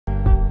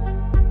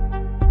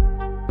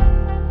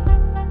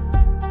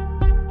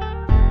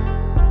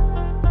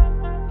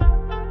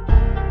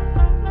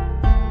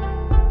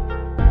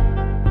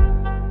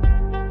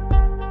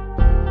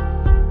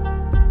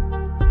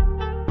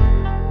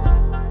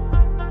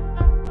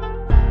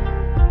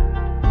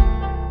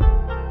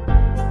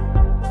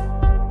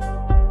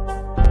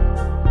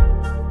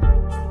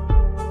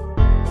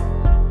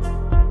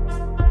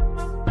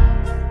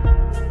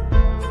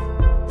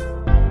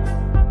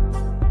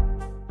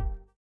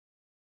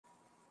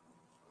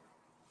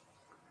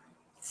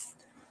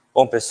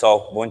Bom,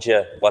 pessoal, bom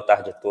dia, boa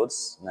tarde a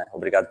todos, né?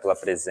 Obrigado pela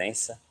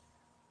presença.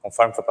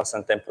 Conforme for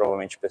passando o tempo,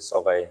 provavelmente o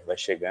pessoal vai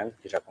chegando,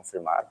 que já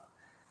confirmaram.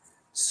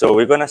 So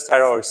we're going to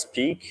start our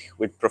speak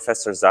with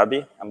Professor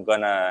Zabi. I'm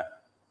going to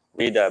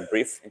read a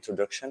brief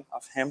introduction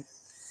of him.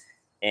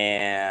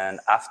 And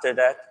after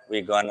that,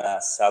 we're going to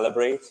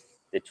celebrate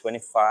the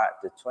 25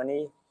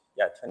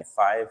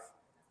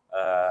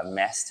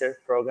 master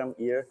program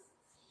year.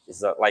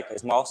 It's like a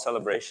small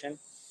celebration.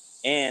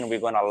 And we're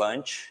going to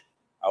launch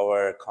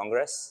our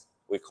Congress,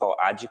 we call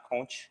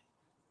ADCONT,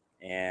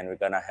 and we're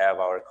going to have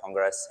our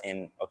Congress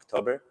in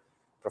October.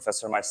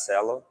 Professor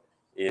Marcelo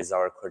is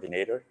our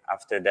coordinator.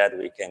 After that,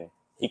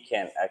 he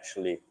can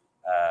actually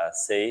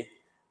say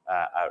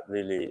a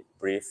really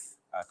brief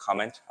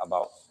comment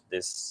about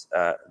this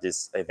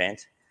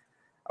event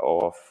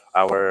of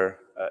our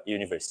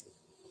university.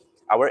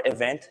 Our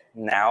event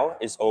now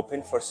is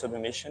open for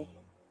submission,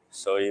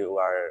 so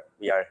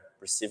we are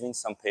receiving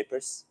some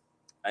papers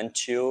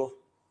until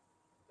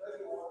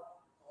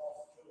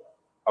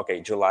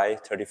July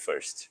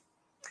 31st.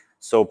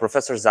 So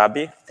Professor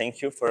Zabi,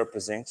 thank you for your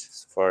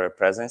presence.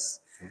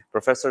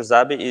 Professor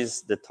Zabi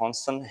is the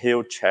Thomson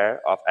Hill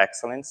Chair of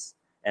Excellence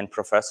and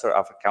Professor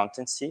of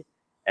Accountancy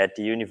at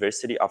the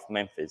University of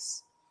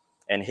Memphis.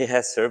 And he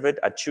has served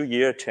a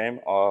 2-year term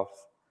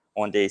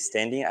on the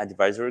Standing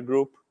Advisory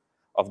Group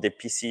of the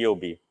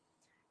PCOB.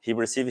 He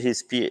received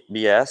his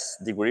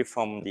BS degree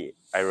from the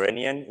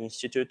Iranian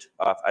Institute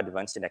of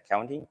Advanced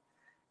Accounting,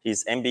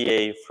 his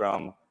MBA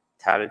from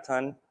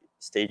Tarleton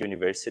State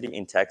University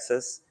in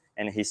Texas,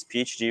 and his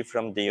PhD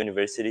from the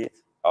University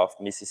of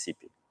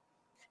Mississippi.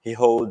 He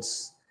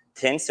holds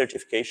 10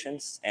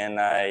 certifications, and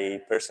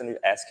I personally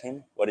asked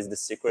him, what is the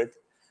secret?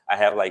 I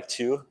have like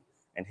 2,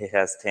 and he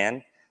has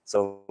 10.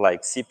 So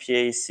like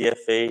CPA,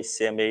 CFA,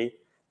 CMA,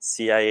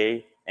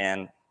 CIA,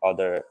 and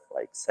other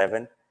like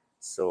 7.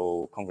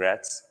 So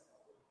congrats.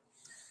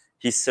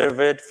 He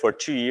served for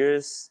 2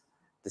 years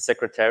the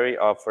Secretary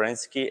of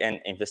Forensic and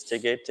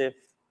Investigative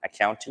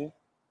Accounting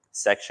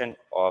section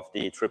of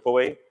the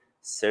AAA,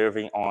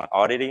 serving on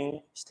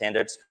Auditing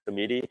Standards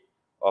Committee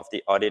of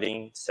the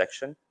Auditing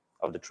section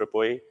of the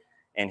AAA,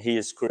 and he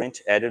is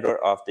current editor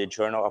of the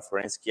Journal of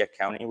Forensic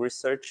Accounting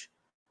Research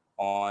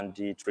on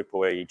the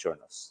AAA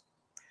journals.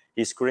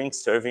 He's currently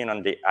serving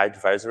on the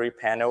advisory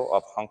panel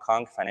of Hong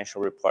Kong Financial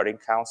Reporting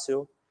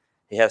Council.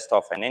 He has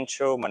taught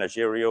financial,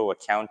 managerial,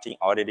 accounting,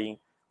 auditing,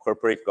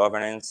 corporate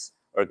governance,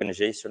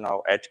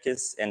 organizational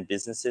ethics, and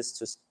businesses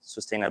to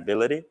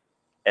sustainability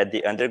at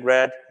the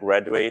undergrad,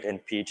 graduate, and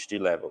PhD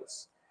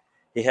levels.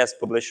 He has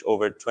published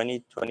over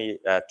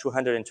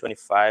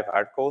 225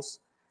 articles,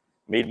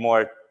 made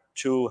more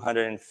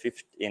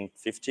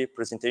 250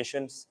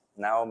 presentations,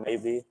 now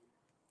maybe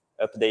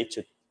update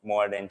to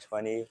more than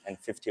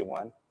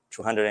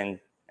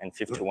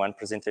 251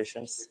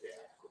 presentations.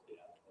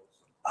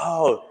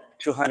 Oh,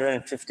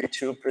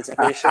 252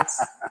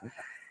 presentations,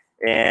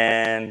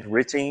 and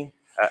written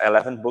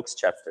 11 books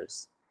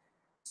chapters.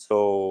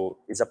 So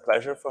it's a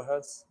pleasure for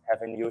us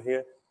having you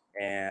here,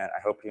 and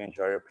I hope you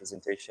enjoy your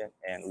presentation.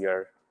 And we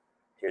are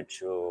here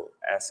to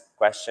ask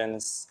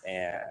questions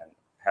and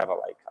have a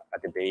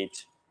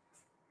debate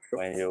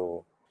when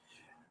you.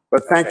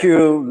 But thank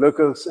you,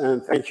 Lucas,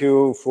 and thank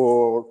you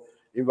for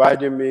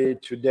inviting me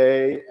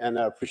today, and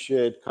I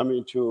appreciate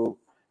coming to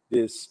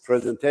this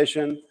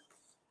presentation.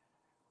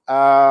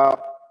 I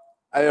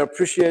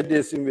appreciate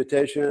this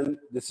invitation.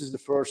 This is the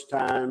first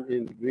time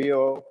in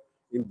Rio,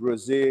 in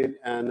Brazil,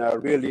 and I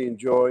really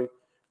enjoy,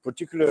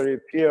 particularly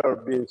Pierre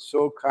being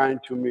so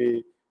kind to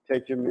me,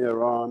 taking me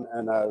around,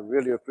 and I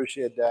really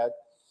appreciate that.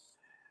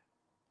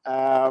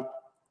 I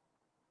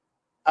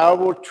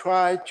will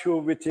try to,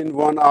 within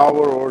 1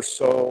 hour or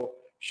so,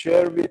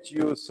 share with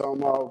you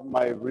some of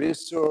my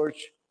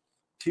research,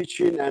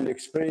 teaching, and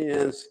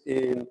experience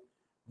in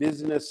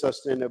business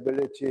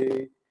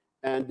sustainability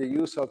and the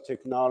use of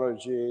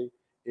technology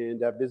in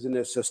the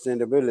business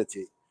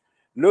sustainability.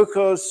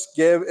 Lucas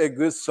gave a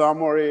good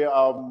summary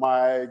of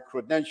my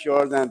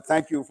credentials, and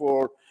thank you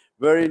for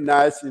very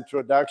nice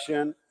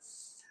introduction.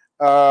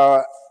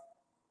 I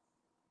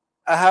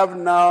have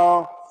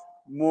now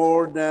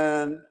more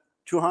than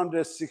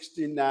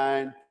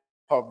 269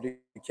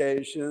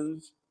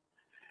 publications,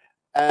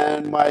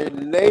 and my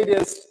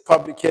latest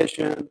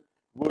publication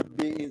would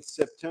be in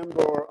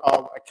September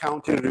of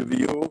Accounting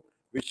Review,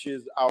 which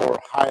is our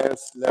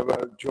highest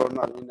level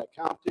journal in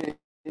accounting.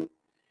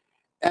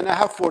 And I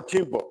have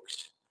 14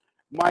 books.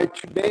 My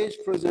today's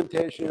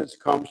presentations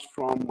comes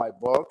from my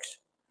books,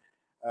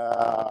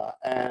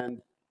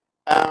 and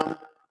I'm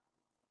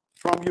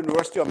from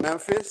University of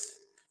Memphis,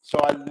 so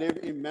I live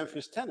in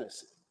Memphis,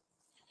 Tennessee.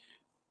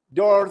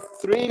 There are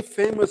 3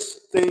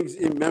 famous things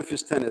in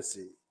Memphis,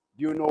 Tennessee.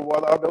 Do you know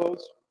what are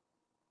those?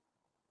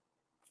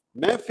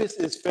 Memphis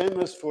is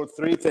famous for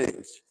 3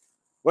 things.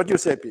 What do you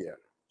say, Pierre?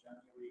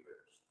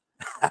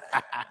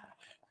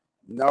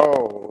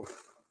 No.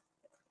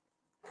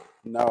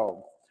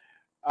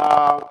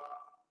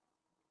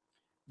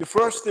 The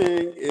first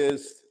thing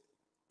is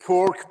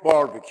pork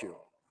barbecue.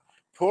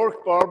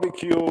 Pork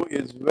barbecue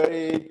is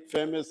very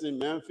famous in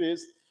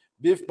Memphis.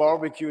 Beef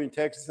barbecue in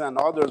Texas and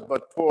others,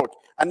 but pork.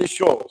 And it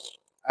shows.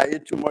 I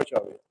eat too much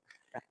of it.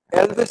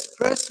 Elvis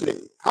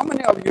Presley. How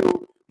many of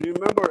you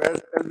remember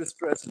Elvis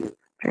Presley?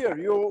 Here,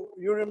 you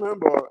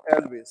remember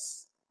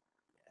Elvis,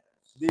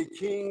 the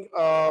king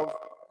of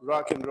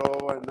rock and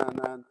roll. And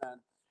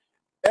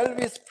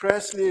Elvis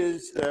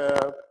Presley's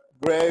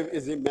grave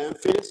is in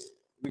Memphis.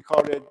 We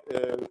call it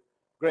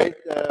Great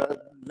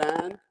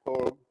Land.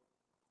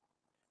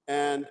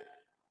 And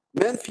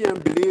Memphian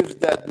believes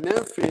that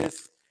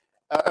Memphis,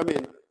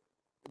 Elvis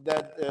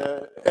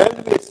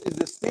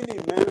is still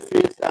in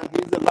Memphis and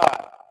he's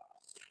alive.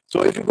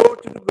 So if you go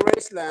to the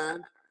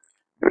Graceland,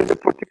 there is a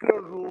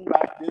particular room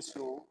like this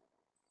room,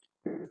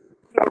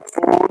 particular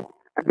phone,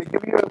 and they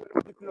give you a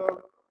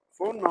particular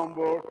phone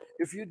number.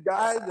 If you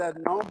dial that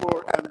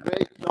number and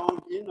wait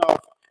long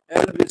enough,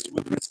 Elvis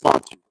would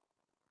respond to you.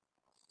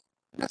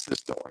 That's the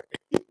story.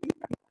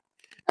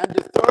 And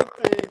the third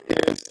thing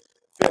is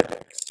FedEx.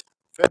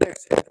 FedEx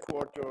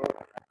headquarters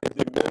is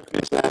in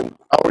Memphis, and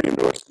our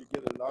university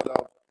gets a lot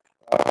of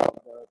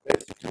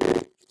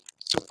basically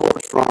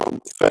support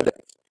from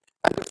FedEx.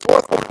 And the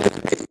fourth one is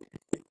me.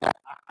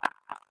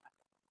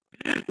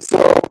 So,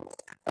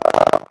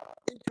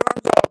 in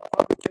terms of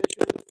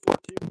publications,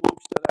 14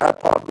 books that I have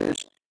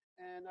published,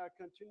 and I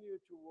continue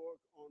to work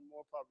on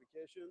more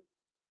publications.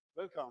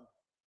 Welcome.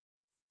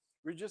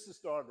 We just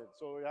started,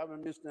 so we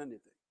haven't missed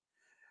anything.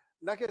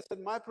 Like I said,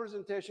 my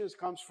presentations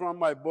comes from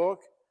my book.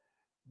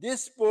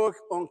 This book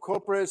on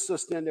corporate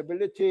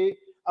sustainability,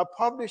 I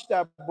published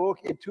that book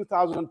in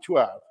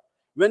 2012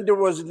 when there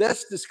was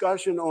less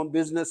discussion on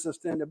business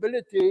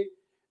sustainability,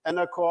 and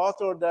I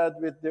co-authored that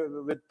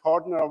with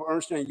partner of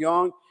Ernst &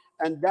 Young,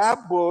 and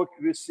that book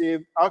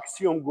received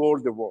Axiom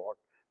Gold Award,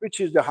 which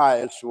is the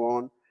highest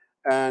one.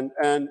 And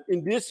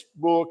in this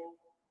book,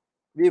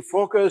 we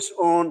focus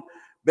on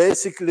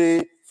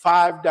basically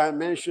 5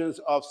 dimensions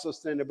of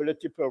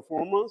sustainability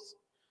performance: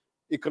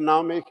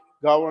 economic,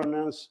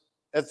 governance,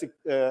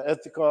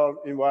 ethical,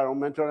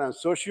 environmental, and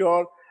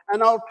social.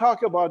 And I'll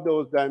talk about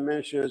those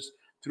dimensions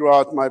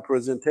throughout my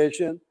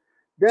presentation.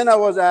 Then I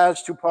was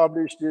asked to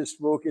publish this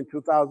book in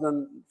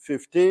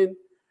 2015,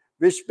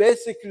 which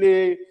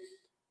basically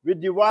we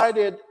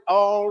divided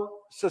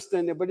all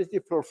sustainability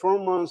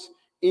performance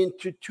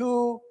into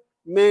 2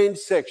 main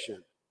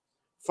sections: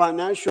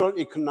 financial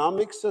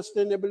economic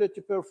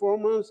sustainability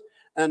performance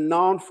and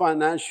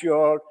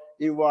non-financial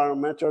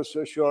environmental,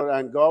 social,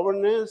 and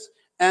governance.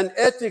 And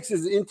ethics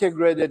is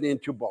integrated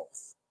into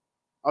both.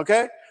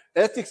 Okay?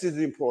 Ethics is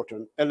an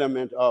important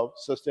element of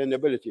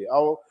sustainability.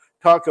 I'll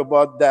talk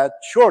about that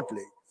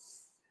shortly.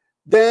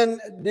 Then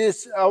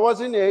I was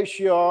in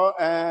Asia,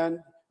 and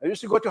I used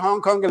to go to Hong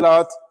Kong a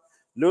lot.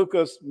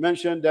 Lucas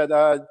mentioned that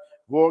I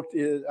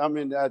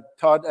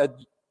taught at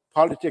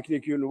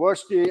Polytechnic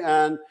University,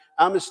 and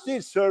I'm still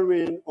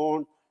serving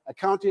on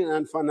Accounting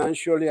and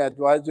Financial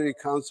Advisory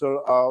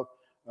Council of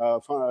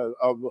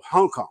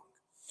Hong Kong.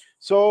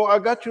 So I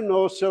got to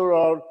know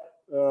several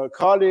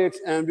colleagues,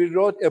 and we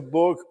wrote a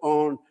book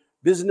on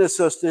business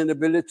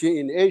sustainability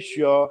in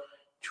Asia,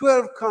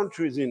 12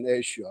 countries in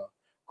Asia,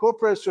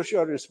 corporate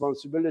social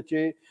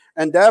responsibility,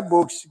 and that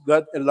book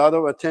got a lot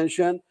of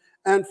attention.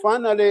 And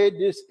finally,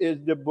 this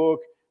is the book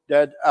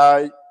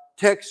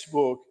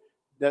textbook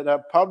that I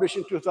published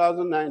in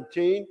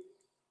 2019,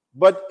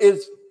 but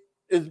it's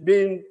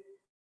been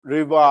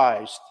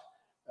revised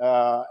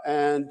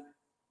and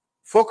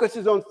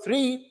focuses on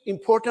 3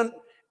 important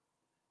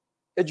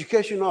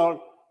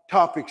educational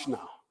topics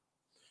now: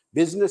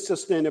 business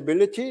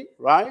sustainability,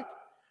 right?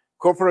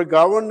 Corporate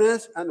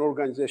governance, and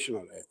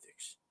organizational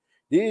ethics.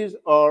 These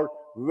are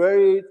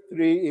 3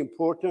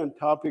 important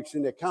topics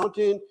in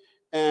accounting,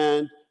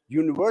 and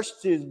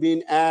universities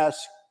being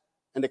asked,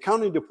 and the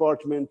accounting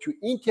department, to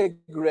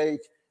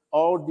integrate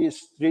all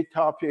these 3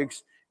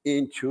 topics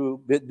into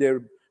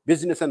their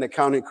business and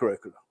accounting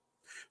curriculum.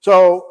 So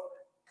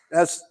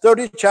that's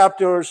 30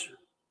 chapters,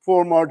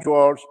 4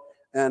 modules,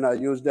 and I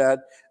use that.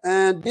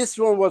 And this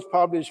one was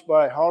published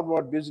by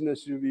Harvard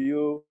Business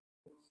Review.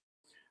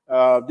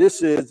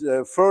 This is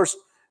first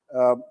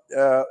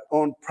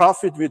on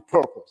profit with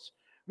purpose,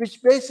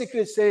 which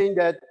basically is saying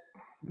that,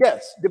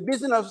 yes, the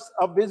business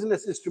of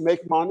business is to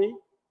make money,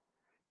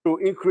 to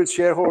increase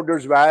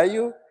shareholders'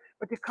 value,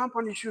 but the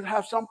company should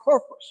have some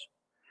purpose.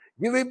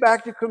 Giving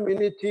back to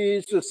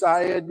community,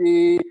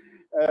 society,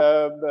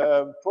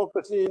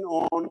 focusing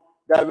on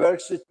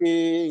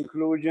diversity,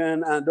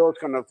 inclusion, and those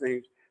kind of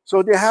things.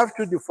 So they have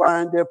to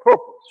define their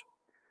purpose.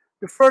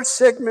 The first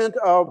segment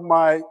of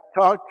my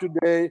talk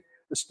today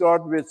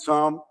starts with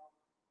some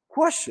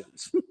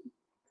questions.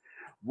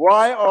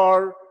 Why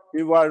are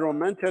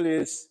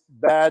environmentalists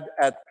bad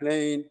at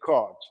playing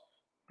cards?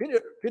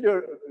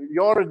 Peter,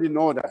 you already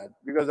know that,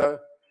 because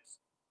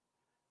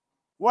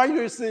why do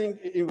you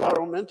think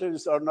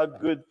environmentalists are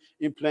not good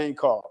in playing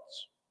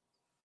cards?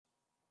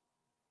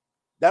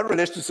 That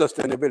relates to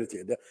sustainability.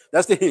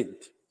 That's the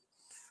hint.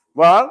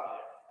 Well,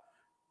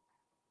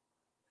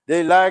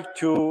 they like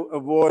to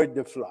avoid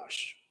the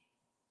flush.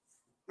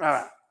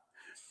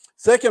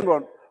 Second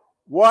one,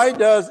 why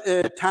does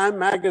a Time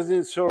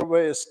magazine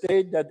survey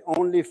state that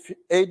only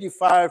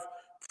 85%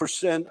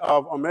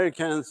 of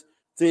Americans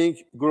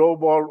think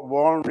global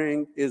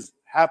warming is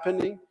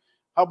happening?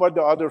 How about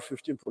the other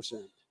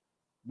 15%?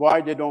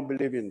 Why they don't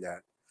believe in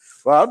that?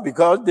 Well,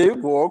 because they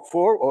work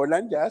for oil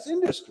and gas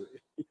industry.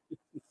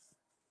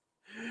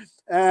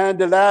 And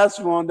the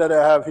last one that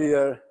I have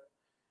here,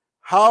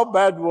 how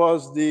bad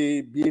was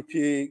the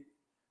BP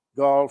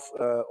Gulf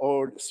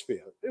oil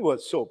spill? It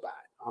was so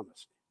bad,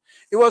 honestly.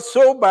 It was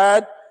so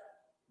bad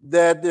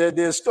that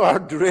they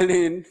start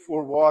drilling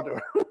for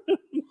water.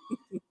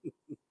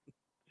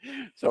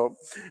 So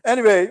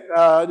anyway,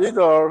 these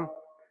are,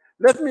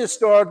 let me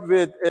start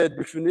with a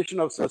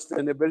definition of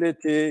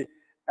sustainability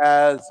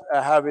as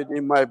I have it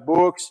in my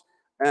books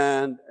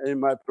and in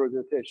my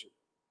presentation.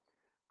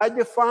 I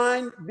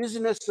define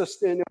business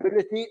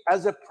sustainability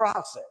as a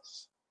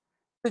process.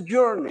 The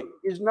journey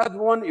is not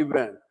one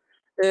event,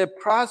 a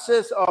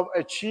process of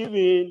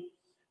achieving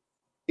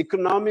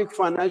economic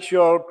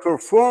financial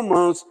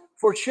performance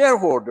for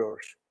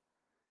shareholders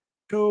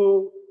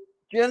to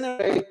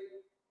generate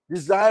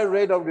desired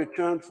rate of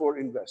return for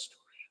investors.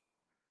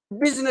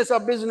 Business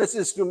of business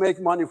is to make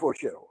money for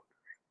shareholders.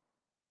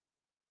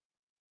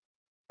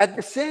 At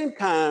the same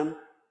time,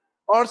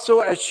 also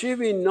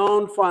achieving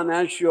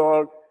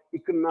non-financial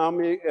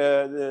economic,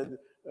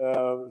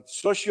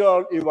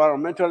 social,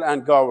 environmental,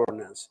 and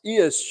governance,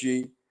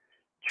 ESG,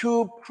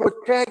 to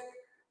protect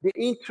the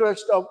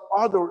interest of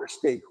other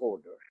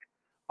stakeholders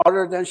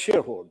other than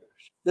shareholders.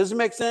 Does it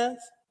make sense?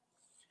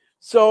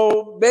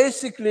 So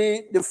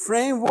basically, the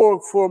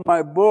framework for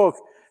my book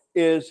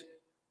is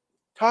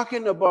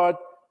talking about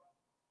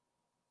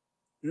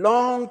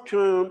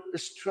long-term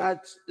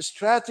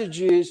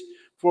strategies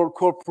for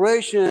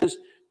corporations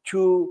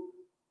to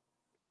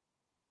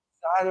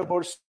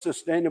desirable,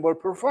 sustainable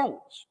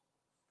performance.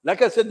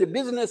 Like I said, the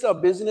business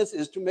of business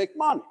is to make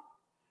money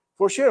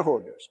for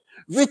shareholders.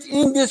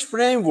 Within this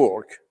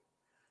framework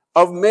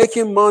of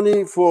making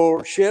money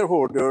for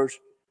shareholders,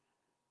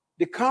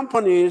 the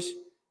companies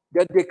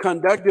that they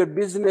conduct their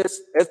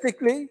business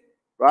ethically,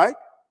 right?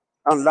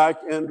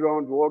 Unlike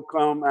Enron,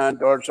 WorldCom, and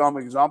there are some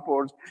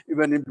examples,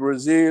 even in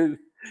Brazil,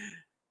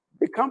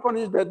 the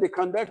companies that they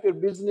conduct their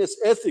business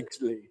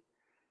ethically,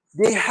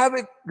 they have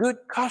a good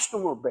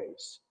customer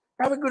base,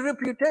 have a good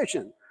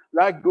reputation,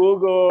 like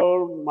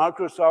Google,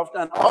 Microsoft,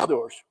 and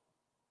others.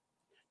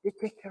 They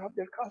take care of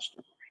their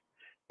customers.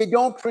 They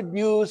don't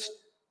produce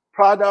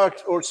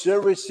products or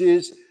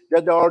services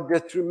that are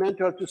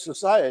detrimental to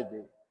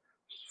society.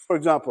 For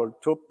example,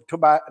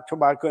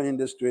 tobacco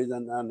industries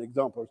and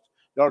examples.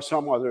 There are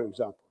some other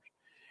examples.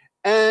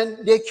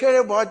 And they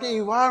care about the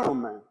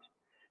environment.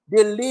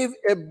 They leave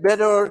a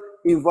better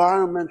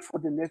environment for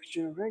the next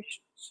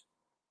generations.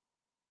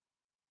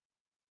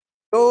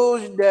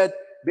 Those that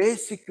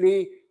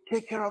basically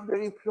take care of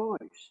their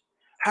employees,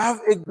 have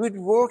a good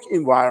work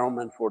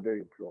environment for their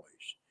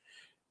employees,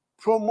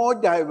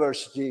 promote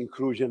diversity,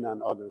 inclusion,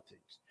 and other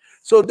things.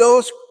 So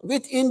those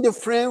within the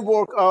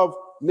framework of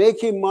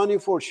making money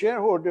for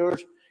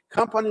shareholders,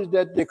 companies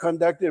that they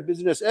conduct their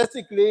business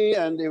ethically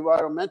and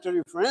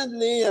environmentally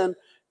friendly and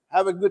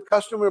have a good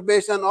customer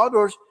base and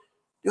others,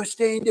 they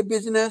stay in the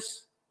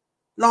business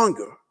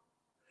longer.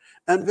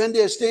 And when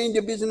they stay in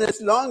the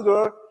business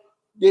longer,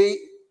 they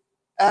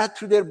add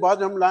to their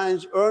bottom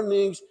line's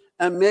earnings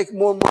and make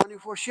more money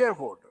for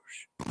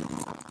shareholders.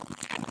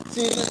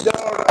 See,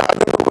 there are, I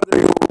don't know whether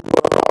you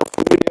are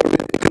familiar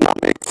with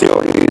economic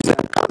theories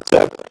and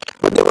concepts,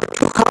 but there were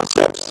two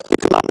concepts,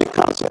 economic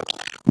concepts.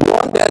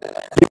 One that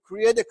you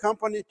create a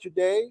company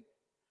today,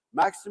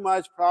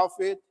 maximize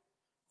profit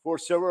for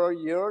several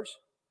years,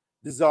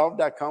 dissolve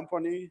that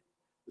company,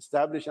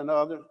 establish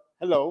another,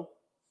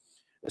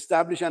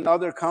 establish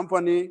another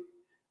company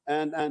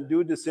and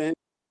do the same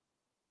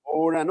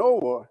over and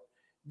over.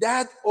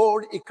 That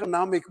old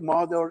economic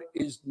model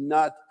is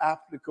not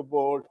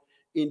applicable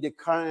in the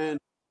current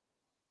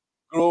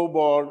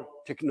global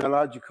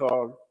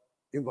technological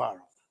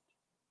environment.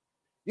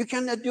 You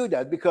cannot do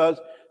that because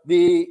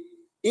the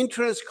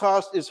interest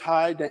cost is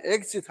high, the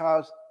exit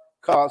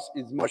cost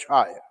is much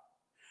higher.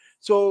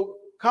 So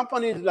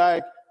companies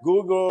like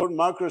Google,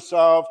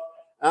 Microsoft,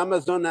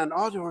 Amazon, and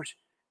others,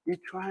 they're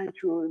trying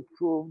to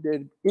improve their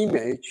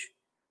image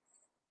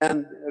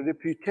and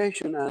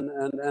reputation and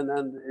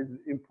is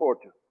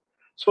important.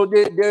 So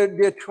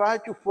they try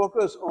to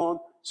focus on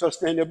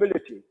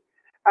sustainability.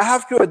 I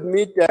have to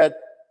admit that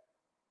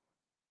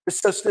the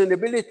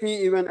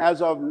sustainability, even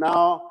as of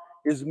now,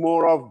 is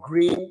more of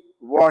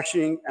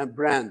greenwashing and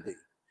branding.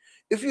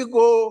 If you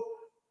go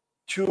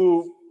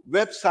to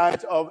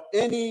websites of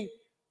any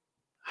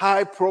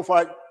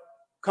high-profile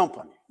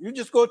company, you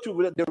just go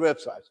to their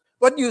websites.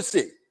 What do you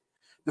see?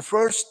 The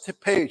first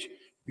page,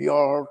 we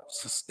are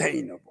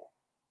sustainable.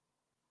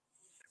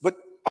 But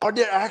are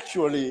they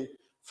actually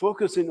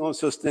focusing on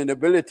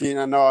sustainability?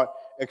 And I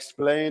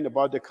explain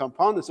about the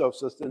components of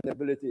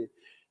sustainability.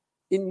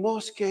 In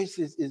most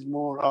cases, it's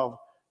more of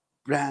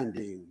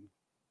branding,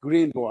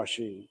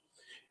 greenwashing.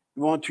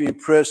 You want to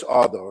impress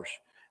others.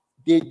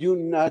 they do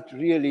not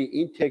really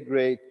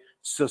integrate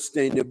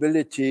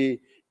sustainability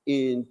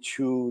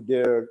into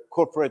their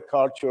corporate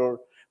culture,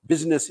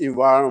 business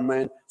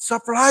environment,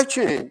 supply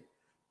chain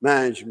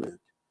management,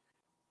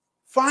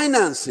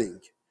 financing.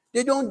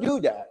 They don't do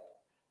that.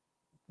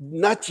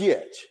 Not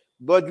yet,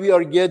 but we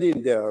are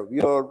getting there.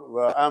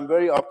 I'm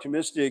very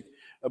optimistic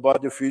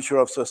about the future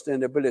of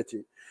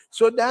sustainability.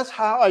 So that's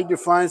how I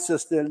define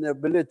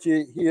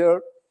sustainability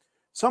here.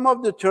 Some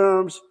of the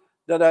terms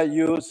that I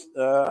use,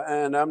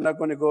 and I'm not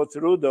going to go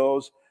through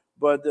those,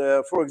 but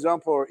for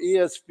example,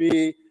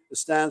 ESG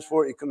stands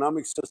for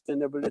Economic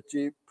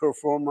Sustainability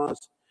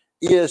Performance,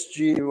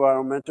 ESG,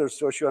 Environmental,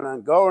 Social,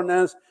 and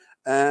Governance,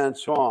 and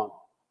so on.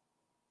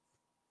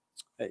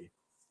 Hey.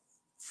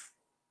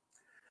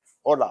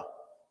 Hola.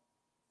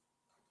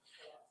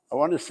 I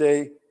want to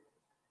say,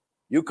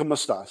 you como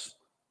estás?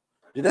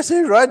 Did I say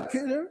it right,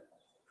 Peter?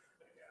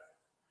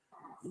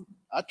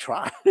 I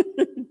try.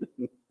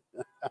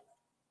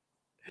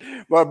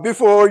 But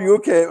before you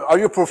came, are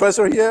you a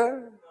professor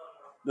here?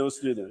 No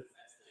student.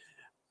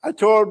 I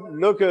told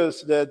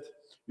Lucas that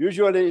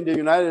usually in the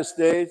United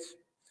States,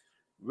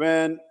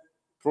 when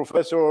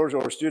professors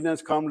or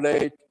students come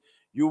late,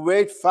 you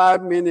wait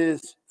 5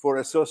 minutes for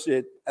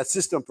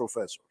assistant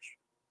professors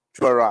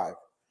to arrive,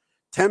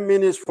 10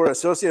 minutes for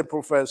associate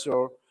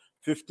professor,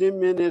 15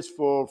 minutes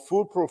for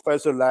full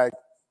professor like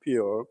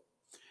Pierre,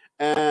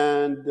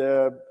 and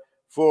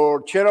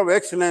for chair of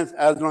excellence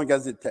as long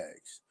as it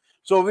takes.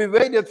 So we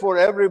waited for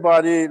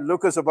everybody,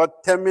 Lucas,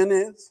 about 10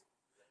 minutes.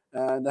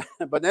 And,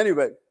 but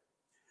anyway,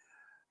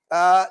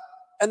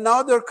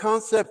 another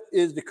concept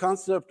is the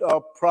concept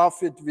of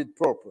profit with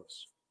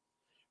purpose,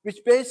 which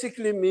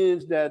basically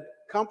means that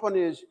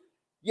companies,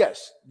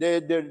 yes,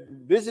 their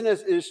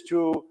business is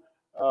to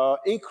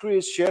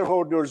increase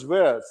shareholders'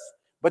 wealth,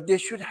 but they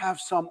should have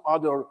some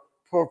other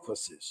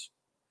purposes.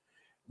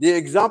 The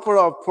example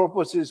of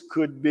purposes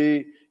could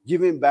be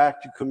giving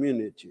back to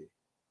community,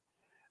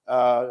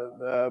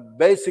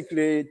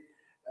 basically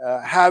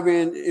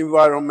having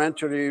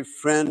environmentally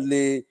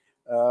friendly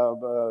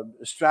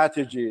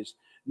strategies,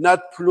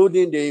 not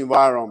polluting the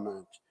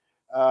environment,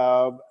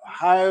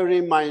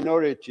 hiring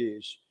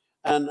minorities,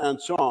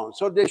 and so on.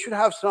 So they should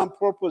have some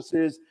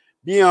purposes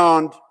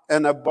beyond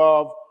and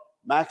above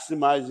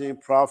maximizing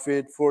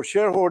profit for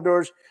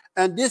shareholders.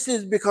 And this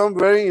has become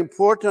very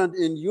important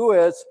in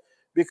US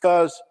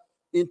because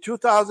in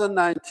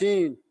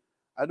 2019,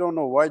 I don't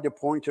know why the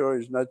pointer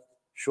is not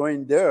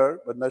showing there,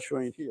 but not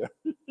showing here.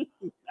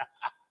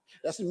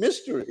 That's a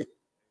mystery.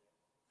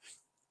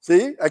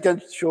 See, I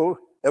can show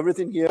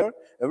everything here,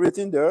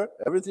 everything there,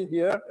 everything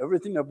here,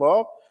 everything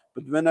above.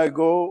 But when I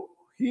go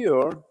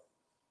here,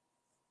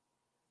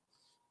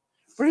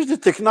 where is the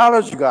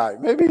technology guy?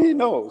 Maybe he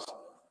knows.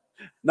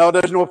 No,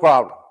 there's no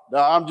problem. No,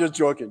 I'm just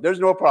joking. There's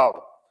no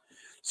problem.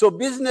 So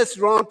Business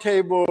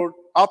Roundtable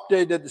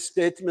updated the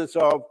statements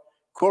of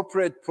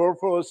corporate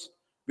purpose,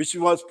 which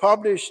was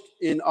published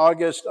in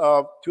August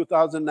of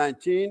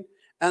 2019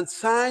 and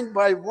signed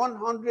by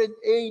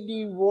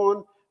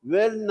 181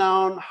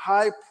 well-known,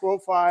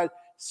 high-profile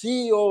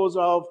CEOs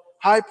of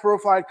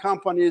high-profile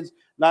companies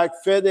like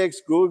FedEx,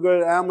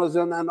 Google,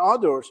 Amazon, and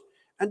others.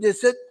 And they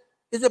said,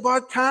 it's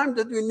about time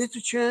that we need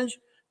to change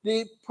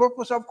the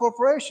purpose of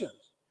corporations.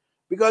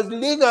 Because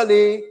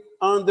legally,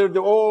 under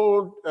the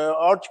old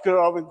Article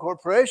of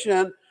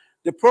Incorporation,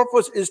 the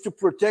purpose is to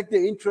protect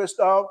the interest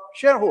of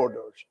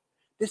shareholders.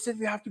 They said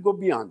we have to go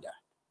beyond that.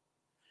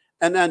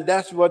 And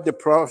that's what the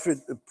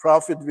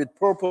profit with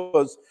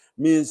purpose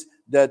means,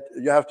 that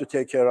you have to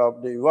take care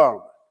of the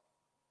environment.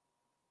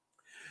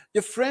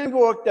 The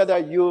framework that I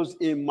use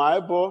in my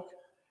book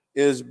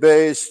is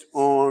based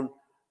on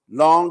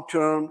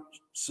long-term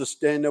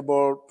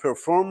sustainable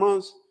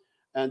performance,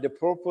 and the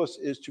purpose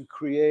is to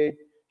create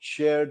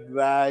shared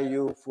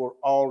value for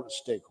all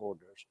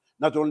stakeholders,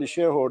 not only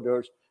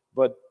shareholders,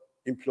 but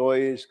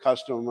employees,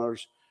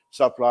 customers,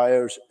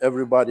 suppliers,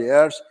 everybody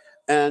else.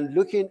 And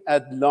looking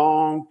at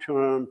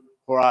long-term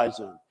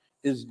horizon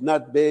is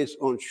not based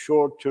on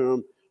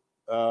short-term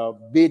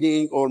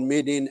bidding or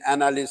meeting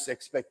analyst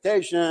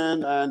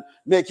expectation and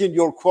making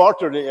your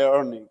quarterly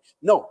earnings.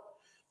 No,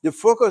 the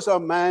focus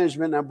of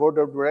management and board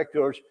of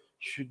directors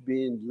should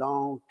be in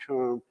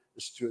long-term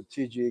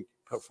strategic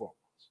performance.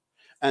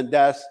 And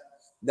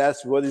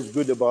that's what is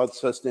good about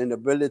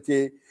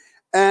sustainability.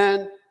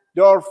 And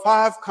there are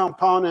 5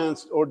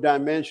 components or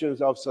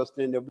dimensions of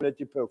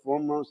sustainability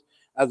performance.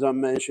 As I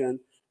mentioned,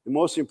 the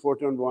most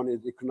important one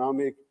is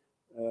economic,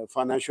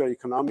 financial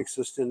economic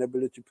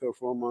sustainability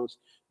performance,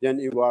 then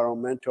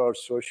environmental,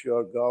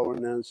 social,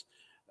 governance,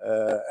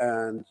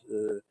 and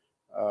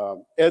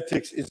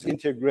ethics is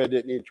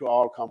integrated into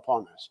all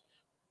components.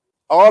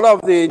 All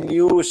of the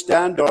new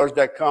standards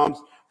that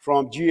comes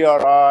from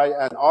GRI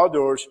and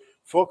others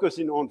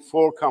focusing on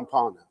 4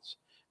 components.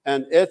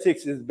 And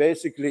ethics is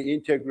basically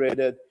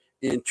integrated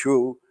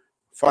into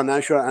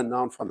financial and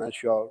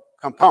non-financial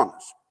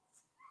components.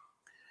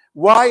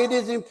 Why it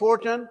is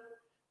important?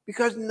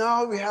 Because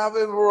now we have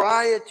a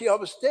variety of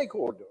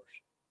stakeholders.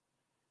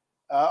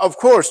 Of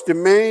course, the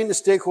main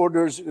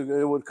stakeholders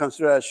would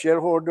consider as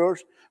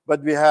shareholders,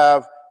 but we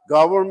have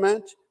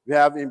government, we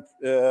have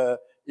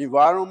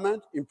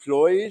environment,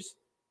 employees,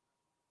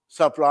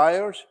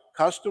 suppliers,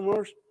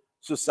 customers,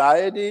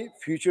 society,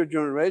 future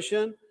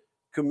generation,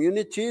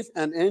 communities,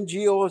 and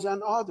NGOs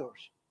and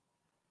others.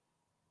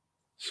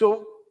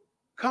 So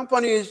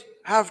companies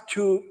have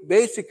to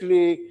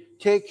basically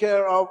take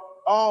care of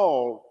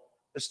all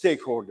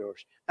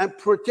stakeholders and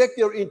protect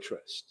their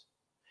interests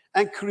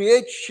and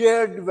create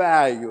shared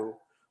value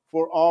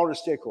for all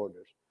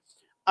stakeholders.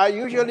 I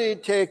usually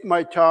take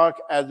my talk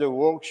as a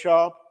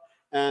workshop,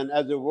 and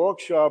as a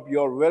workshop,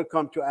 you're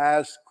welcome to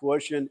ask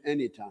questions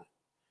anytime.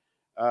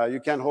 You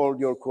can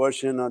hold your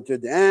question until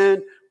the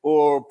end,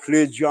 or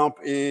please jump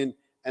in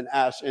and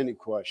ask any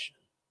question.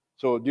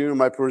 So during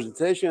my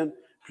presentation,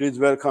 please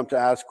welcome to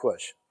ask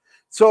questions.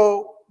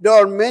 So there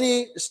are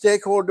many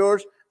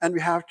stakeholders, and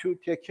we have to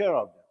take care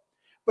of them.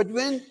 But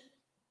when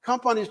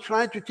companies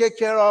trying to take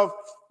care of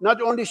not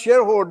only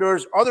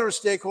shareholders, other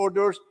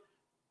stakeholders,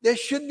 there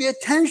should be a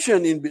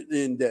tension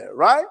in there,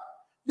 right?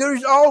 There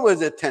is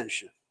always a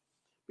tension.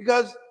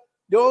 Because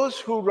those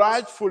who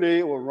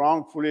rightfully or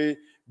wrongfully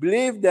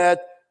believe that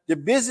the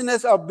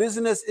business of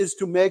business is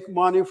to make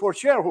money for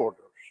shareholders,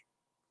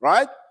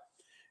 right?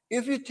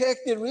 If you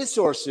take the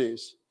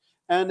resources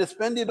and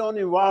spend it on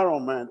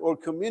environment or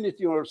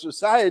community or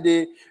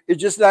society,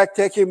 it's just like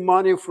taking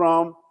money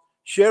from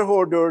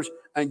shareholders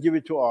and give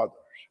it to others.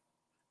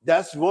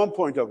 That's one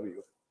point of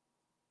view.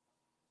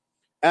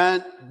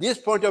 And this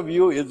point of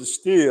view is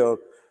still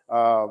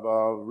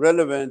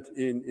relevant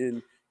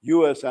in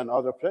US and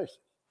other places.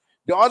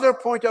 The other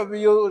point of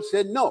view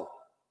said, no.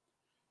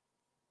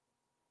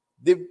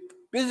 The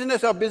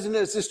business of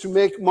business is to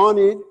make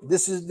money.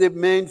 This is the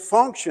main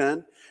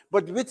function.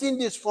 But within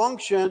this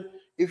function,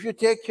 if you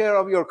take care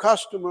of your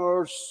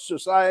customers,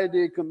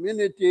 society,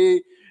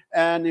 community,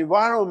 and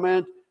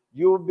environment,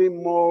 you'll be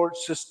more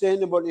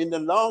sustainable in the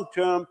long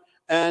term,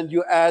 and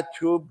you add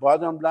to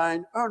bottom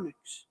line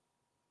earnings.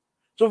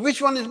 So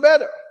which one is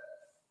better?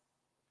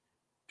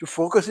 To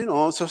focus in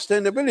on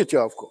sustainability,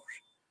 of course.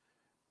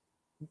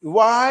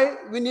 Why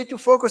we need to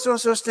focus on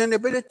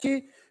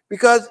sustainability?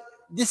 Because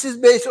this is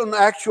based on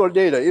actual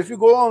data. If you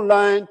go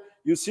online,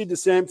 you see the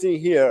same thing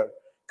here.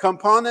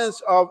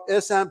 Components of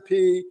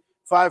S&P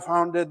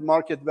 500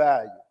 market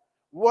value.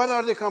 What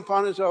are the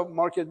components of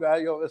market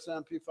value of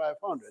S&P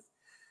 500?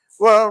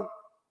 Well,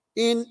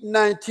 in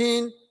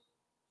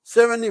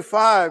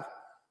 1975,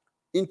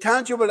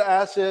 intangible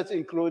assets,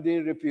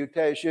 including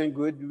reputation,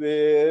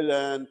 goodwill,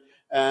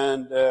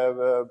 and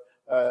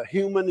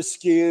human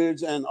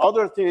skills and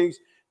other things,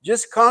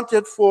 just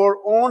counted for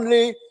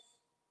only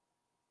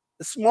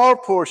a small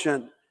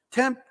portion,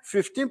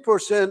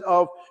 10–15%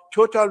 of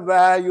total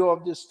value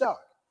of the stock.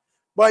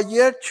 By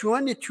year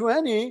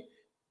 2020,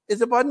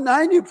 it's about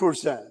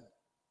 90%.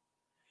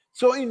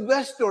 So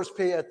investors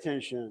pay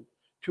attention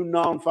to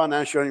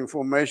non-financial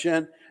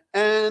information,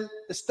 and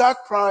the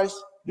stock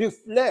price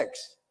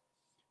reflects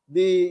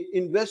the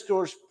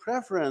investors'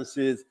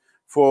 preferences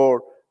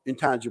for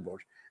intangibles.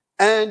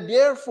 And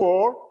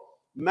therefore,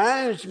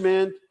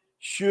 management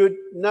should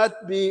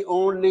not be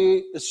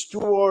only a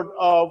steward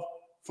of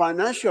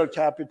financial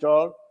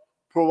capital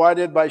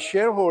provided by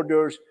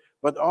shareholders,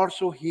 but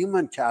also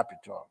human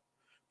capital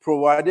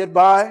provided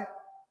by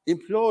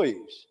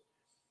employees,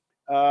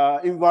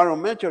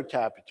 environmental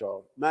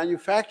capital,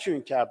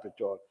 manufacturing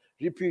capital,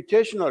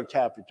 reputational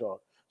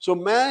capital. So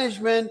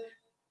management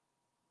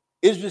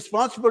is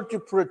responsible to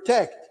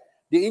protect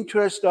the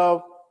interest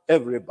of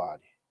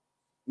everybody: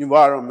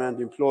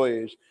 environment,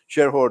 employees,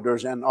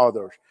 shareholders, and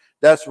others.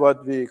 That's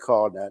what we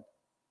call that.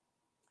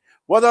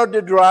 What are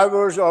the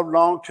drivers of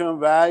long-term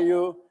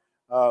value?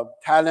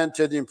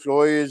 Talented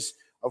employees,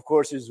 of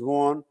course, is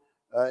one.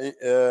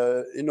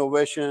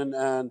 Innovation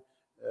and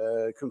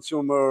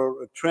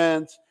consumer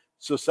trends,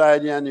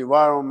 society and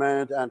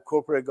environment, and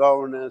corporate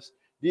governance.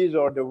 These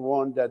are the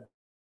ones that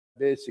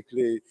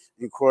basically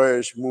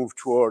encourage move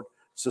toward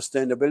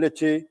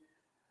sustainability.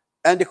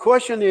 And the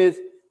question is,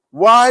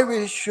 why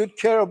we should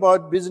care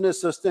about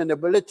business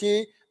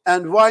sustainability,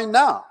 and why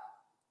now?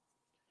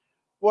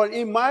 Well,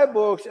 in my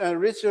books and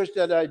research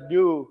that I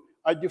do,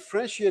 I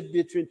differentiate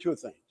between two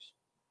things: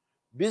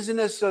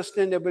 business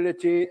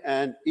sustainability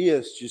and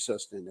ESG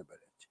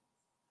sustainability.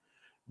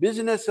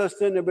 Business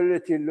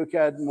sustainability look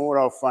at more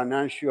of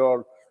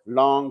financial,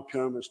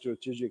 long-term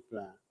strategic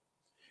plan.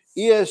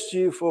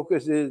 ESG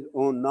focuses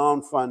on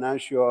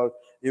non-financial,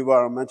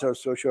 environmental,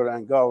 social,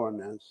 and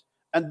governance.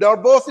 And they're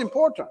both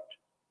important.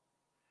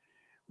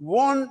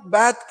 One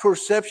bad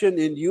perception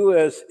in the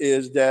US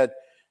is that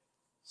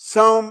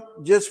some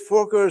just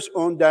focus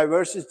on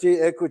diversity,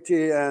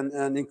 equity,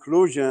 and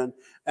inclusion,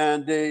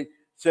 and they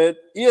said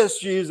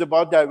ESG is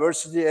about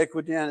diversity,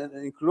 equity, and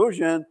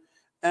inclusion,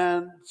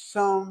 and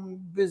some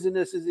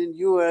businesses in the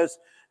US,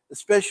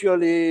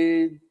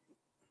 especially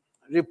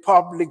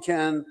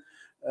Republican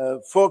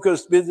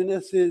focused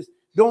businesses,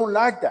 don't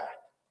like that.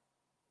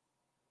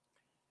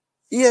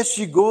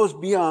 ESG goes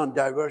beyond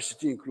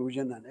diversity,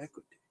 inclusion, and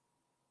equity.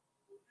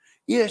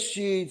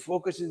 ESG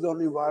focuses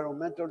on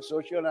environmental,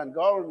 social, and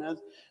governance,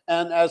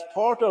 and as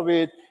part of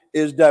it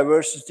is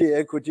diversity,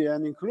 equity,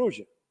 and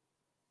inclusion.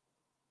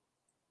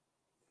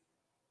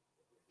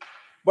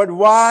 But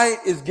why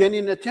is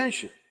gaining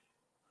attention?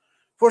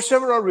 For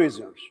several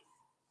reasons.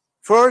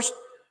 First,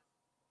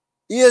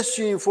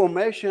 ESG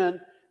information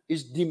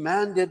is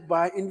demanded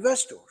by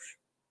investors.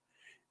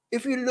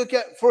 If you look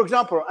at, for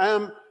example, I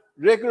am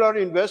regular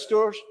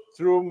investors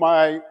through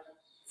my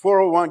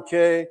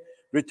 401k,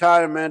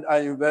 retirement, I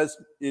invest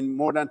in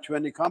more than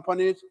 20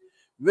 companies.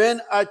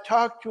 When I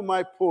talk to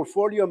my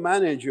portfolio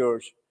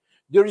managers,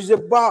 there is a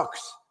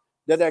box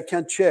that I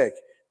can check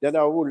that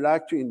I would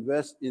like to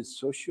invest in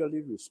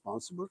socially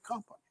responsible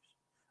companies.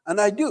 And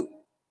I do.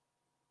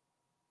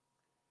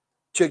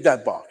 Check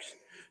that box.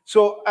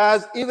 So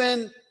as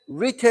even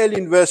retail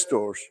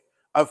investors,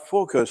 I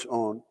focus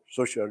on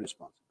social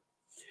responsibility.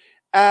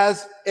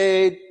 As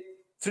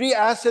three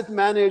asset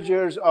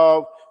managers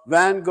of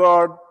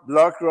Vanguard,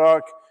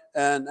 BlackRock,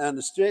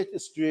 and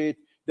State Street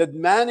that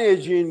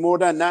managing more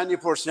than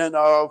 90%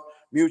 of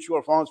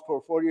mutual funds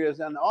portfolios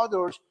and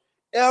others,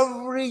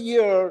 every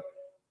year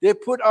they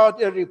put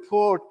out a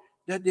report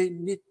that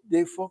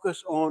they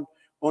focus on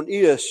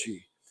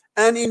ESG.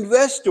 And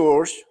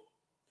investors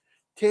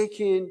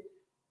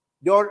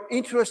they are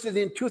interested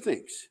in two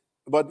things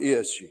about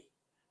ESG: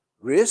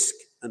 risk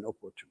and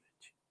opportunity.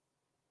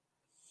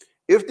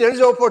 If there is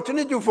an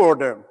opportunity for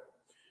them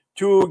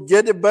to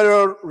get a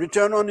better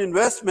return on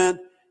investment,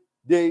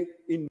 they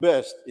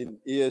invest in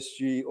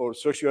ESG or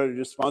socially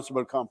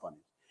responsible companies.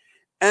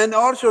 And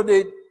also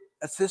they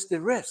assess the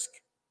risk.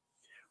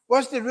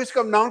 What's the risk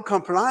of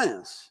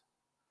non-compliance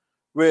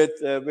with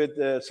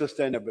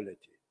sustainability?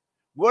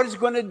 What is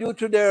going to do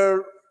to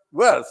their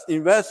wealth,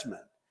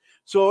 investment?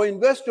 So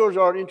investors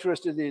are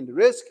interested in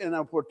risk and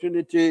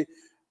opportunity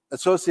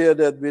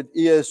associated with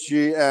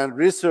ESG, and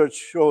research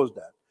shows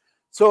that.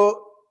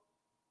 So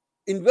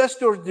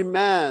investors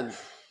demand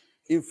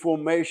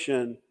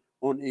information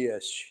on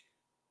ESG.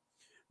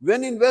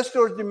 When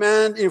investors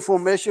demand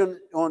information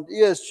on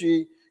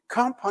ESG,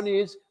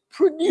 companies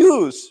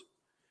produce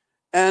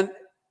and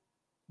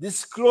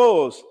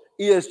disclose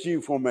ESG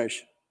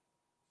information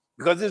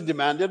because it's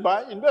demanded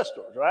by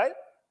investors, right?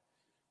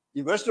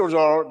 Investors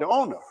are the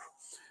owner.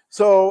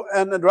 So,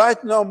 and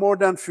right now more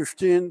than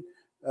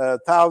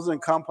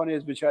 15,000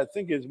 companies, which I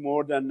think is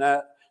more than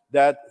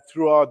that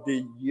throughout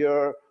the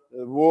year,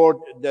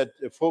 world that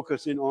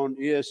focusing on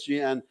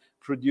ESG and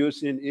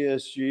producing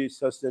ESG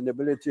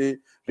sustainability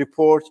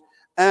reports,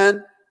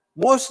 and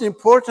most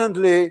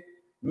importantly,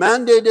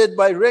 mandated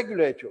by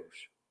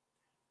regulators.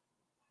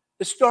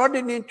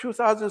 Starting in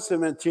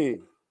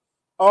 2017,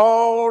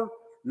 all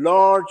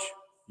large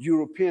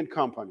European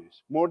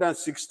companies, more than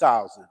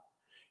 6,000,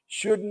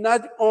 should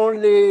not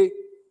only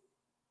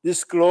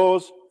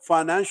disclose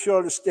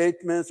financial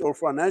statements or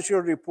financial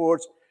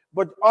reports,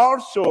 but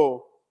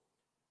also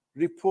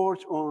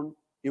reports on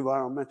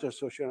environmental,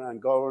 social,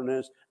 and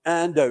governance,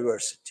 and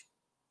diversity.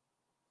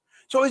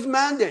 So it's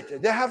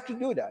mandated. They have to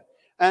do that.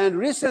 And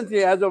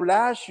recently, as of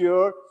last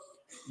year,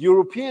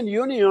 European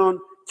Union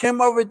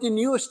came up with the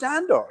new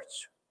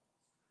standards.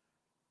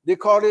 They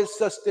call it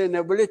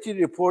sustainability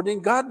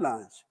reporting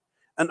guidelines.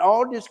 And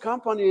all these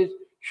companies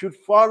should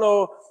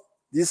follow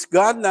this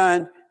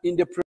guideline in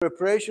the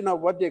preparation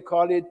of what they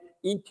call it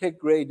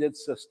integrated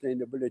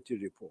sustainability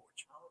report.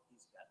 How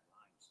these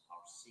guidelines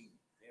are seen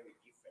very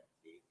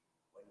differently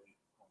when we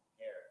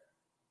compare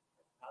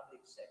the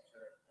public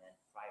sector and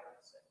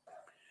private sector?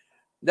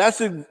 That's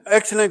an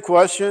excellent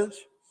question.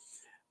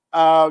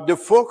 The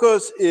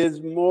focus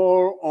is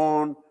more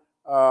on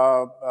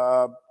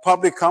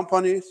public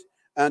companies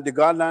and the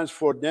guidelines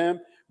for them,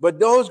 but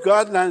those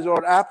guidelines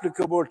are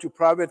applicable to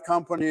private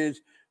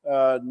companies,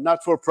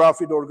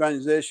 not-for-profit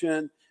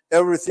organizations,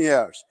 everything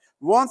else.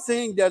 One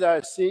thing that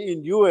I see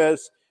in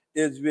US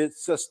is with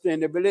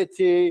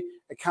Sustainability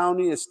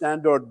Accounting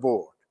Standard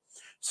Board.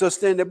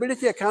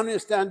 Sustainability Accounting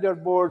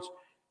Standard Board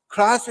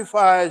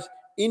classifies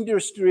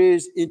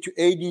industries into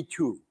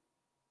 82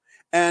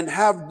 and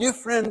have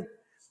different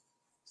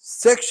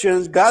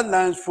sections,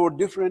 guidelines for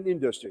different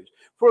industries.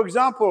 For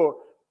example,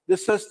 the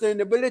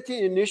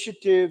sustainability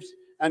initiatives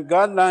and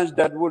guidelines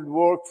that would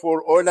work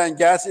for oil and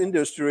gas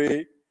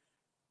industry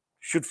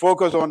should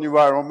focus on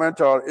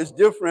environmental. It's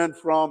different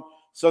from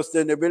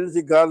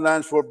sustainability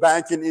guidelines for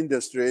banking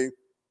industry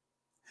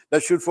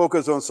that should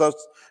focus on such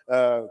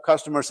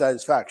customer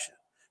satisfaction.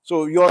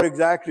 So you're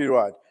exactly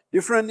right.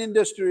 Different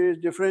industries,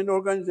 different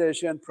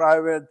organizations,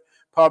 private,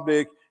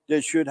 public,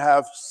 they should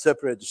have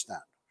separate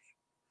standards.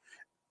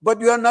 But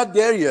we are not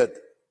there yet,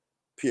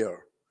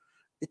 Pierre.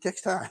 It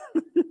takes time.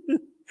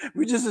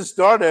 We just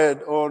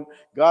started on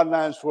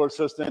guidelines for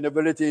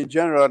sustainability in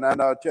general,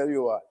 and I'll tell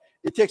you why.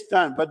 It takes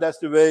time, but that's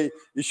the way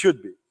it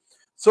should be.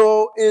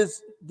 So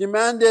it's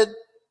demanded,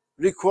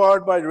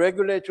 required by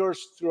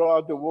regulators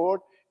throughout the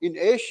world. In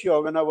Asia,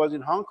 when I was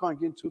in Hong Kong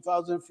in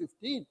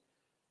 2015,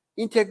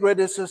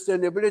 integrated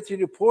sustainability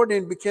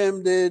reporting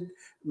became the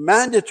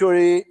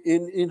mandatory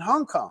in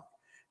Hong Kong.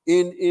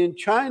 In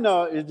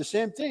China, it's the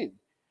same thing.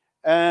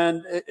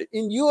 And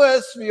in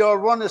US, we are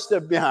one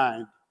step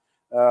behind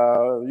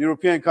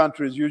European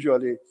countries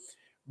usually.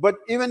 But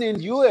even in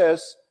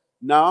US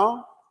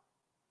now,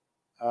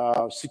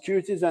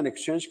 Securities and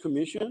Exchange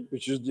Commission,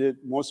 which is the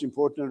most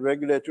important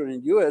regulator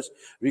in US,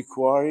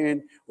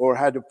 requiring or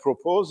had a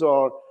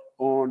proposal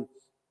on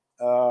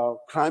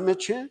climate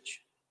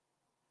change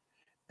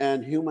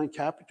and human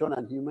capital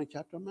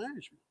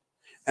management.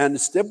 And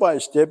step by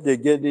step, they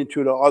get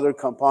into the other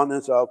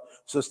components of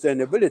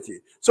sustainability.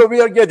 So we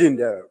are getting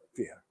there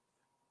here.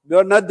 We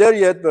are not there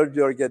yet, but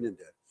we are getting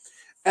there.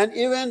 And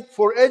even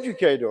for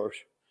educators,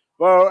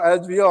 well,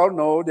 as we all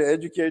know, the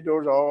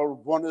educators are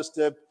one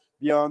step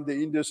beyond the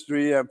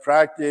industry and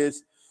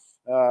practice.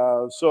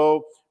 But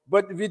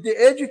with the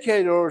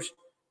educators,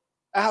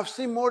 I have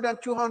seen more than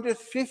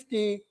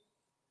 250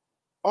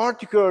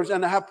 articles,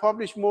 and I have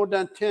published more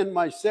than 10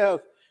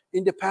 myself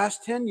in the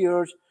past 10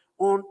 years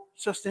on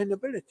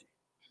sustainability.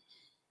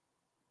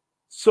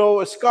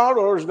 So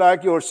scholars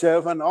like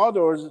yourself and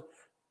others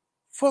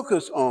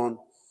focus on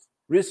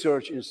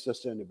research in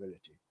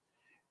sustainability.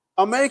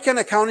 American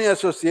Accounting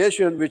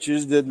Association, which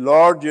is the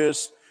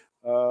largest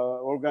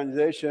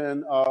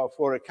organization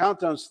for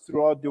accountants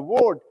throughout the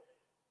world,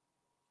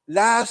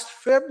 last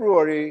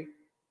February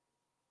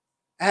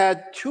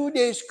had 2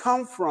 days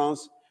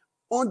conference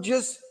on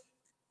just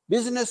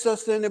business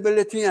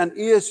sustainability and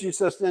ESG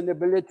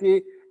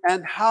sustainability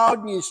and how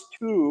these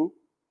two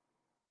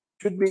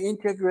should be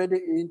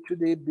integrated into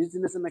the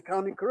business and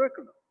accounting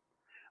curriculum.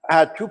 I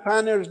had 2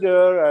 panels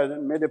there, I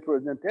made a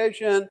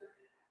presentation,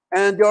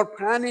 and they're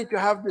planning to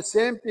have the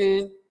same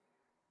thing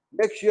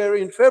next year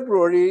in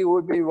February. It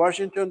will be in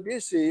Washington,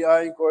 D.C.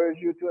 I encourage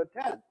you to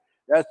attend.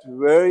 That's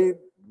very,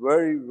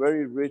 very,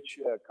 very rich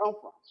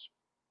conference.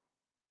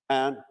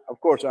 And of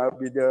course, I'll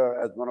be there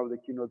as one of the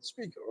keynote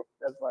speakers.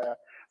 That's why I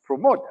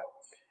promote that.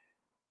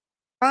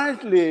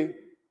 Currently,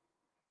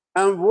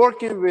 I'm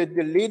working with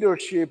the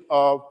leadership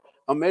of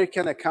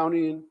American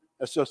Accounting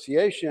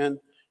Association,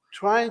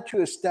 trying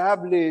to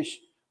establish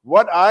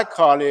what I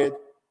call it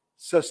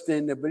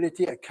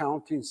sustainability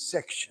accounting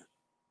section,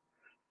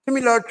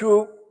 similar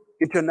to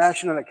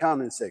international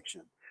accounting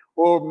section,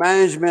 or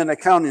management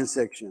accounting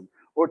section,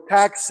 or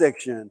tax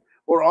section,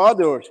 or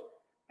others.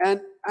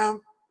 And I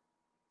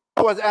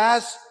was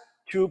asked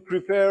to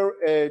prepare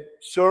a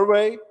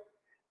survey,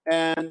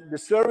 and the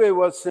survey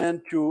was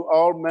sent to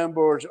all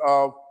members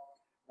of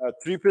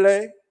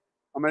AAA,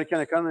 American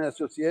Accounting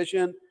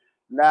Association,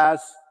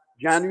 last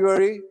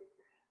January,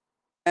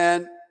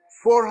 and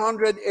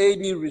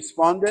 480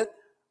 responded,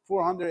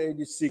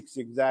 486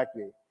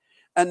 exactly.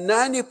 And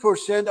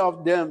 90%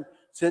 of them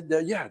said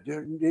that, yeah,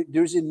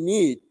 there's a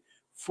need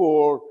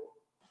for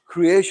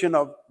creation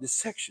of this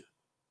section.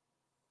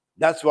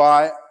 That's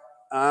why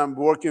I'm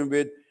working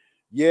with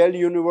Yale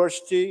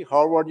University,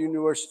 Harvard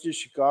University,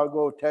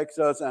 Chicago,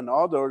 Texas, and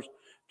others,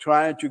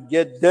 trying to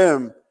get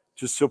them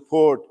to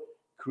support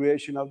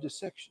creation of this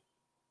section.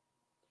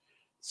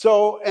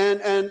 So,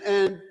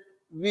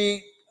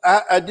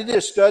 I did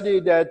a study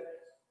that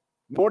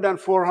more than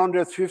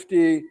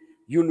 450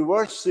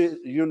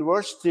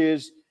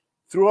 universities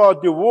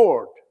throughout the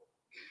world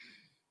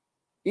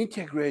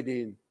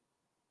integrating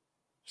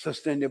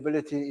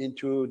sustainability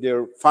into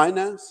their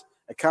finance,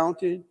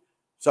 accounting,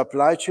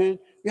 supply chain.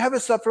 We have a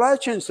supply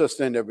chain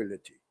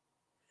sustainability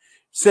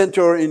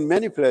center in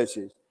many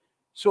places.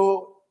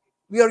 So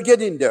we are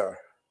getting there.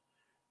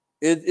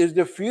 It is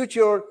the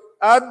future.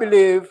 I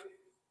believe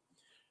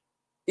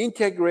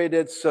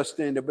integrated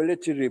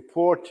sustainability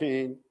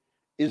reporting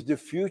is the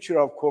future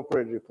of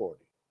corporate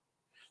reporting.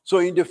 So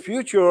in the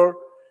future,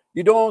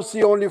 you don't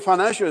see only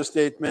financial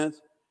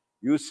statements,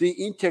 you see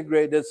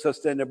integrated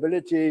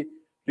sustainability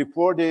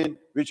reporting,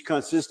 which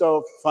consists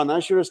of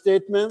financial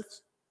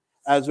statements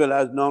as well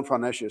as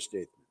non-financial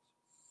statements.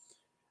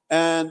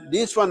 And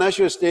these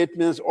financial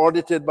statements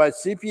audited by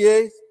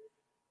CPAs,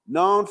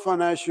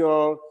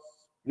 non-financial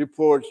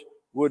reports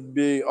would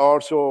be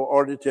also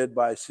audited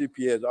by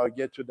CPAs. I'll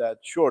get to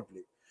that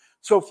shortly.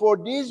 So for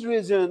these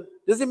reasons,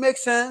 does it make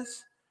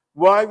sense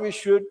why we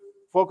should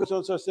focus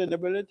on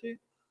sustainability?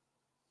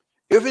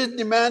 If it's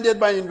demanded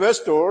by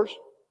investors,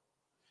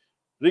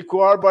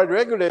 required by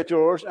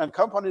regulators, and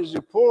companies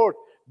report,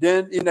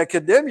 then in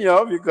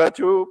academia, we got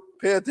to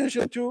pay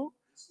attention to.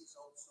 This is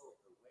also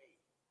a way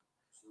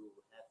to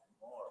have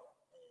more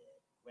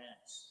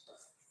grants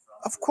from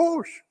Of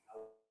course.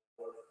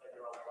 our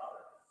federal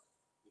government.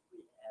 If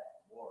we have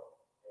more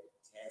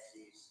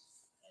theses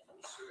and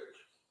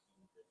research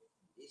in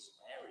this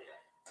area,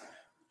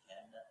 we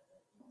can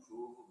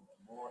improve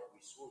more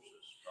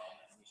resources from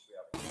the Ministry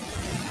of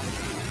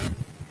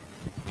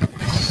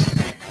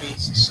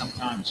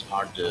sometimes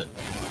are the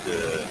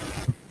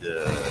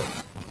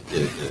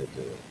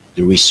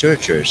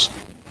researchers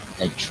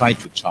that try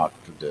to talk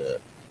to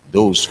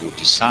those who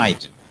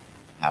decide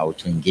how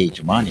to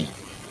engage money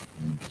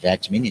in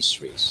that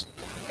ministries,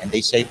 and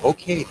they say,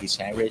 okay, this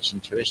area is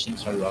interesting,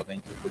 so we are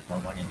going to put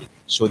more money in it.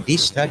 So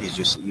these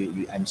studies,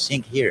 I'm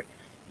seeing here,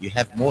 you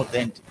have more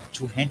than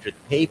 200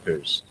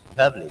 papers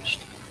published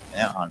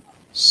on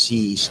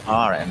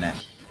CSR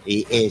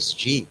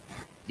ASG.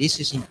 This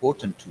is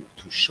important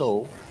to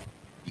show,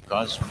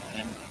 because we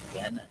can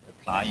then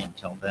apply and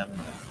tell them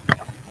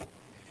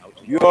how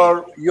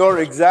to. You're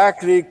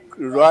exactly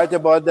right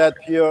about that,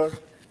 Pierre.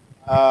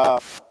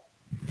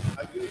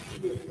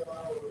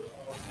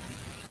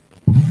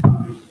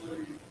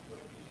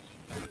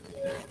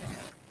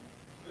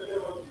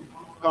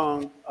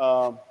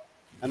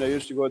 And I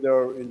used to go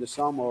there in the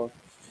summer.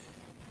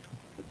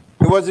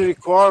 It was a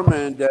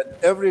requirement that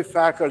every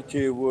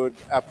faculty would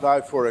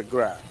apply for a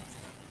grant.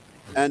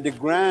 And the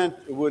grant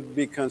would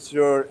be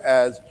considered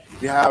as,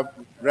 we have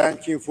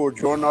ranking for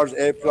journals,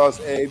 A+,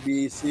 A,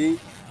 B, C,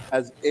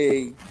 as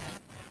A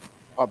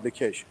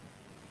publication.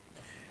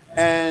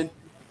 And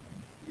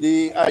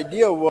the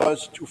idea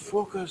was to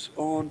focus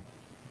on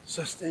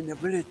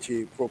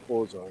sustainability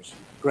proposals,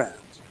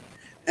 grants.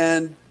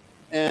 And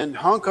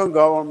Hong Kong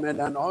government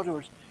and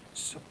others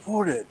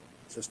supported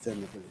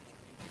sustainability.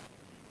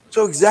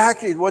 So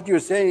exactly what you're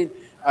saying,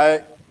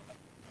 I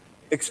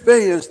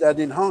experienced that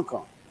in Hong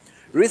Kong.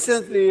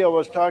 Recently, I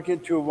was talking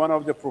to one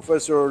of the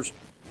professors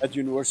at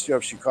University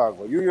of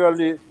Chicago.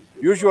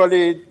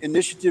 Usually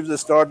initiatives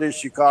start in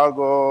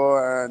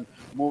Chicago and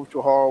move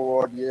to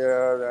Harvard,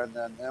 Yale, and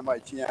then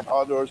MIT and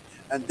others,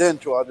 and then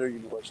to other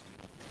universities.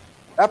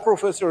 That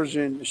professor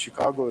in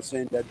Chicago was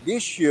saying that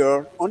this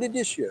year, only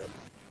this year,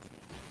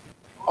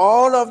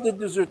 all of the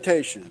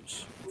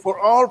dissertations for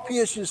all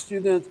PhD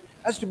students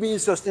has to be in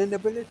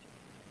sustainability.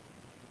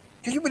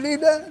 Can you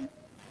believe that?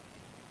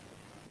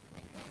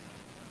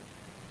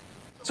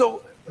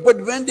 So, but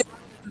when they got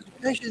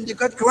dissertation, they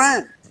got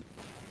grant.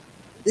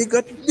 They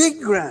got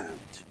big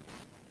grant.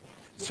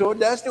 So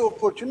that's the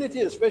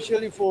opportunity,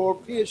 especially for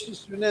PhD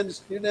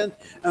students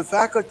and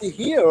faculty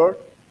here,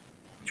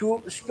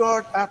 to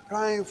start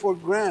applying for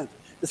grants,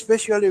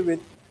 especially with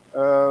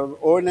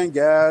oil and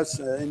gas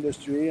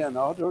industry and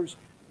others.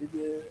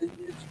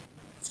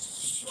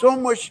 It's so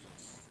much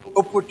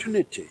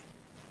opportunity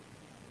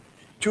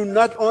to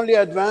not only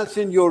advance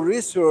in your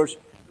research,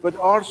 but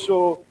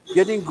also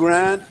getting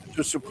grant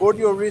to support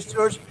your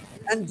research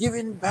and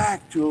giving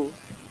back to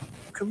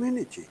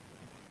community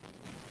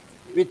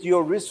with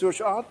your research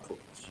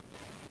outputs.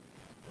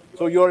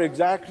 So you're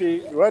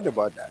exactly right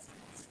about that.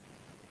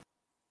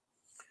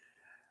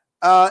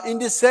 In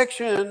this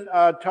section,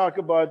 I'll talk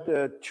about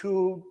the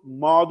two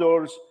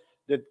models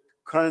that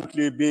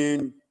currently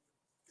being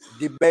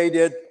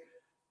debated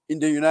in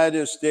the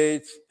United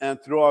States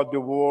and throughout the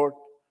world.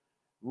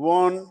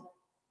 One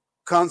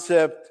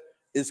concept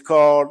is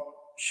called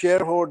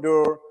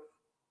shareholder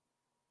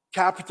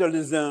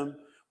capitalism,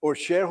 or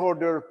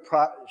shareholders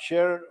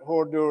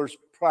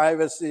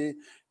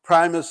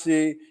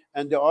primacy,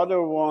 and the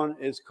other one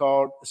is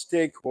called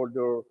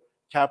stakeholder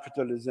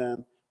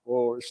capitalism,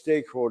 or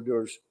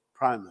stakeholders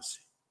primacy.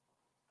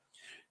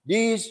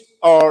 These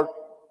are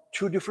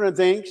two different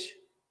things.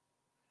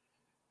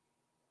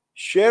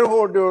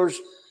 Shareholders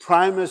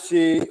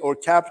primacy or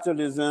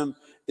capitalism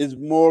is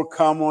more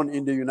common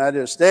in the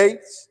United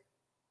States.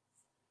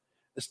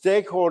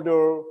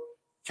 Stakeholder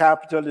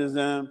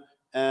capitalism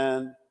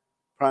and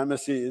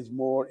primacy is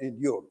more in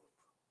Europe.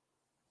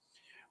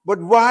 But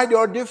why they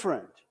are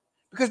different?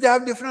 Because they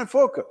have different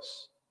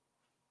focus.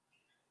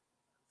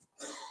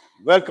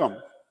 Welcome.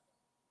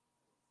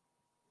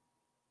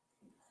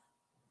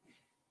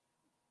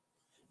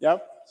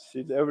 Yep,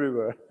 she's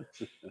everywhere.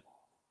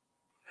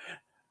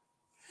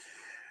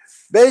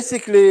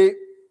 Basically,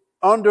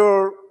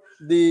 under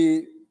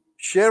the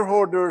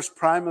shareholders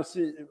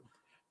primacy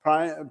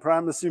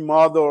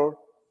model,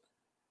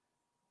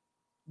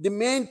 the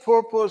main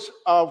purpose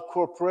of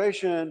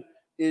corporation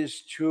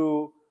is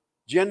to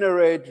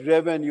generate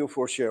revenue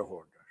for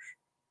shareholders.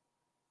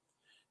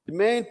 The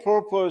main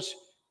purpose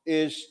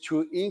is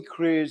to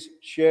increase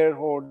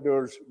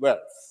shareholders'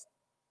 wealth.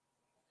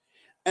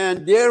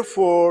 And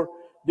therefore,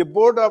 the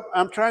board of,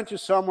 I'm trying to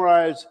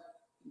summarize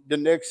the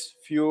next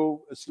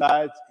few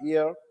slides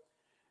here.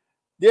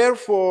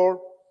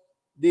 Therefore,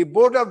 the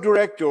board of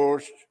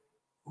directors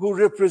who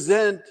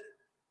represent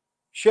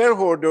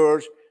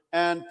shareholders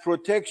and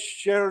protect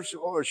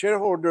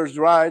shareholders'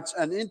 rights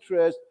and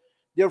interests,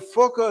 their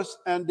focus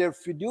and their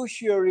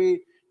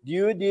fiduciary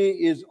duty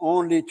is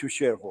only to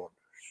shareholders,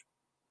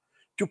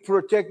 to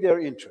protect their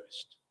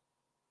interest.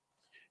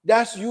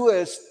 That's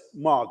US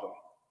model,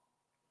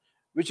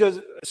 which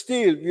is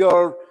still, we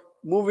are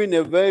moving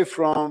away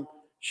from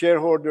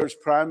shareholders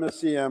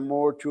primacy and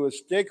more to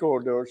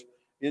stakeholders,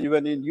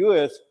 even in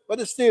US, but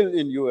still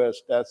in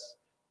US, that's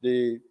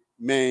the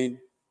main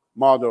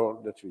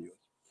model that we use.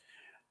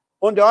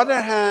 On the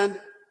other hand,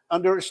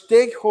 under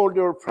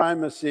stakeholder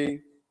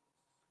primacy,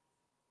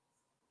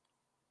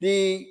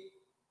 the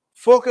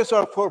focus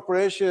of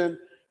corporation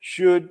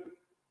should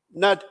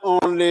not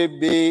only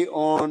be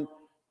on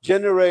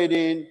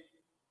generating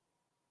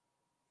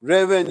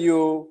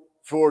revenue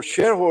for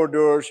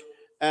shareholders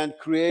and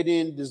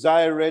creating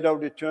desired rate of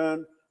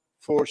return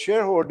for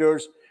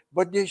shareholders,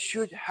 but they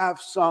should have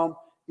some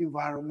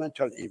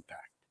environmental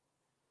impact,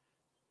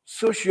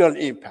 social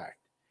impact.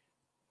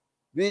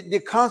 The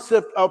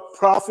concept of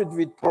profit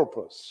with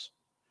purpose.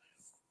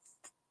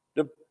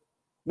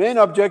 Main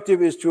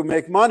objective is to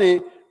make money,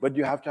 but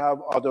you have to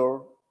have other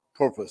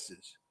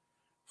purposes,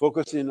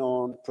 focusing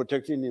on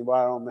protecting the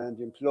environment,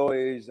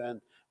 employees,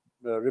 and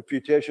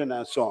reputation,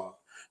 and so on.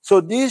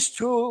 So these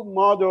two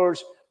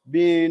models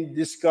being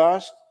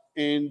discussed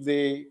in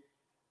the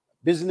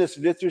business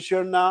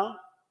literature now,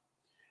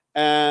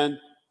 and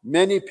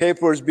many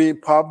papers being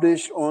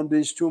published on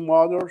these two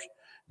models.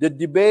 The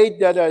debate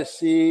that I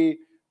see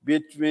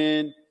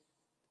between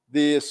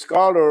the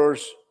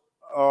scholars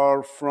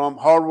are from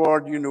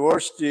Harvard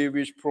University,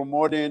 which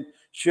promoting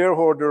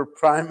shareholder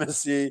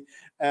primacy,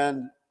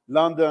 and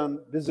London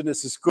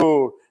Business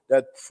School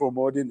that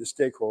promoting the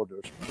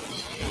stakeholders.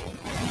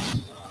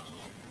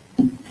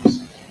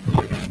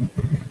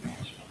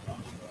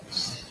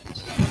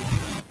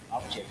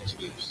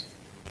 Objectives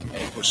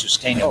for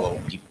sustainable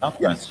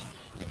development. Yes.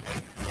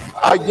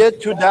 I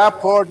get to that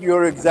part.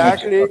 You're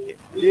exactly. Okay.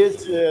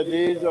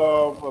 These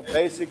are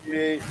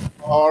basically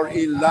are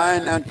in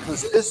line and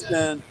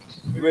consistent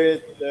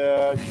with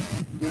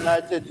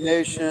United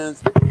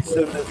Nations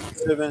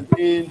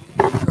 17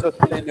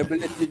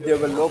 Sustainability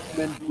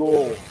Development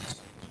Goals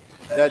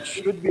that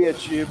should be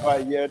achieved by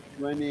year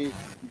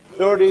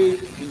 2030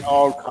 in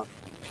all countries.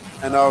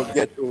 And I'll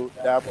get to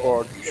that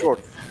part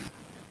shortly.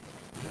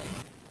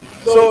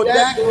 So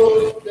that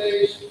goes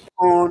based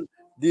on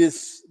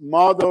this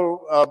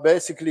model,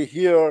 basically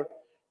here,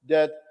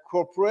 that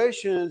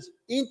corporations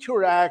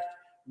interact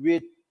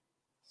with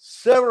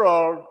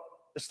several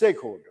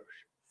stakeholders.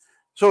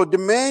 So the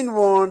main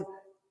one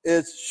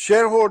is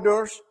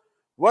shareholders.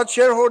 What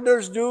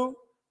shareholders do?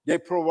 They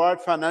provide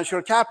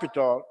financial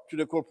capital to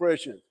the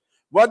corporation.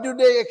 What do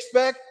they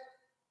expect?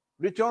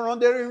 Return on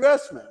their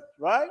investment,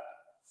 right?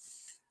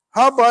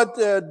 How about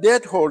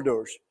debt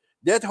holders?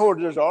 Debt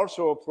holders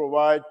also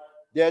provide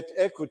debt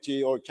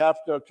equity or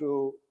capital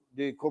to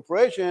the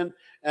corporation,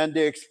 and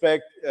they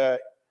expect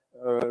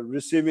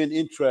receiving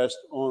interest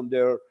on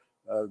their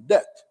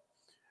debt.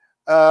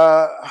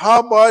 How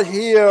about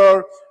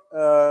here,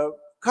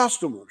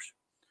 customers?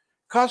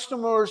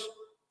 Customers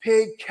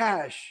pay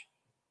cash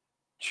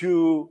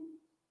to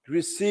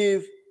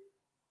receive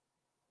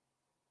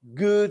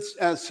goods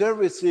and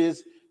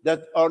services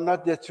that are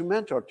not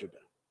detrimental to them.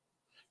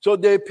 So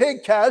they pay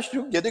cash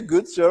to get a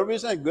good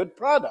service and good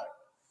product.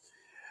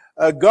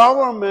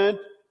 Government,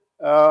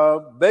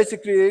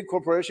 basically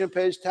corporation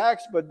pays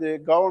tax, but the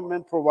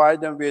government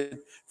provide them with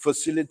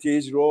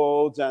facilities,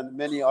 roads, and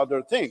many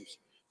other things.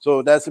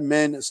 So that's the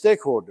main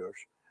stakeholders.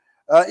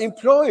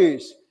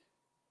 Employees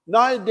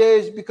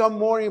nowadays become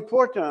more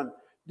important.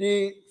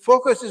 The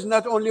focus is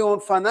not only on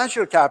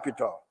financial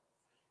capital,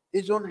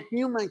 it's on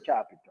human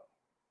capital.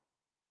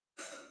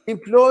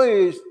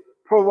 Employees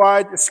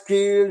provide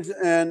skills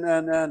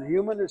and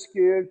human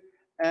skills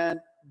and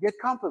get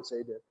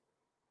compensated.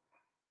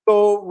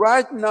 So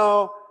right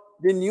now,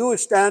 the new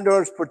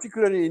standards,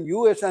 particularly in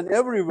US and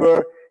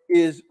everywhere,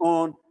 is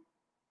on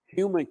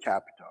human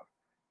capital.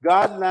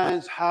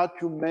 Guidelines how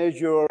to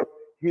measure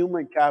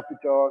human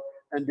capital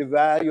and the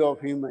value of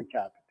human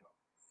capital.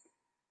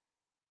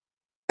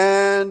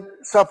 And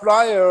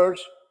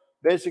suppliers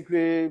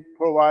basically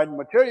provide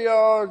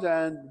materials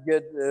and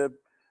get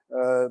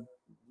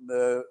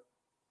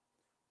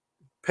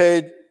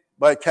paid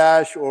by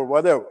cash or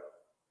whatever.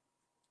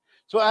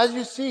 So as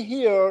you see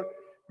here,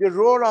 the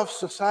role of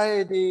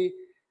society,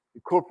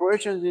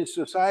 corporations in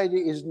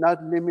society is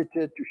not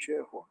limited to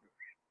shareholders.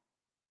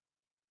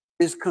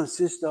 It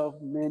consists of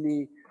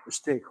many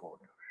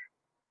stakeholders.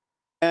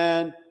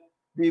 And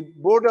the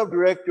board of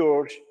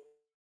directors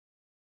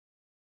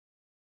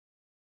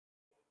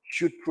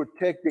should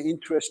protect the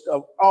interest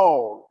of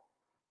all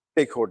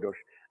stakeholders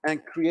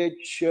and create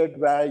shared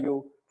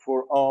value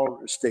for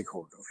all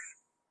stakeholders.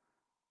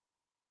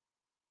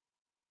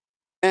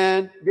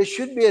 And there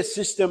should be a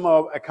system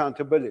of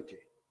accountability.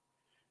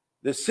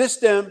 The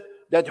system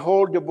that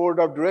holds the board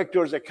of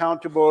directors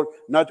accountable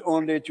not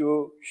only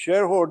to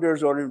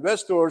shareholders or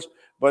investors,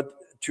 but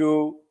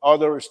to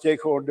other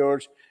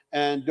stakeholders,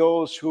 and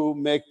those who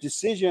make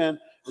decisions,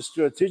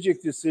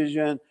 strategic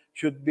decisions,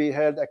 should be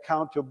held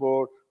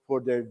accountable for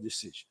their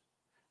decision.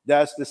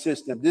 That's the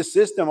system. This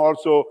system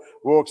also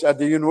works at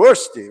the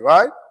university,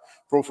 right?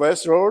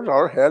 Professors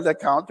are held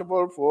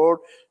accountable for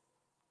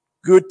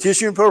good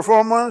teaching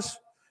performance,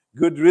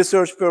 good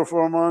research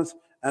performance,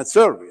 and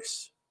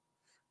service.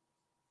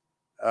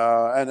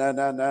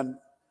 And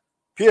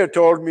Pierre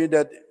told me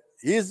that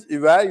he's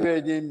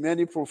evaluating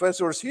many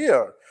professors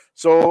here.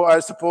 So I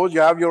suppose you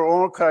have your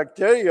own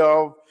criteria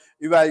of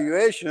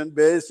evaluation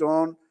based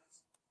on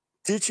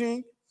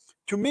teaching.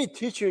 To me,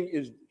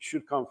 teaching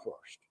should come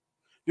first.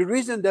 The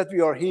reason that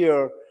we are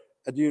here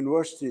at the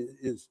university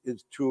is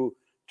to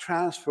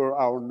transfer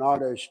our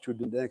knowledge to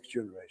the next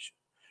generation.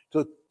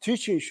 So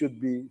teaching should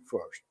be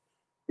first.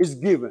 It's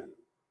given.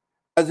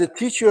 As a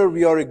teacher,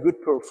 we are a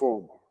good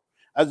performer.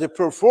 As a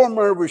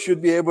performer, we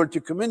should be able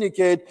to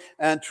communicate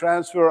and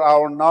transfer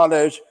our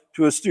knowledge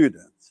to a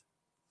student.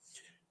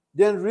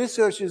 Then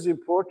research is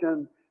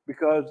important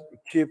because it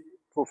keeps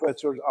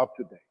professors up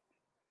to date.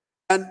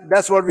 And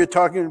that's what we're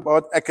talking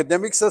about,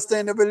 academic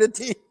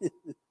sustainability.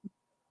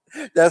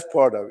 That's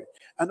part of it.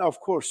 And of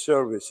course,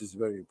 service is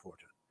very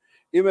important.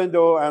 Even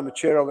though I'm a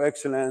chair of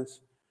excellence,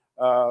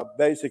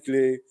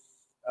 basically,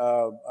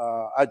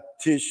 I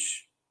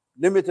teach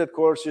limited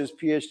courses,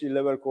 PhD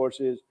level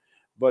courses,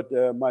 but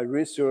my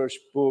research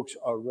books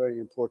are very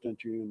important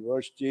to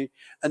university.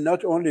 And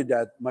not only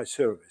that, my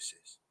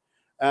services.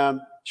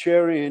 I'm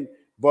chairing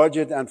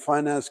Budget and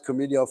Finance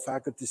Committee of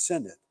Faculty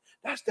Senate.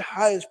 That's the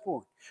highest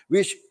point,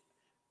 which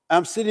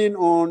I'm sitting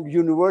on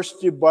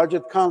University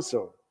Budget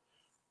Council,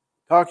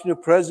 talking to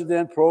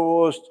president,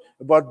 provost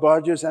about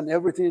budgets and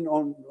everything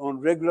on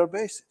regular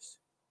basis.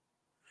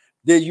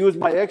 They use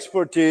my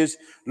expertise.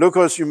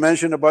 Lucas, you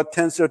mentioned about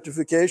 10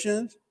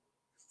 certifications.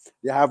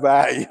 They have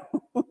value.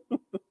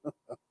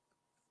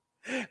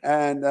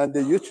 and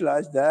they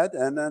utilize that,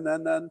 and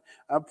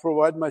I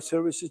provide my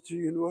services to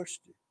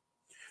university.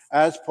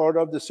 As part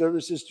of the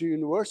services to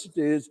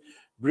universities,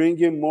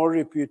 bringing more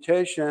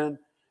reputation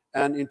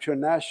and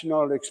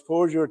international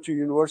exposure to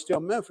University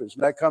of Memphis,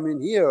 like coming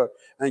here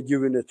and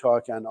giving a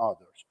talk and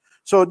others.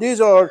 So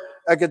these are,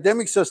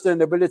 academic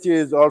sustainability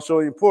is also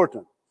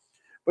important.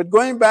 But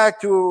going back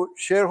to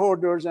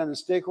shareholders and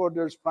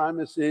stakeholders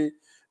primacy,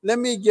 let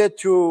me get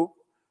to,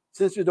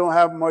 since we don't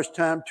have much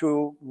time,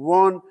 to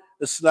one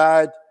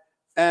slide.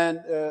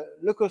 And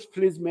Lucas,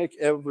 please make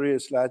every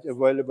slide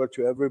available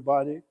to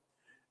everybody.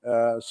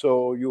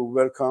 So you're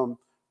welcome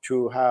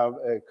to have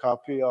a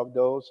copy of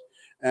those.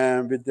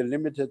 And with the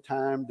limited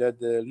time that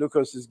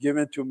Lucas is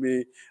given to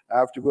me, I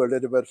have to go a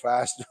little bit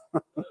faster.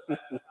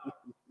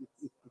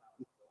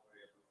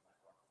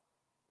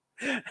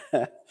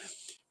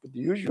 But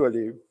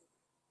usually,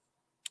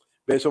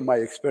 based on my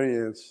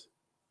experience,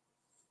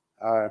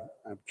 I'm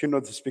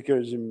keynote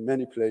speakers in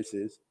many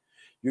places,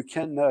 you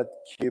cannot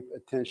keep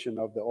attention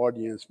of the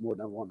audience more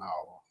than 1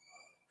 hour.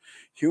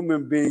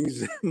 Human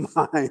beings'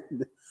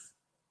 mind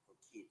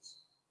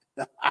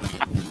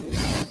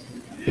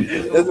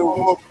doesn't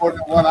work more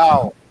than 1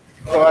 hour.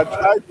 So I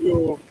try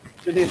to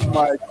finish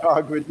my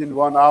talk within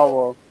 1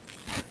 hour.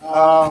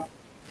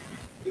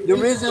 The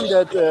reason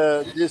that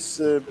this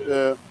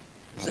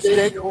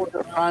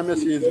stakeholder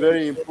primacy is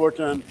very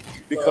important,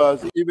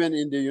 because even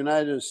in the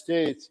United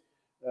States,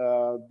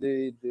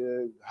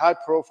 the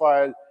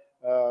high-profile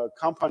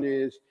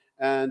companies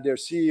and their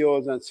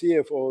CEOs and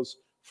CFOs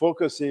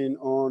focusing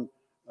on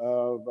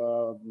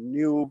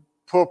new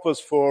purpose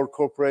for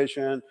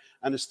corporation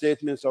and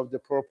statements of the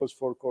purpose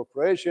for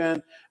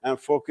corporation, and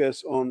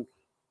focus on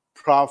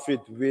profit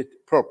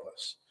with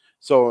purpose.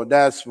 So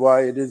that's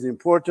why it is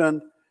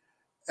important.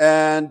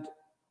 And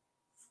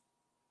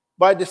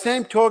by the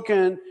same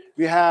token,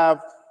 we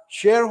have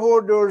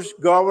shareholders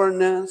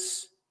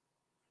governance,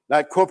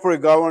 like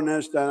corporate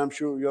governance that I'm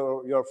sure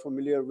you're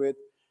familiar with,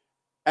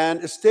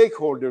 and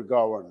stakeholder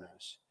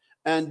governance.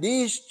 And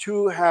these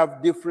two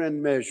have different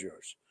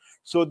measures.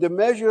 So the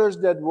measures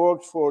that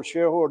work for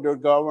shareholder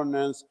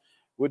governance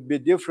would be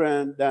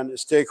different than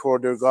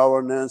stakeholder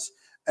governance.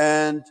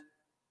 And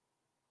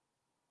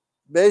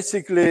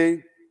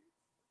basically,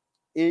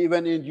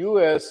 even in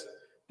US,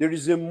 there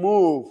is a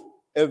move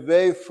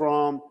away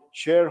from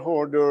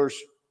shareholders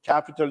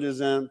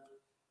capitalism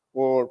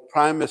or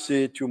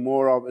primacy to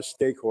more of a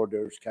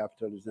stakeholders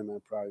capitalism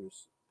and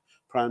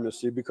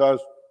primacy, because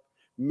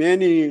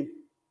many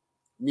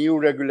new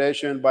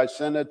regulation by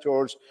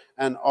senators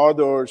and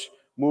others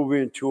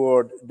moving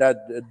toward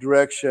that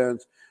direction,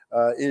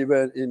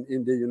 even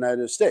in the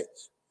United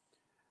States.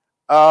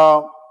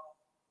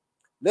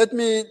 Let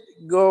me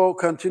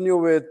continue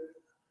with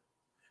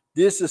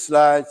these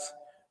slides,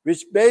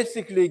 which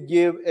basically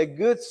give a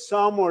good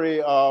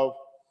summary of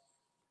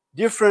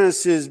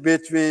differences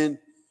between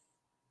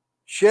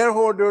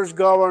shareholders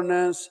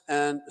governance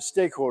and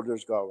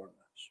stakeholders governance.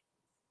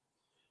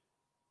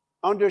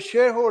 Under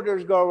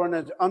shareholders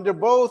governance, under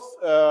both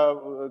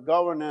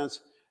governance,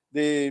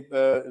 the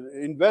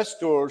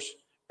investors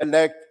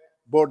elect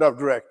board of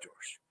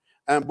directors,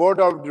 and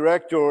board of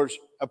directors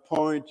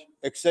appoint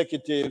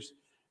executives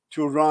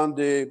to run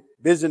the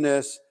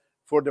business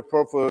for the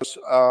purpose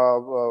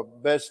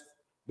of best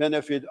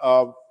benefit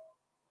of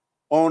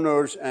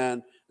owners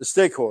and the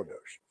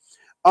stakeholders.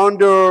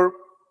 Under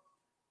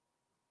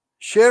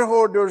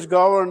shareholders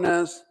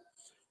governance,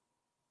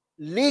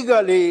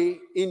 legally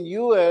in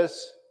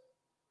US,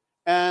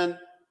 and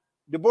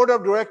the board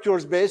of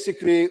directors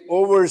basically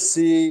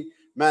oversee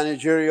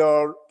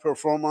managerial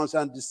performance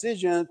and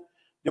decisions.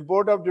 The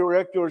board of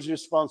directors'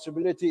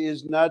 responsibility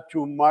is not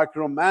to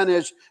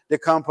micromanage the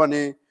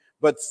company,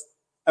 but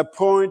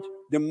appoint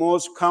the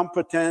most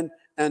competent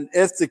and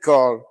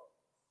ethical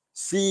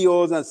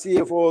CEOs and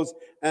CFOs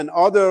and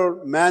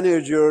other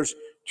managers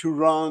to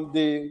run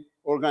the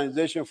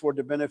organization for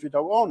the benefit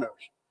of owners.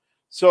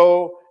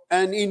 So,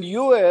 and in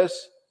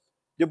US,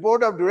 the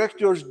board of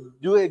directors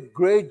do a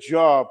great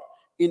job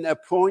in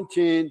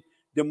appointing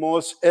the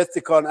most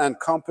ethical and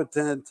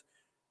competent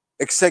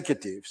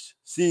executives,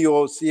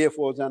 CEOs,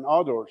 CFOs, and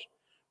others.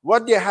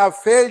 What they have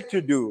failed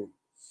to do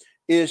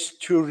is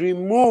to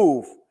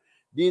remove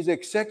these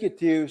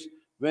executives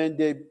when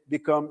they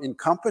become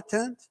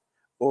incompetent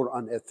or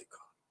unethical.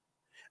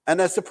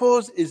 And I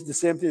suppose it's the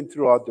same thing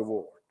throughout the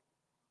world.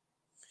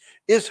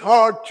 It's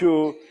hard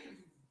to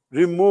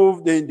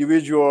remove the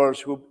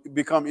individuals who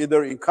become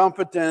either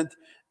incompetent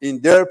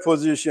in their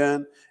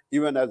position,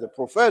 even as a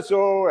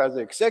professor, as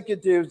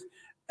executives,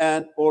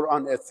 and or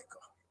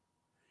unethical.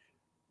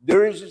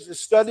 There is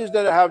studies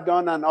that I have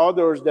done and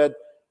others that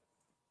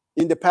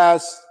in the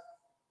past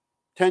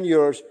 10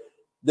 years,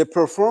 the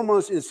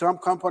performance in some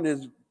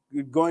companies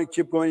keep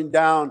going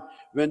down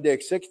when the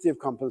executive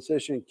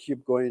compensation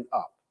keep going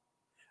up.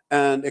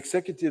 And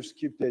executives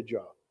keep their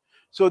job.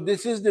 So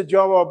this is the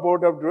job of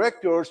board of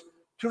directors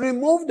to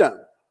remove them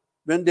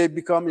when they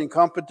become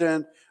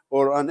incompetent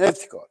or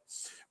unethical.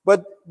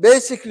 But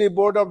basically,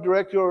 board of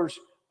directors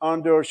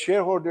under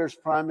shareholders'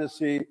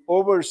 primacy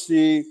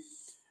oversee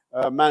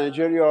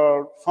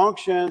managerial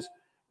functions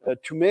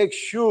to make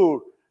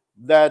sure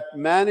that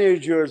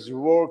managers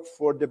work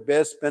for the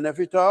best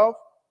benefit of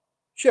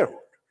shareholders.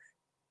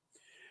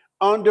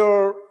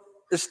 Under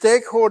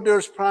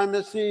stakeholders'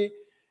 primacy,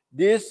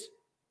 this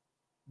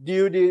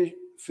duty,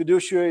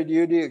 fiduciary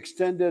duty,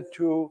 extended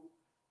to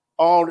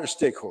all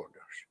stakeholders.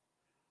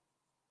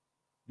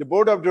 The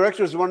board of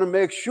directors want to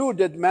make sure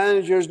that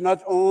managers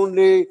not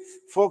only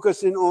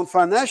focusing on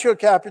financial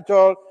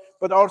capital,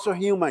 but also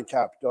human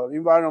capital,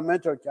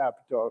 environmental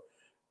capital,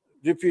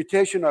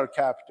 reputational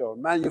capital,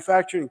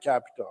 manufacturing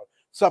capital,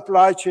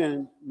 supply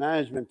chain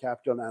management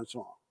capital, and so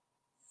on.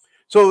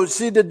 So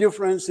see the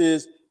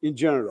differences in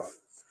general.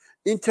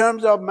 In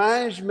terms of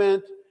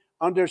management,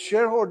 under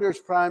shareholders'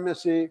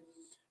 primacy,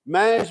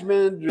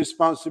 management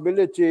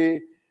responsibility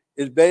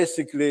is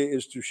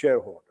basically to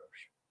shareholders.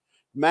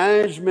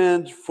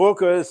 Management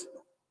focus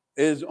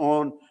is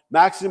on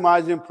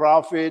maximizing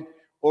profit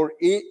or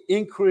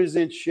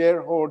increasing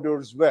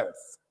shareholders'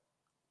 wealth.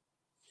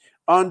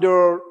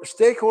 Under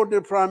stakeholder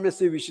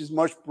primacy, which is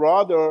much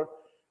broader,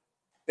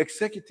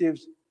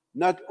 executives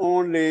not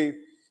only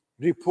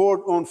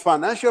report on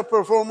financial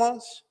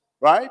performance,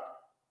 right,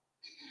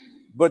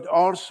 but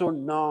also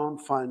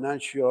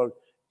non-financial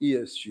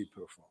ESG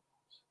performance.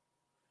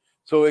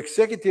 So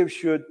executives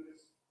should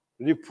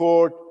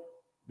report,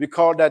 we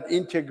call that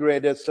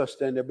integrated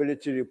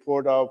sustainability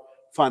report of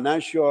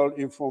financial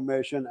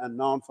information and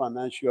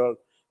non-financial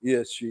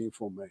ESG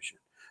information.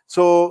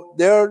 So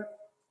their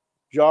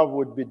job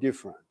would be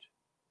different,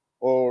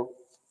 or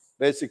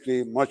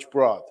basically much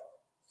broader.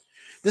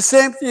 The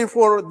same thing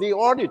for the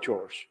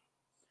auditors.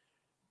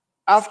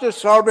 After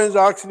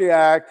Sarbanes-Oxley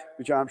Act,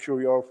 which I'm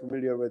sure you're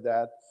familiar with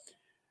that,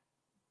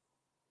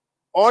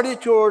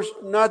 auditors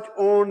not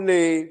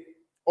only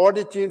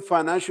auditing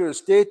financial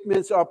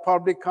statements of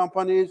public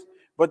companies,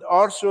 but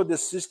also the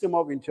system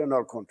of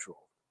internal control.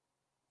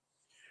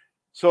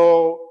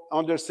 So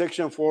under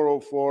Section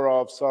 404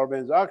 of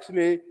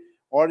Sarbanes-Oxley,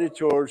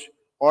 auditors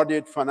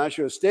audit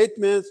financial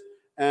statements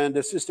and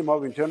the system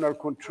of internal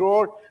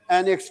control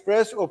and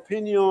express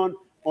opinion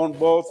on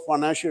both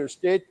financial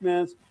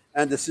statements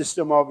and the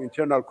system of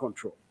internal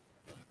control.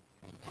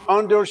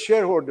 Under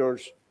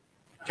shareholders'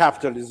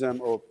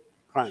 capitalism or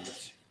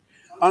primacy.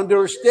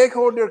 Under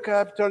stakeholder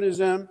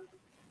capitalism,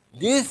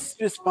 this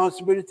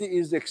responsibility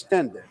is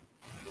extended.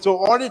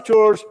 So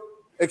auditors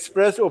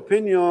express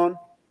opinion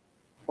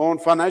on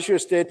financial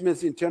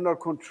statements, internal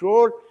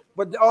control,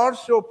 but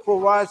also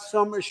provide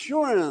some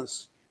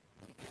assurance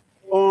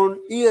on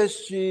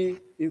ESG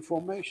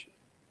information.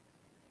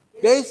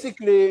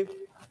 Basically,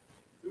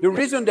 the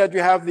reason that we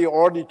have the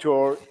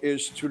auditor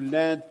is to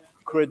lend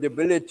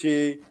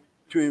credibility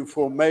to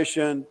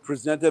information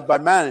presented by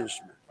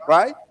management,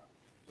 right?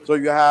 So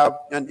you have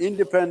an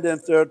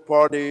independent third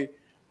party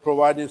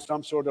providing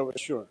some sort of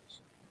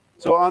assurance.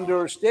 So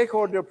under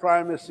stakeholder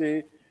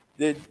primacy,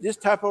 this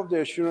type of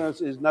the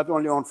assurance is not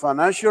only on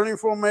financial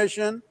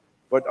information,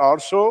 but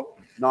also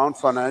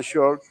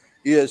non-financial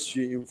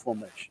ESG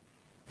information.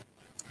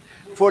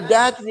 For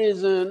that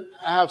reason,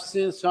 I have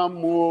seen some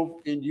move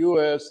in the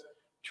US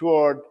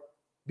toward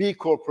B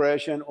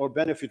corporation or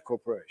benefit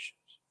corporations.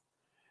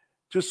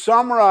 To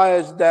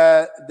summarize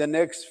the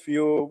next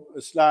few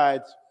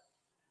slides,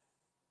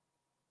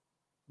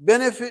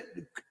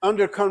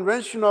 under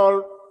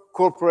conventional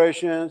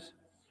corporations,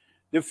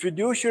 the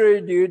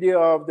fiduciary duty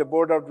of the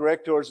board of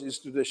directors is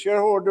to the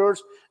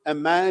shareholders,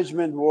 and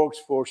management works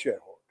for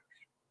shareholders.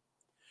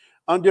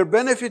 Under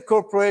benefit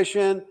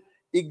corporation,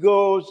 it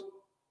goes,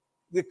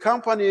 the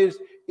companies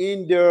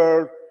in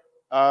their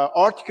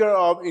article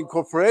of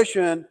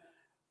incorporation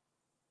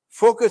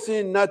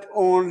focusing not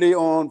only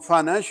on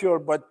financial,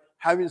 but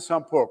having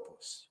some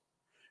purpose.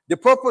 The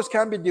purpose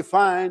can be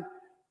defined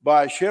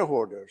by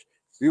shareholders.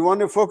 We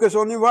want to focus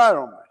on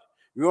environment.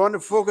 We want to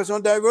focus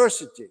on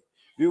diversity.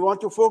 We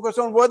want to focus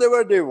on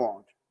whatever they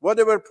want,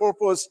 whatever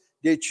purpose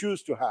they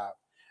choose to have.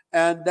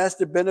 And that's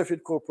the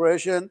benefit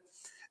corporation.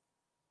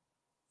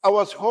 I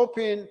was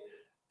hoping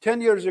 10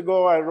 years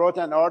ago, I wrote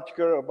an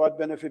article about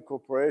benefit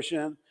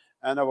corporation,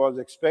 and I was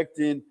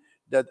expecting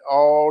that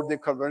all the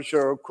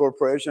conventional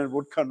corporations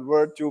would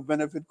convert to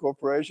benefit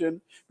corporation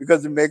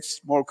because it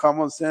makes more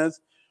common sense.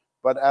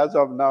 But as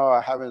of now,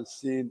 I haven't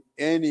seen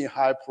any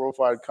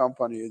high-profile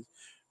companies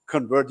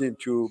converting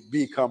to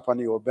B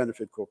company or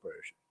benefit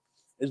corporation.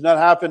 It's not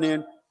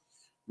happening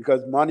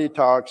because money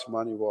talks,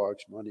 money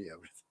walks, money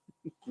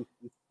everything.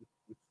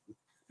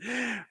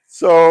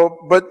 So,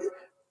 but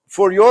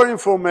for your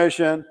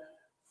information,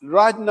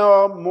 right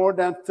now, more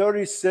than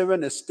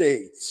 37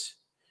 states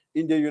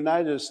in the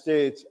United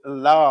States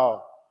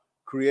allow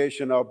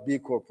creation of B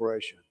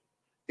corporation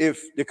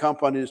if the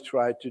companies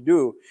try to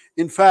do.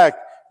 In fact,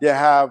 they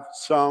have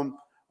some,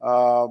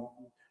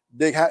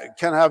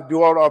 can have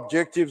dual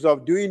objectives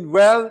of doing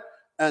well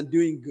and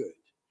doing good,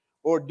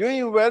 or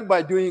doing well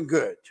by doing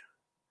good.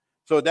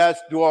 So that's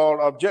dual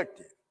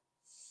objective.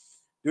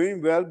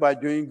 Doing well by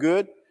doing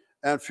good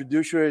and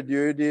fiduciary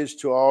duties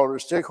to our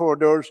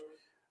stakeholders.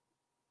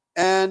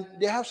 And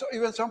they have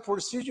even some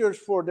procedures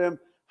for them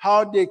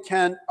how they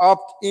can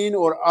opt in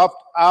or opt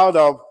out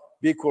of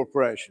B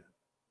corporation.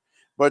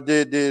 But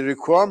the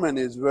requirement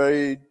is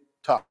very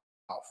tough.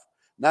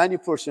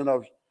 90%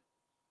 of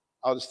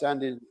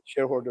outstanding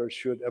shareholders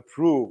should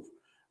approve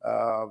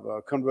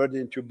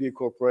converting to B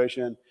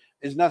corporation.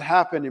 It's not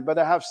happening, but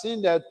I have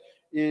seen that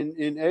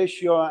in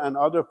Asia and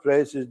other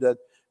places that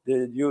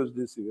they use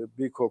this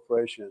B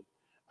corporation.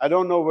 I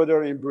don't know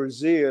whether in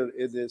Brazil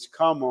it is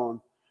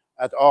common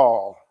at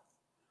all,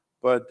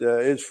 but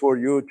it's for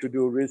you to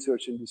do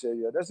research in this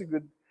area. That's a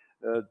good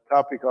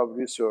topic of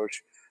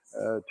research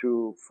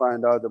to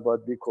find out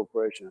about B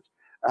corporations.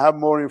 I have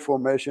more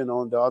information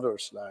on the other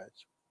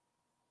slides.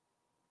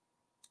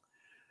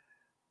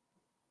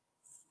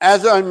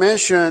 As I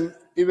mentioned,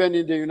 even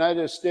in the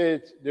United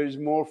States, there is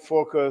more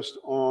focus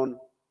on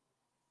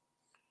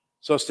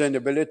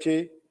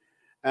sustainability.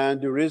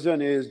 And the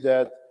reason is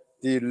that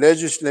the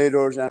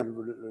legislators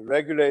and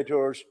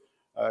regulators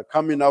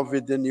coming up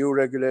with the new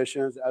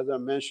regulations, as I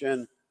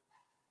mentioned,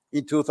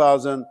 in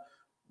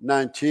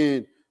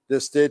 2019, the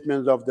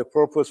statement of the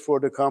purpose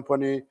for the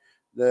company,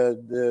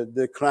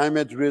 the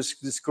Climate Risk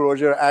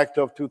Disclosure Act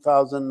of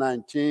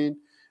 2019,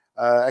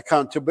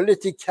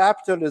 Accountability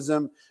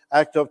Capitalism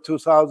Act of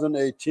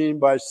 2018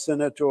 by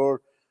Senator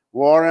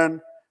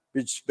Warren,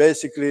 which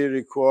basically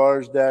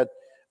requires that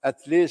at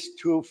least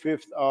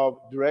 2/5 of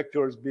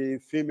directors be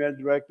female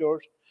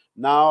directors.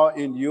 Now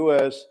in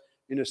US,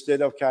 in the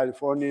state of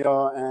California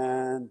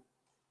and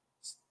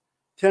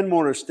 10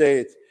 more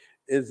states,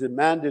 is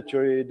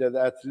mandatory that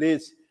at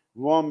least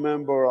one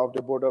member of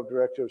the board of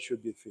directors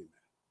should be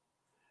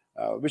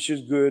female, which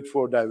is good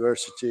for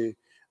diversity.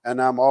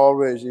 And I'm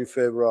always in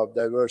favor of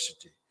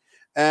diversity.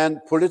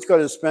 And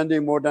political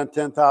spending more than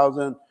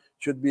 $10,000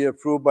 should be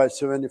approved by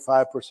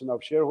 75%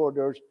 of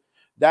shareholders.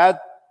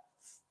 That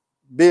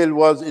bill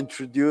was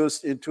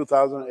introduced in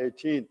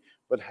 2018,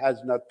 but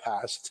has not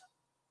passed.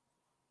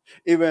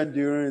 Even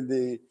during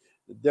the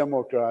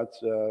Democrats'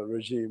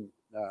 regime,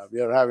 we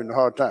are having a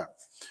hard time.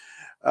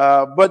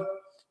 But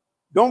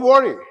don't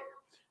worry.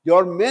 There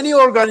are many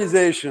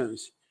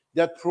organizations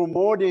that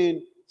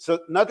promoting, so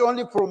not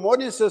only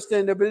promoting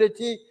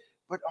sustainability,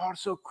 but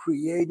also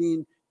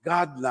creating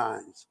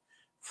guidelines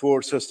for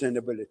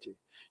sustainability.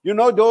 You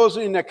know, those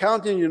in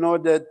accounting, you know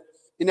that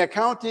in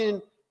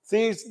accounting,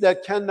 things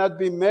that cannot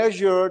be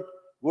measured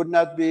would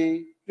not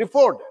be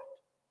reported.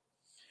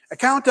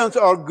 Accountants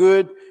are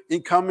good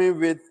in coming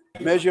with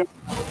measure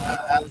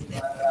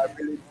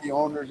liability,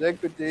 owner's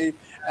equity,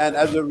 and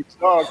as a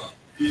result,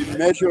 we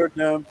measure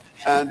them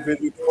and we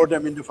report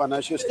them in the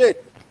financial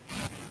statement.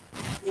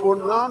 For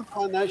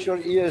non-financial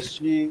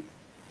ESG,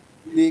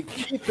 the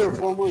key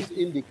performance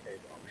indicators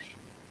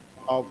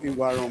of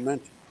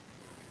environmental,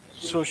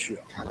 social,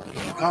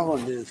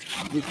 governance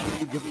need to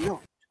be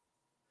developed.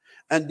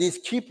 And these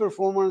key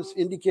performance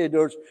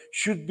indicators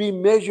should be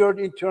measured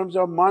in terms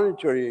of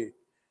monetary,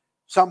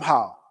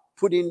 somehow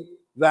putting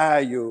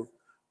value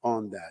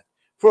on that.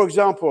 For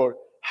example,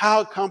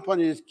 how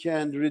companies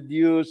can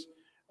reduce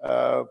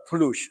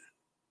pollution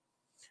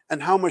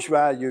and how much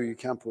value you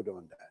can put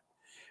on that.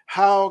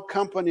 How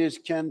companies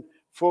can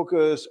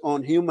focus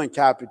on human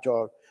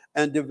capital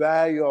and the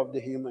value of the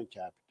human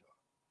capital.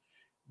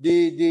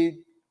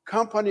 The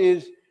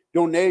companies'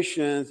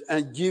 donations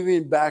and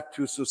giving back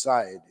to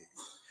society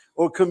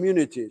or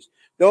communities,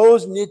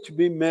 those need to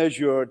be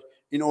measured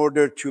in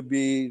order to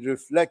be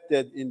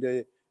reflected in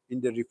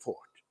the report.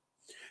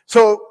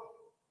 So,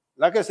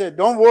 like I said,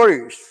 don't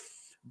worry.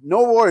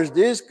 No worries.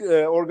 These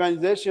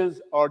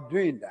organizations are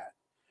doing that.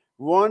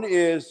 One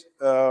is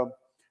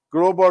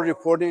Global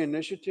Reporting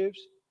Initiatives.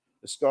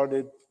 It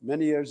started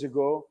many years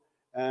ago,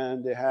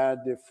 and they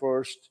had the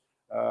first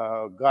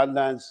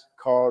guidelines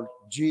called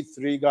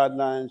G3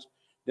 guidelines.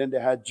 Then they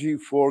had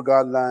G4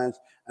 guidelines,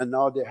 and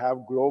now they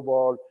have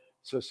global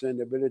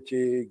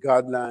sustainability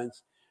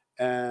guidelines,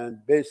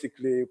 and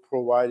basically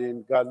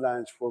providing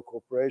guidelines for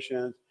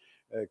corporations.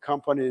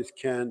 Companies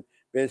can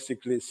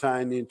basically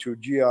sign into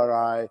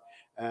GRI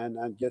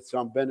and get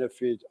some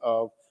benefit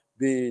of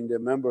being the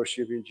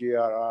membership in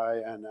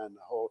GRI and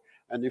whole.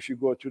 And if you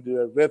go to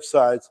their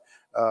websites,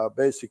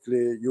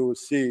 basically you will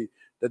see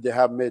that they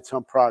have made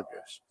some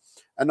progress.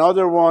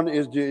 Another one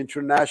is the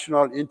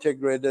International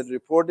Integrated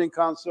Reporting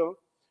Council,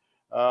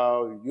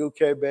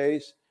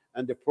 UK-based,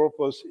 and the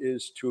purpose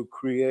is to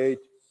create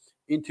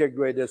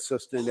integrated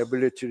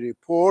sustainability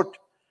report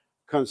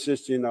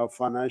consisting of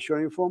financial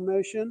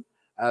information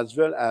as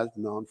well as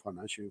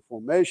non-financial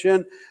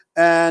information.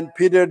 And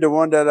Peter, the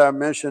one that I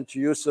mentioned to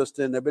you,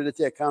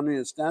 Sustainability Accounting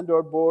and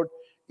Standard Board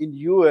in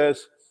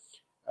US,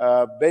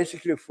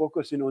 basically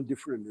focusing on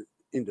different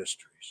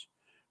industries,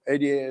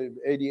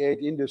 88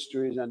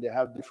 industries, and they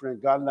have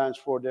different guidelines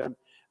for them.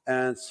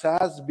 And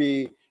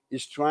SASB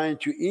is trying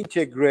to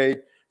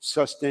integrate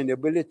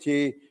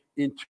sustainability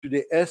into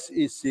the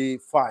SEC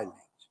filings.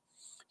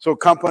 So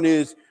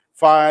companies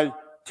file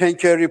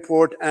 10K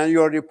report,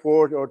 annual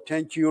report, or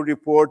 10Q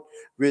report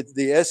with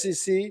the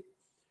SEC.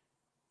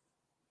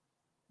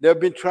 They've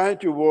been trying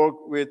to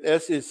work with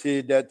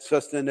SEC that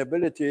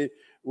sustainability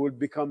would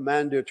become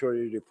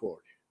mandatory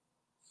reporting.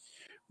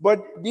 But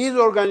these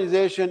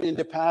organizations in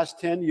the past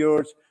 10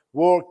 years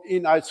worked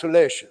in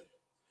isolation.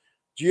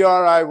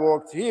 GRI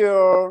worked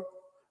here,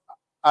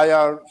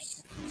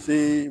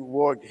 IRC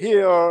worked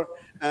here,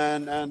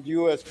 and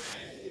US.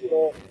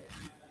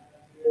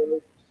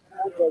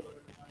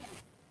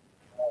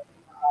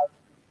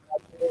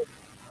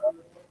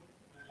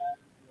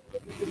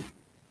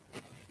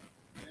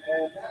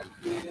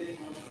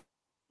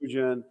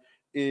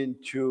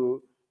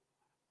 Into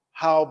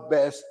how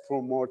best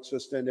promote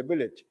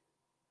sustainability.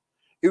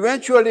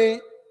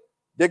 Eventually,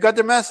 they got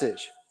the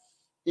message.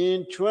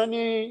 In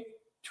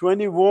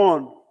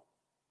 2021,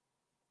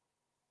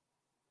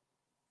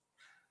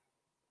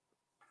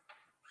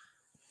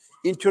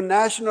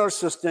 International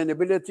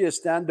Sustainability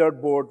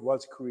Standard Board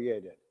was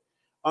created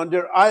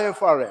under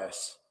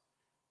IFRS,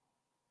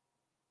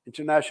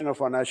 International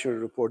Financial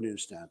Reporting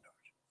Standards.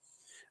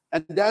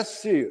 And that's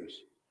serious.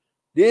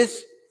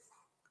 This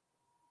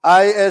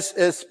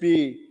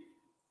ISSB,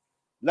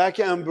 like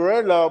an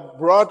umbrella,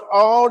 brought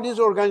all these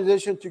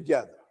organizations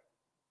together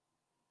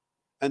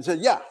and said,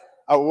 yeah,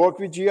 I work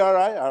with GRI,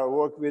 I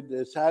work with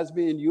the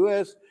SASB in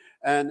US,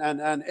 and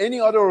any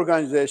other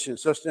organization,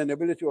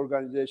 sustainability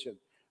organization.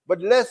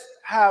 But let's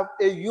have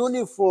a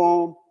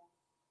uniform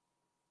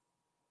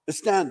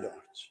standard.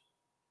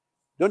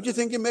 Don't you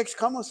think it makes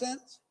common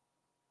sense?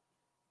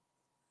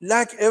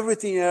 Like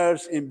everything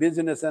else in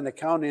business and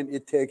accounting,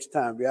 it takes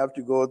time. We have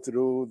to go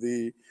through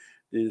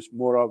this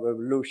more of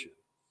evolution.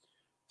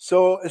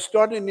 So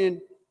starting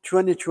in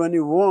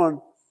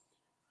 2021,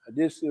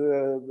 this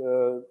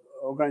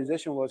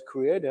organization was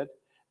created,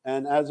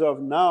 and as of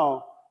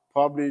now,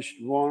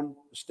 published one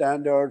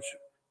standards,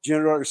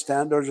 general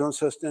standards on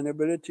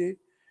sustainability.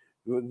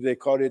 They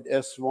call it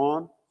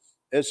S1.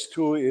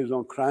 S2 is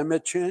on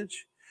climate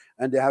change,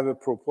 and they have a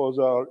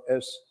proposal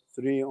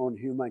S3 on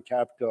human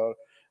capital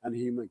and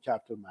human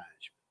capital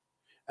management.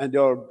 And they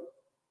are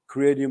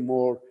creating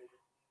more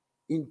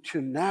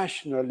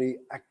internationally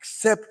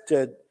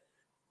accepted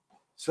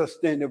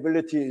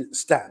sustainability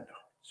standards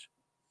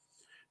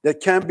that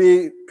can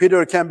be,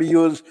 Peter, can be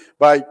used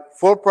by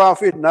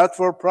for-profit,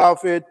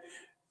 not-for-profit,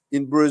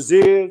 in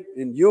Brazil,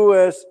 in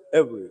US,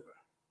 everywhere.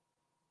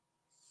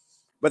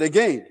 But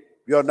again,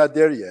 we are not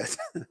there yet.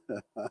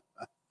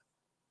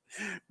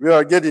 We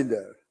are getting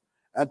there,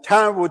 and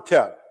time will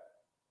tell.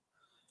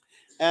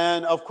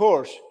 And of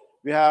course,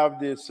 we have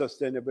the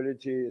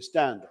sustainability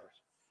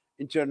standards.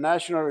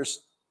 International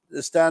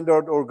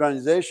standard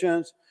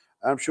organizations,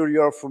 I'm sure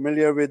you're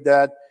familiar with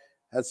that,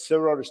 has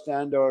several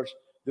standards.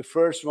 The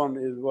first one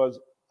was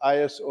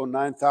ISO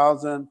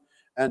 9000,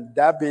 and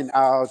that been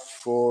out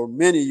for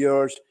many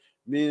years,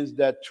 means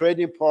that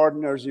trading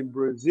partners in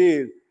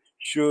Brazil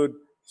should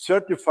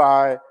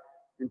certify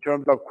in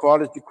terms of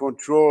quality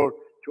control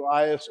to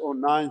ISO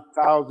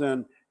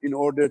 9000 in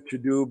order to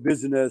do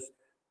business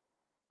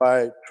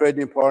by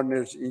trading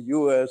partners in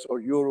US or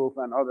Europe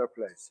and other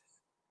places.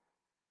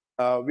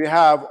 We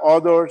have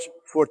others,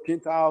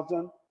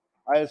 14,000.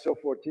 ISO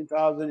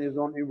 14,000 is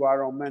on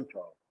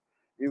environmental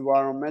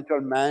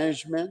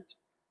management,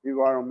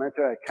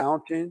 environmental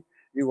accounting,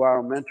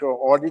 environmental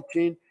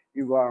auditing,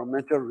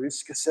 environmental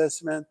risk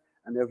assessment,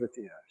 and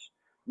everything else.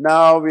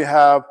 Now we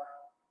have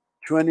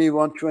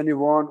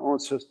 2121 on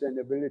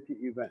sustainability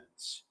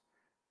events.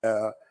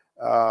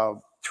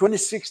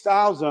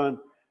 26,000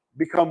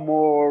 become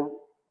more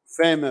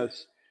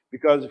famous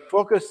because it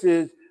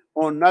focuses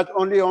on not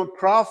only on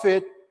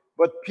profit,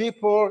 but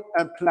people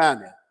and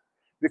planet.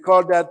 We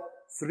call that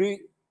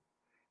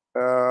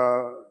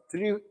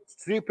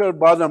triple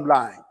bottom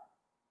line.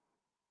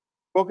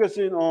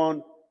 Focusing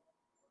on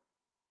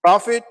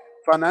profit,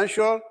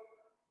 financial,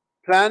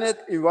 planet,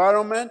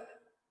 environment,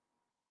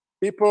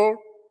 people,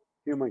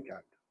 human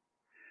capital.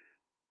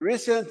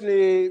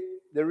 Recently,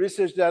 the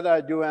research that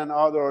I do and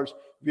others,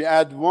 we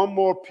add one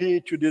more P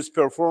to this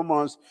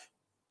performance,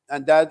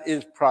 and that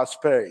is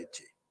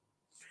prosperity.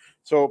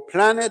 So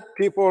planet,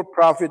 people,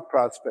 profit,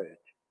 prosperity.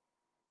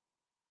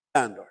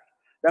 Standard.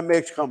 That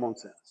makes common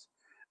sense.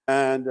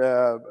 And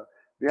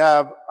we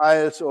have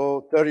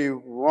ISO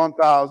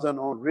 31000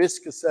 on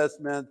risk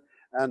assessment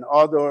and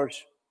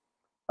others.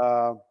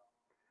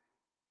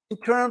 In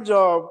terms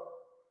of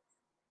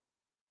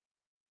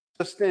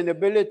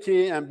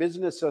sustainability and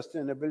business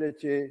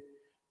sustainability,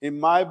 in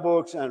my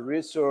books and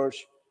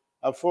research,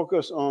 I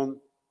focus on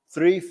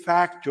 3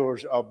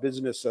 factors of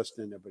business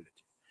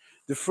sustainability.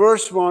 The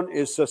first one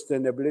is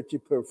sustainability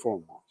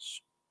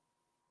performance.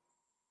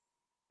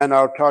 And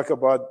I'll talk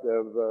about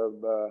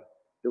the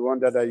one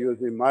that I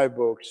use in my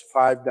books,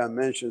 5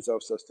 dimensions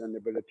of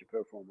sustainability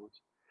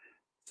performance.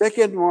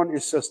 Second one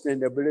is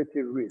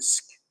sustainability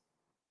risk,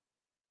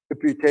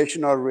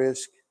 reputational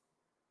risk,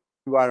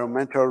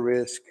 environmental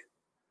risk,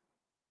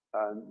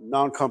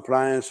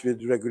 non-compliance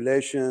with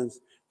regulations,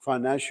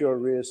 financial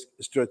risk,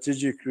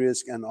 strategic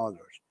risk, and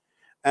others.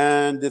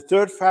 And the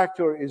third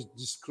factor is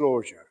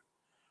disclosure.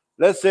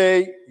 Let's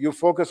say you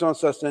focus on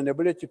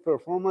sustainability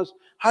performance.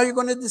 How are you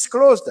going to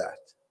disclose that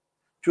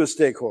to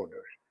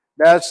stakeholders?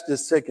 That's the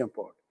second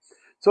part.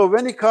 So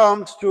when it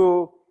comes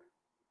to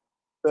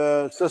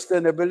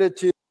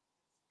sustainability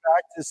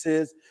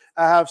practices,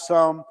 I have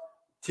some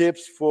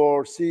tips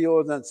for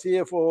CEOs and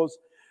CFOs.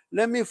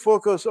 Let me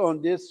focus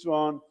on this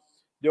one.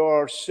 There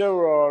are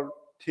several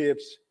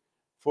tips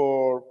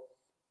for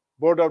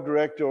board of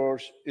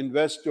directors,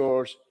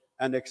 investors,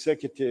 and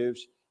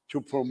executives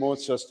to promote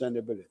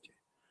sustainability.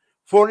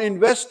 For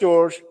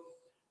investors,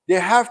 they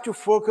have to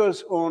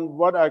focus on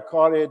what I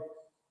call it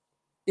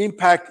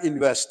impact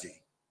investing.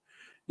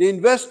 The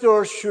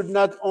investors should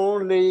not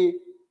only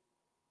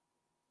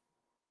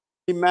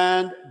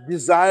demand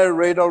desired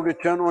rate of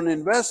return on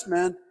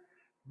investment,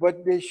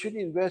 but they should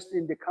invest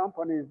in the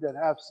companies that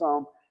have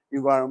some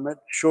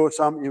show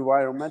some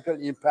environmental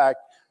impact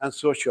and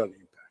social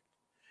impact.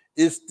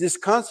 This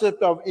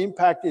concept of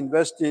impact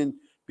investing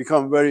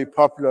become very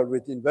popular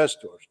with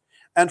investors.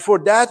 And for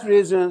that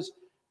reasons,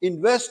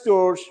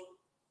 investors,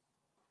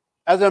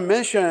 as I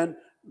mentioned,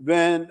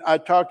 when I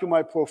talk to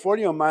my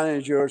portfolio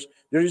managers,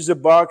 there is a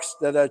box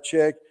that I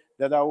check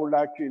that I would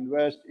like to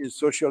invest in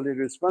socially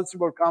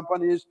responsible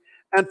companies.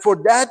 And for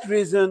that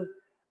reason,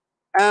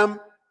 I'm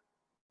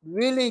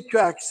willing to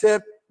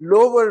accept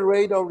lower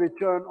rate of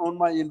return on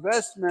my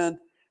investment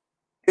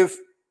if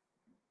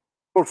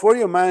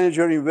portfolio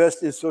manager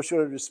invests in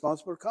socially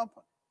responsible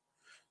company.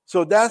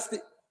 So that's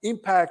the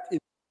impact.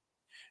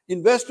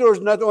 Investors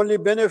not only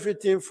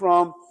benefiting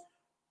from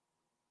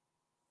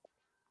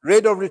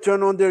rate of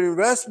return on their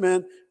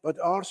investment, but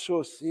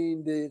also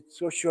seeing the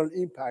social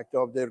impact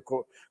of their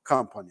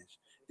companies,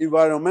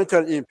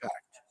 environmental impact.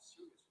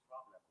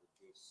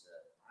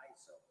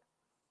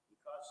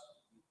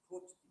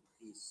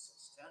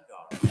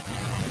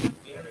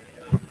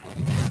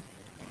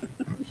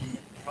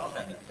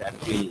 Problem is that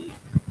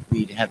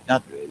we have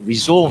not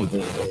resolved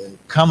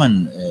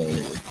common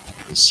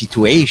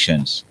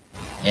situations,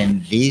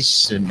 and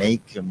this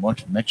make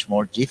much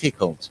more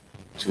difficult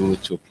to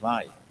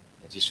apply.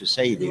 That is to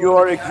say, you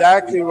are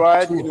exactly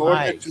right. In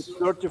order to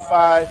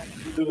certify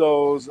to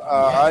those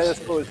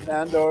ISO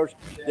standards,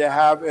 they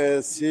have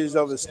a series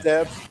of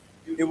steps.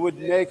 It would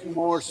make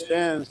more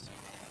sense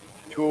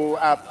to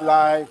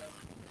apply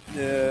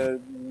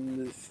 2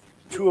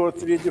 or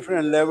 3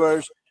 different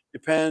levels,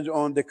 depends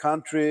on the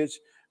countries,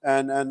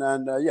 and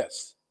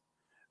yes.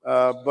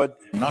 But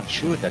I'm not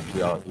sure that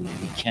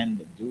we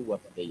can do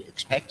what they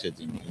expected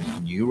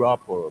in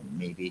Europe or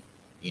maybe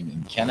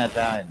in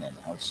Canada and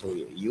also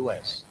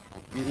US.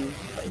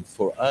 Mm-hmm. And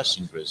for us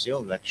in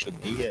Brazil, that should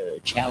be a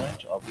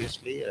challenge,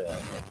 obviously,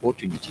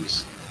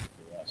 opportunities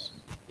for us,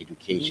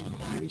 education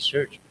and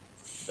research.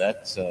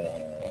 But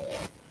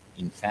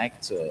in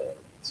fact,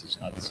 this is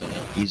not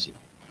easy.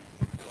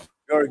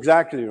 You're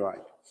exactly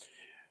right.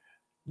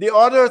 The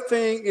other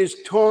thing is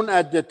tone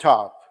at the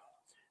top.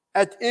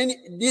 I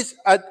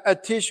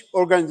teach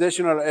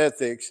organizational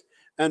ethics,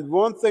 and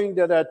one thing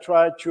that I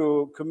try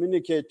to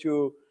communicate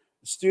to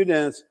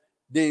students,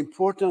 the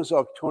importance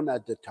of tone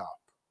at the top.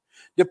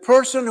 The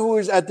person who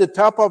is at the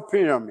top of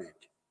pyramid,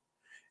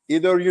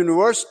 either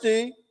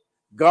university,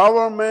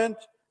 government,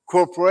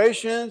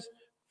 corporations,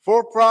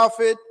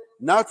 for-profit,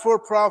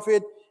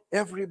 not-for-profit,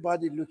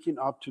 everybody looking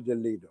up to the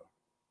leader.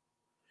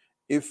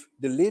 If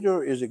the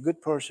leader is a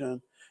good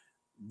person,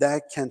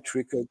 that can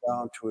trickle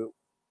down to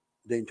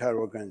the entire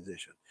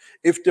organization.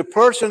 If the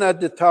person at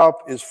the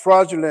top is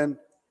fraudulent,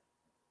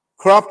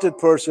 corrupted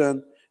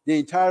person, the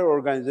entire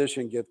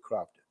organization gets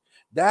corrupted.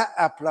 That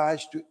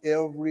applies to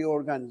every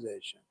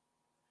organization.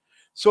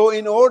 So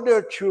in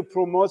order to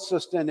promote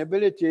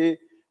sustainability,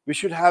 we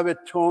should have a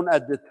tone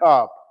at the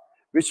top,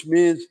 which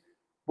means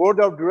board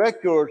of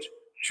directors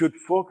should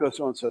focus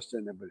on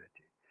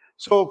sustainability.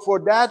 So for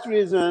that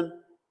reason,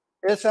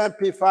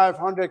 S&P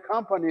 500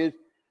 companies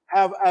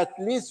have at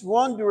least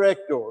 1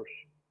 director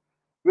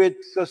with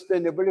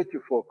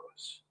sustainability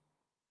focus.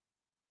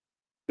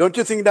 Don't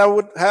you think that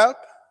would help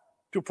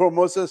to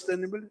promote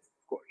sustainability?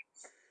 Of course.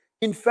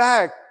 In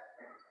fact,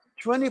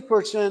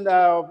 20%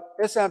 of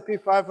S&P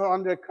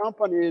 500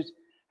 companies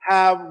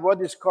have what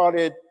is called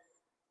a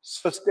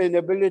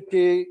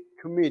sustainability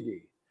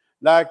committee,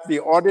 like the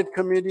audit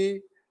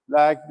committee,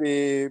 like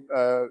the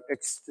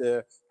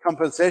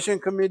compensation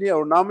committee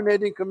or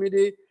nominating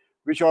committee,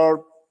 which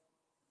are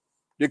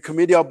the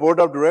committee of board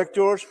of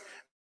directors,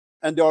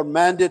 and they are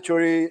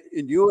mandatory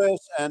in the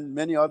US and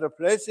many other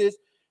places.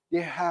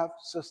 they have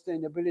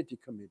sustainability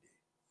committee.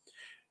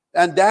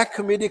 And that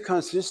committee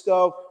consists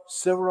of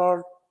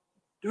several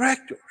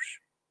directors.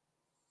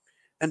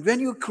 And when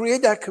you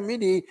create that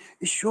committee,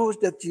 it shows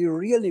that you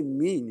really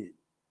mean it.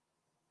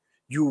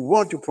 You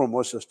want to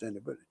promote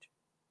sustainability.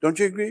 Don't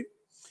you agree?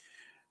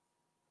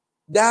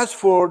 That's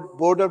for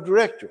board of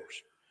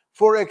directors.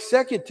 For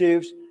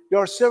executives, there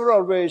are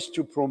several ways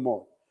to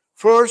promote.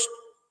 First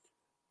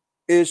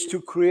is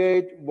to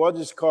create what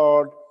is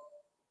called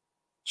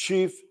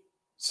Chief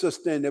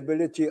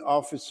Sustainability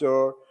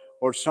Officer,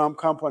 or some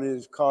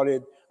companies call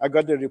it, I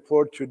got the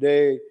report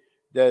today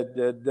that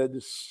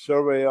the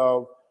survey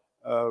of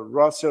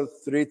Russell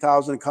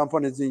 3000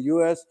 companies in the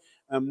US,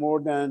 and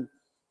more than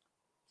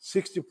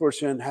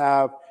 60%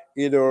 have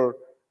either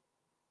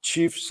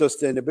Chief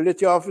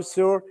Sustainability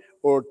Officer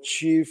or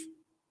Chief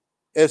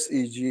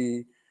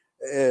ESG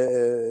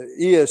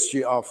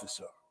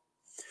Officer.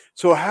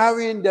 So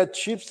having that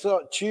Chief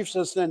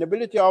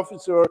Sustainability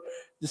Officer,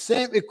 the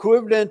same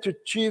equivalent to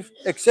Chief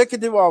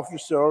Executive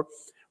Officer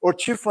or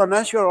Chief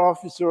Financial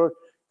Officer,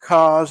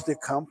 cause the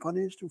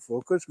companies to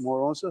focus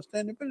more on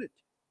sustainability.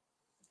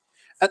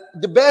 And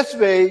the best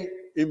way,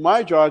 in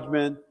my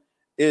judgment,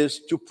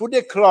 is to put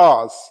a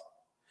clause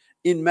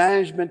in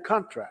management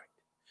contract.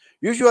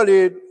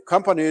 Usually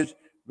companies,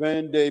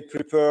 when they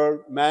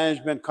prepare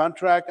management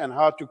contract and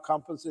how to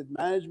compensate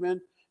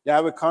management, they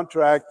have a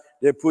contract,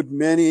 they put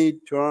many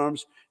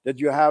terms that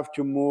you have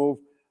to move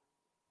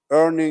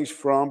earnings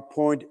from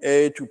point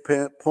A to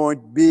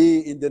point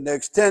B in the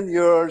next 10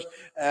 years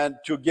and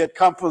to get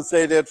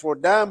compensated for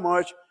that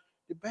much.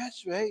 The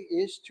best way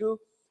is to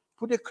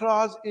put a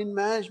clause in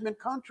management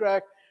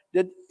contract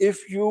that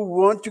if you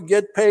want to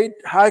get paid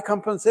high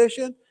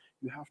compensation,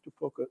 you have to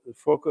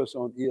focus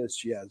on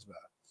ESG as well.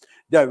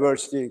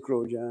 Diversity,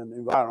 inclusion,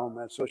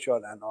 environment, social,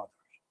 and others.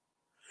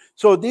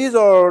 So these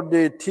are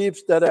the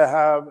tips that I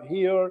have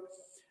here,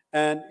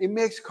 and it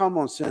makes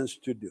common sense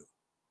to do.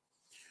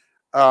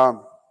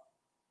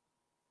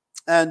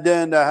 And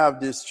then I have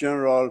this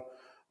general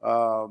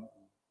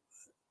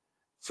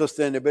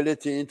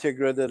sustainability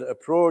integrated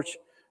approach,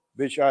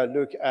 which I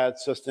look at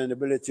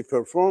sustainability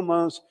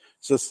performance,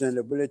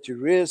 sustainability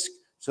risk,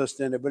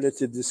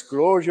 sustainability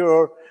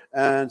disclosure,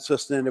 and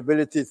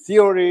sustainability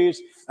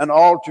theories, and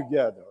all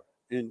together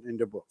in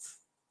the book.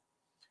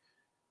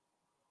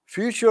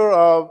 Future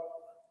of,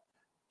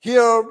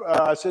 here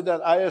I said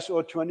that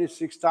ISO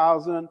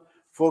 26000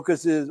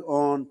 focuses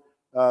on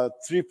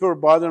triple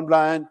bottom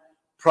line: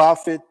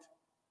 profit,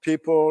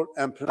 people,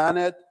 and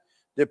planet.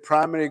 The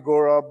primary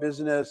goal of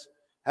business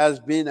has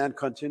been and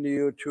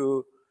continue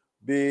to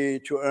be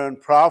to earn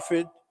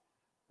profit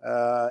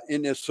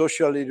in a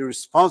socially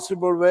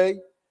responsible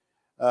way.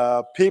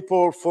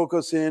 People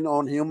focusing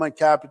on human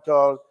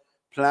capital,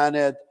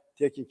 planet,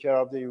 taking care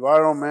of the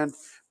environment.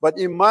 But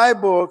in my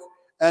book,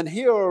 and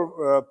here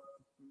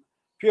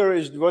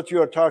is what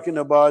you are talking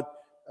about,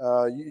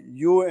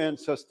 UN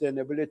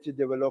Sustainability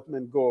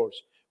Development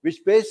Goals,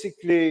 which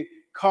basically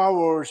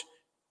covers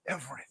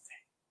everything,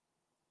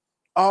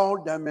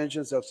 all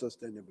dimensions of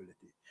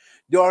sustainability.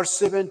 There are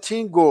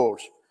 17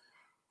 goals.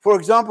 For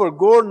example,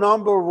 goal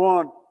number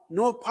 1,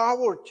 no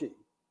poverty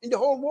in the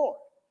whole world.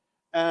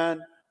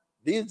 And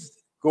these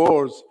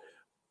goals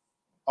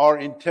are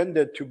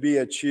intended to be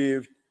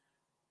achieved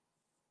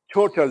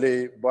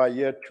totally by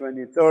year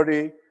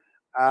 2030.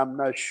 I'm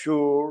not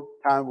sure,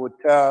 time will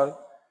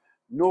tell.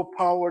 No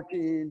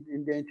poverty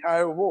in the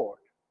entire world.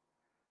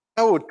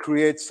 That would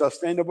create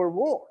sustainable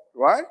world,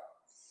 right?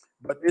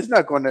 But it's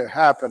not going to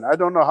happen. I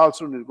don't know how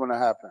soon it's going to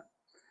happen.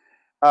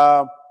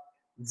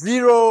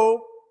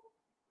 Zero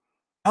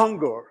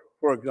hunger,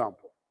 for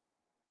example.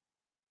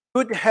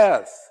 Good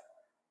health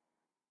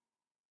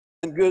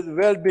and good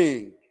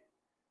well-being.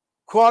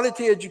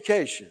 Quality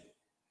education.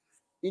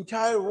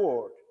 Entire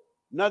world.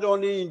 Not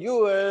only in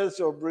US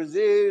or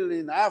Brazil,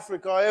 in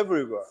Africa,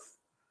 everywhere.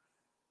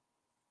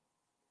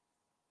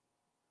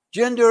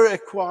 Gender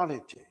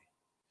equality.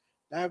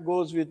 That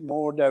goes with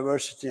more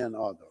diversity and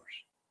others.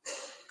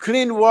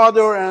 Clean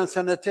water and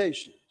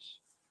sanitation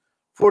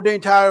for the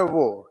entire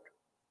world.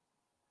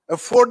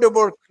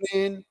 Affordable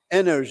clean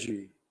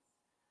energy.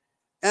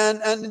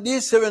 And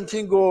these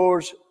 17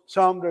 goals,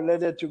 some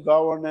related to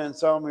governance,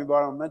 some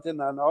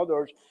environmental and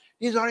others,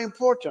 these are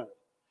important.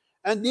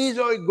 And these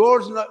are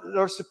goals that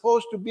are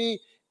supposed to be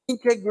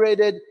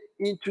integrated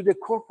into the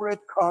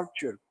corporate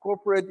culture,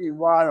 corporate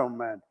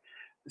environment,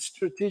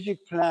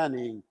 strategic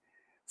planning,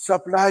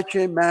 supply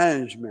chain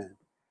management,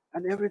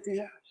 and everything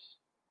else.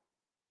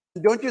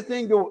 Don't you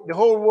think the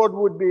whole world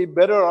would be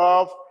better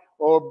off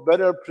or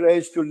better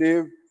place to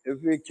live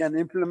if we can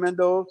implement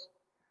those?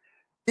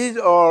 These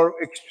are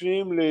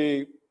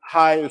extremely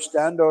high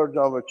standards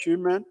of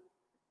achievement.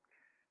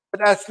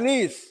 But at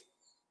least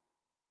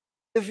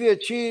if we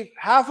achieve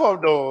half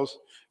of those,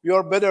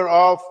 you're better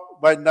off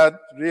by not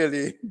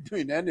really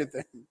doing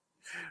anything.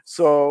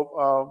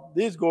 So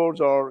these goals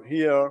are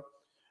here.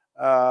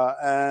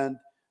 And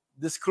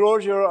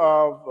disclosure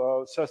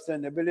of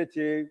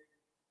sustainability,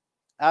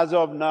 as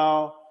of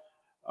now,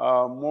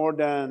 more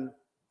than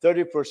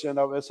 30%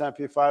 of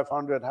S&P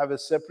 500 have a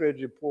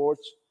separate report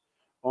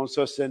on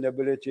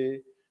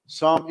sustainability.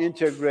 Some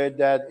integrate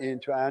that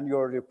into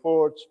annual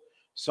reports.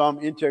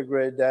 Some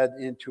integrate that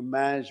into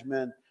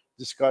management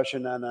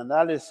discussion and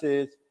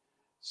analysis.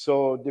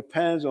 So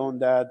depends on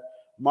that.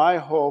 My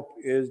hope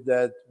is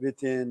that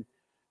within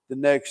the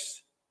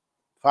next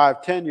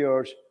 5-10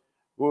 years,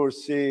 we'll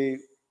see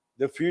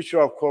the future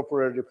of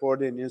corporate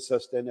reporting in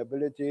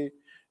sustainability.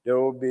 There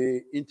will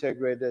be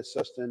integrated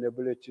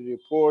sustainability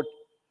report,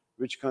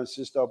 which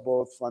consists of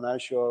both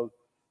financial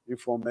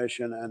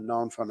information and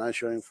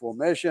non-financial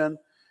information.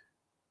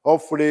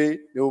 Hopefully,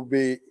 it will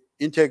be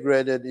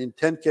integrated in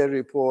 10K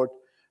report,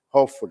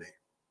 hopefully.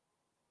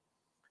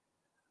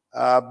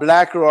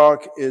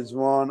 BlackRock is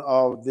one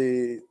of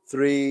the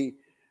 3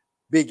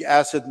 big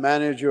asset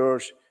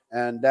managers,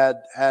 and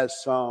that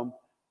has some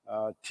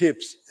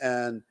tips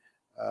and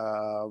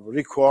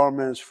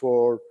requirements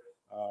for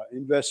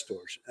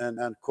investors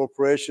and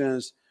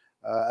corporations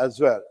as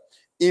well.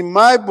 In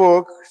my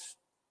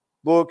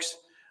books,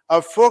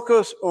 I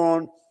focus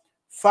on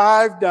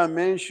 5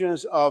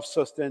 dimensions of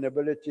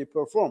sustainability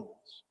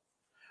performance.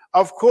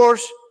 Of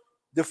course,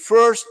 the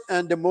first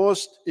and the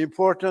most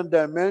important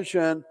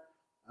dimension,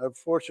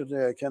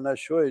 unfortunately I cannot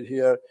show it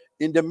here,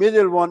 in the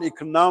middle one,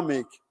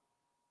 economic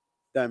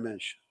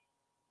dimension.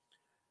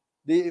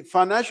 The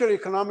financial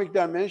economic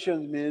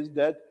dimension means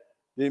that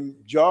the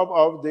job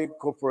of the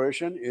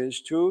corporation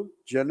is to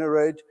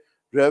generate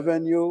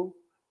revenue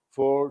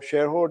for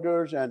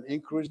shareholders and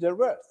increase their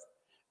wealth.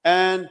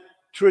 And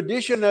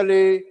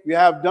traditionally, we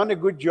have done a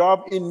good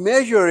job in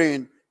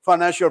measuring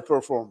financial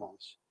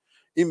performance,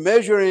 in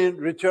measuring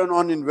return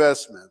on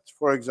investment,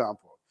 for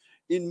example,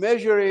 in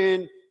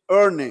measuring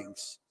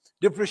earnings,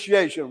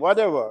 depreciation,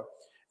 whatever.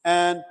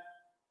 And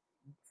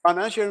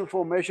financial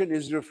information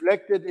is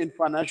reflected in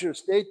financial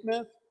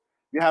statements.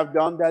 We have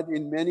done that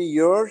in many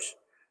years.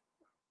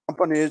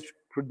 Companies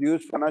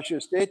produce financial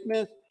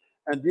statements,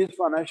 and these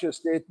financial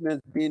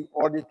statements being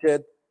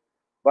audited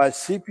by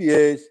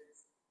CPAs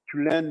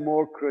to lend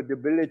more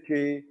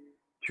credibility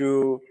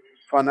to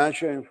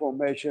financial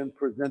information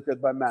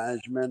presented by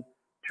management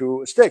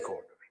to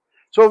stakeholders.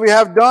 So we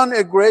have done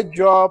a great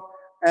job,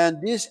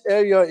 and this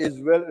area is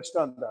well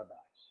standardized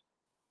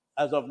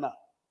as of now.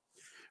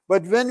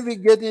 But when we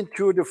get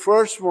into the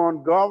first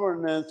one,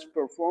 governance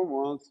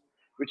performance,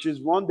 which is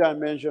one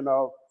dimension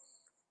of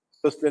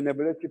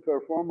sustainability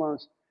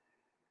performance,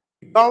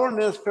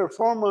 governance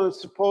performance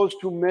is supposed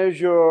to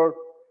measure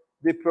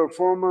the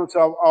performance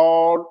of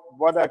all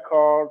what I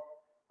call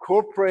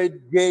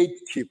corporate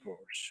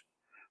gatekeepers,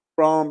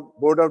 from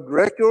board of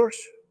directors,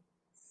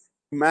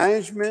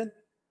 management,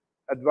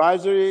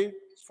 advisory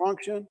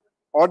function,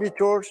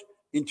 auditors,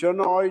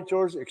 internal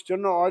auditors,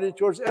 external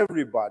auditors,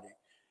 everybody,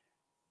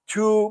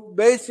 to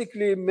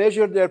basically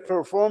measure their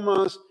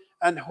performance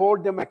and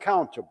hold them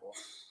accountable.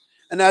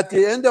 And at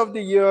the end of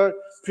the year,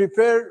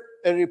 prepare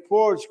a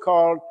report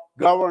called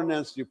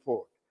governance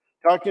report,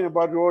 talking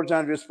about roles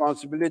and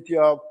responsibility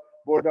of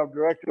board of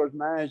directors,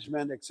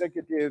 management,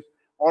 executives,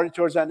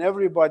 auditors, and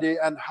everybody,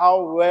 and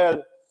how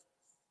well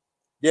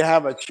they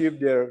have achieved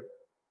their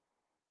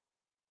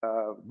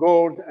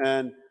goals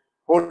and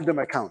hold them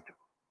accountable.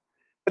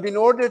 But in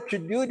order to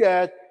do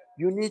that,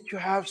 you need to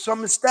have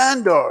some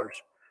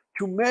standards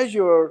to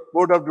measure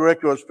board of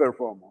directors'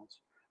 performance,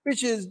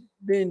 which is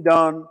being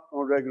done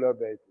on a regular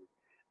basis,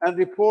 and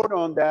report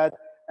on that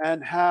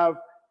and have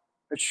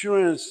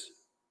assurance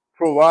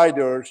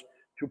providers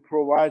to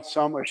provide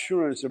some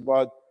assurance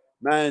about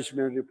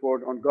management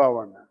report on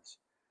governance.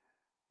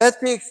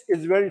 Ethics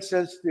is a very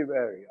sensitive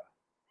area,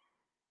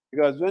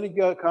 because when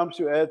it comes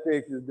to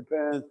ethics, it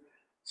depends.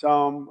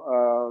 Some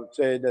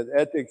say that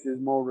ethics is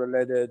more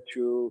related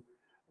to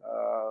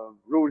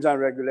rules and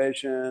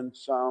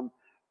regulations. Some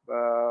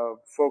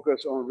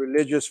focus on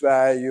religious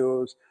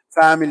values,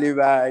 family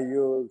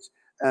values,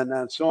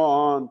 and so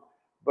on.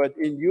 But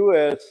in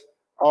US,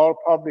 all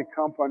public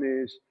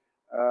companies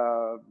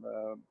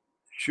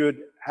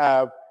should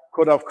have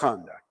code of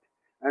conduct.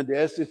 And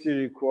the SEC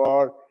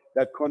require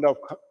that code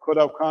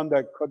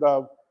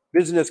of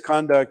business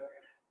conduct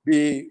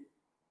be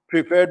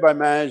prepared by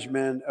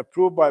management,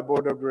 approved by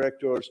board of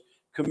directors,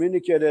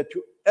 communicated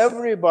to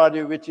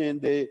everybody within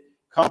the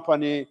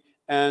company,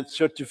 and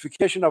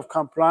certification of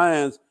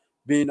compliance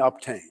being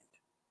obtained.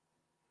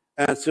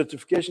 And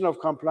certification of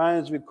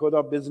compliance with code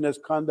of business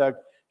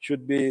conduct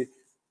should be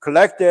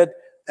collected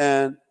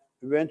and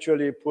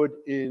eventually put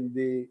in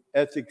the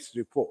ethics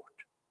report.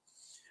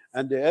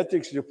 And the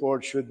ethics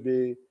report should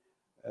be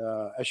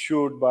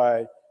assured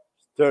by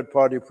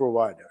third-party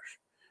providers.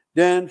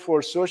 Then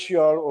for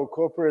social or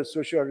corporate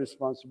social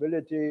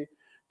responsibility,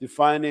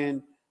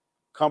 defining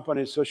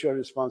company social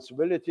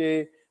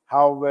responsibility,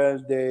 how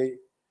well they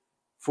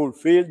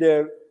fulfill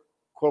their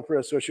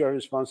corporate social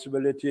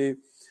responsibility,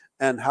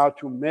 and how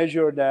to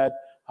measure that,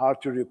 how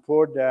to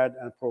report that,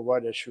 and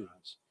provide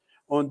assurance.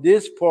 On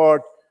this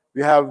part,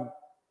 we have a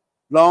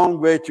long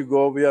way to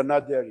go. We are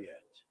not there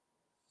yet.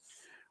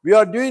 We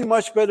are doing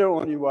much better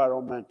on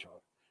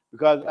environmental,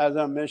 because as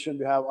I mentioned,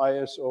 we have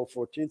ISO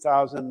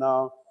 14000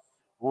 now.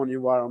 on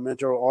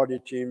environmental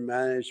auditing,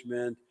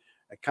 management,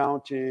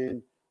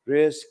 accounting,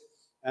 risk,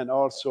 and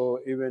also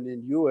even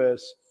in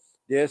US,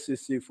 the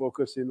SEC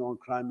focusing on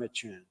climate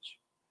change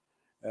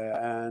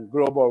and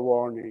global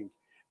warming.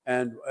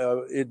 And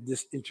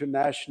this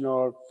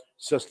International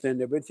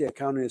Sustainability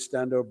Accounting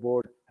Standard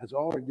Board has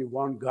already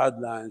won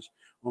guidelines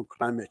on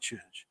climate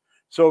change.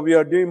 So we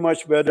are doing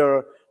much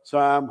better. So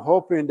I'm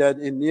hoping that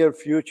in near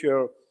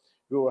future,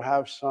 we will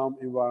have some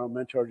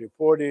environmental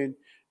reporting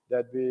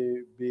that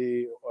will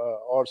be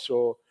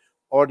also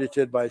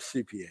audited by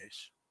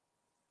CPAs.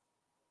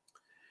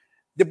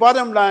 The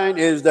bottom line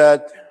is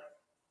that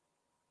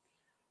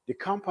the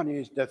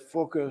companies that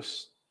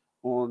focus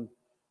on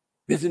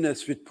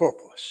business with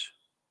purpose,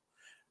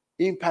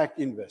 impact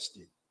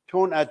investing,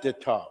 tone at the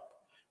top,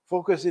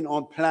 focusing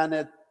on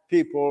planet,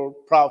 people,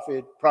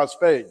 profit,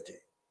 prosperity,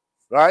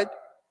 right?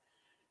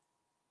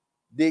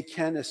 They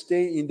can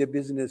stay in the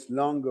business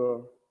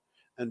longer,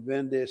 and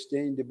when they stay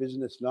in the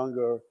business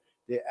longer,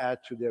 they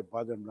add to their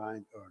bottom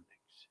line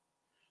earnings.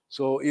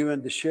 So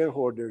even the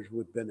shareholders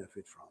would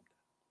benefit from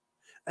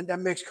that. And that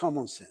makes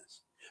common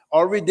sense.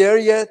 Are we there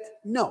yet?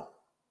 No.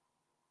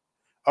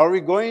 Are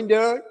we going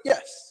there?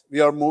 Yes.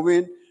 We are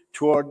moving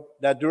toward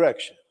that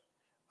direction,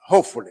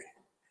 hopefully,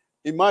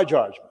 in my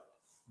judgment.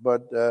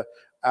 But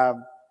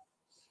I'm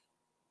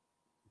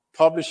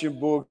publishing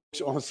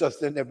books on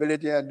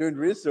sustainability and doing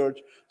research.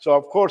 So,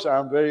 of course,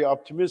 I'm very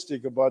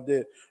optimistic about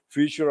the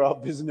future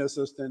of business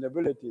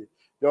sustainability.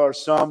 There are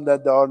some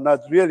that are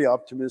not really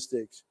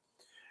optimistic.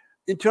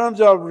 In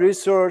terms of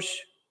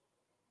research,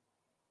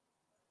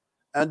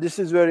 and this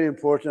is very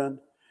important,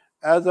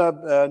 as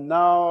of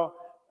now,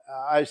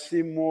 I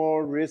see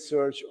more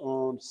research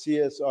on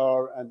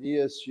CSR and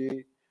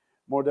ESG,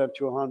 more than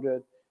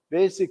 200.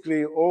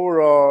 Basically,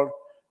 overall,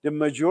 the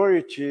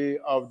majority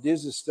of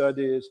these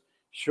studies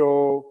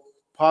show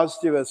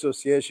positive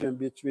association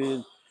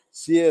between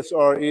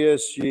CSR,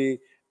 ESG,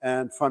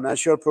 and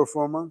financial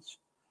performance,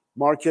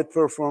 market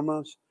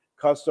performance,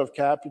 cost of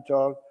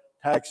capital,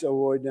 tax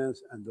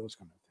avoidance, and those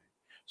kind of things.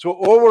 So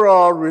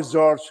overall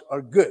results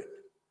are good.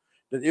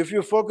 That if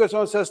you focus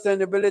on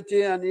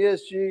sustainability and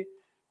ESG,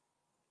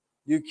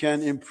 you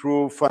can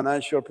improve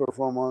financial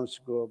performance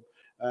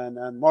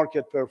and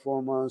market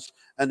performance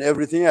and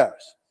everything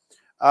else.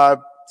 I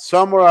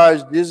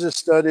summarized these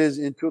studies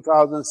in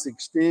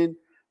 2016,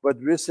 but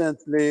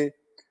recently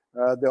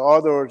the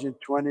others in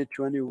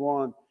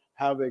 2021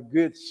 have a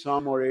good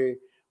summary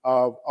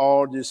of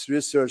all this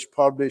research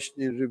published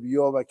in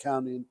Review of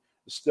Accounting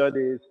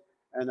Studies,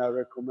 and I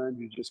recommend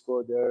you just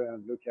go there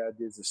and look at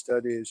these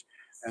studies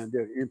and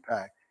their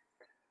impact.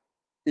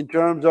 In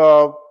terms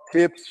of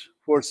tips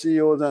for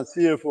CEOs and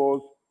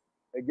CFOs,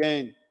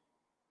 again,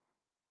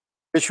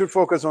 they should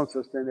focus on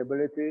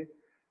sustainability,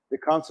 the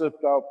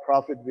concept of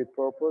profit with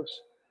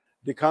purpose,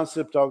 the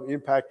concept of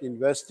impact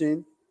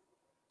investing,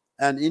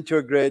 and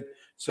integrate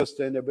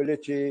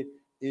sustainability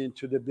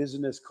into the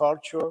business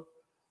culture,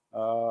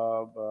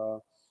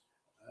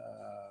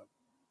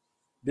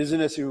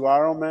 business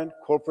environment,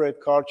 corporate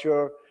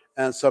culture,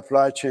 and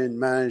supply chain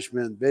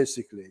management,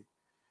 basically.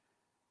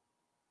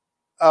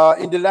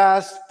 In the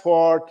last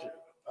part,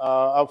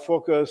 I'll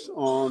focus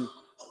on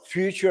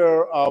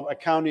future of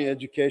accounting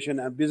education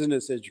and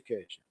business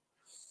education.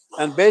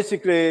 And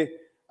basically,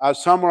 I'll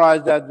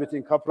summarize that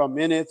within a couple of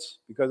minutes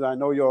because I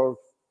know you're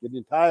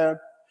getting tired.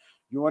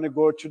 You want to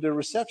go to the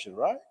reception,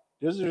 right?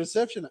 There's a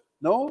reception.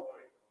 No?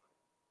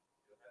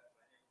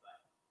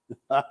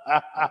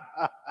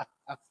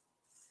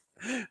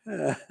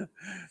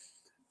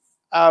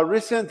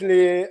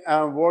 Recently,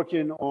 I'm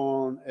working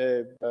on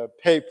a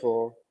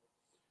paper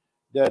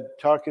that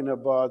talking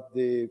about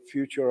the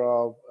future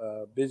of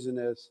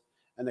business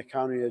and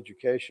accounting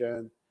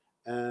education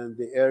and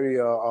the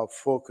area of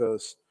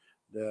focus.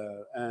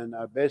 And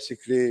I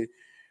basically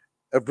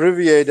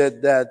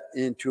abbreviated that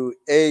into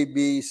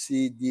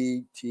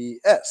ABCDTS.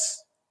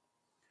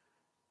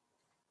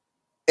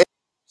 A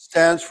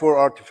stands for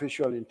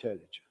artificial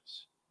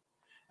intelligence.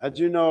 As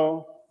you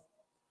know,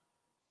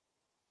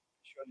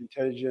 artificial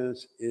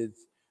intelligence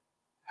is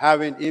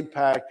having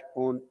impact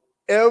on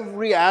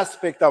every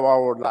aspect of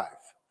our life,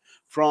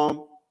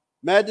 from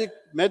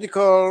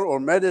medical or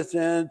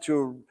medicine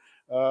to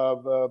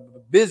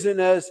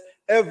business,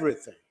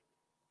 everything.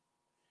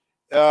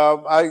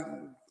 I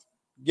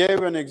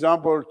gave an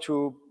example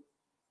to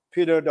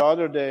Peter the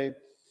other day.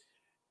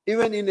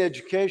 Even in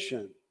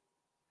education,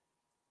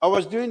 I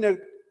was doing a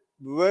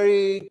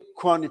very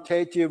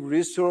quantitative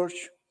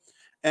research,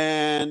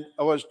 and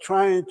I was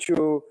trying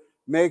to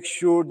make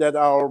sure that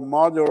our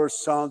model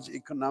sounds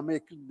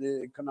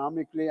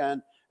economically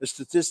and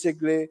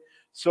statistically.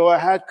 So I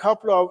had a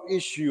couple of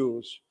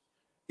issues,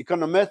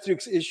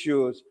 econometrics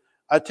issues.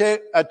 I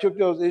took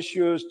those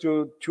issues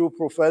to two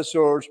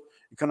professors,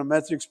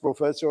 econometrics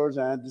professors,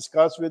 and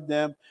discussed with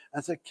them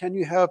and said, can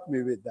you help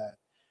me with that?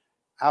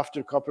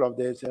 After a couple of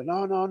days, they said,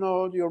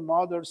 no, your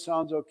model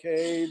sounds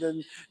okay,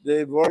 then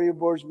the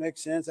variables make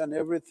sense and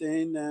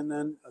everything. And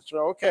I said,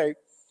 okay.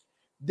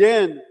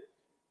 Then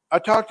I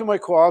talked to my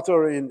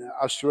co-author in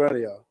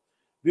Australia,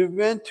 We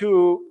went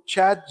to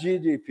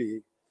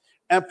ChatGPT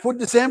and put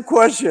the same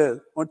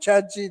question on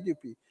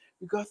ChatGPT.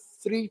 We got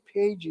 3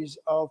 pages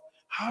of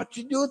how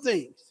to do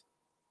things.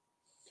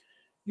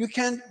 You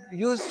can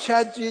use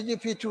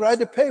ChatGPT to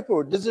write a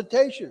paper,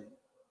 dissertation.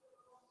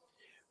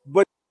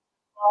 But,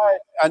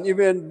 and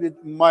even with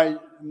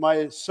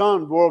my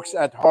son works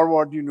at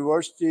Harvard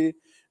University,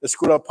 the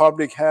School of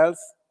Public Health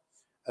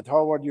at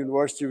Harvard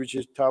University, which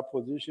is top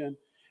position.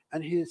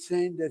 And he's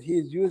saying that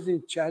he's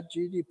using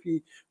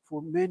ChatGPT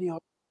for many of.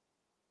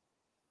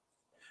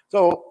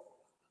 So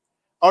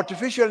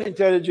artificial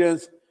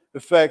intelligence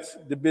affects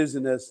the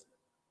business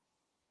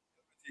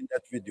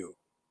that we do.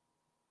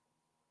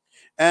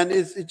 And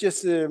it's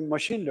just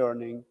machine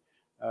learning,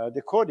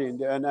 the coding.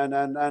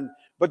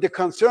 But the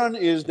concern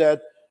is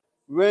that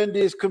when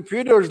these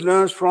computers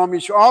learn from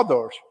each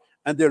other,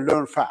 and they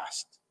learn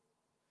fast,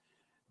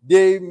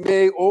 they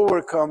may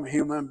overcome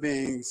human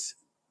beings'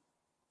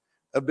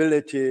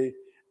 ability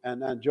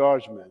and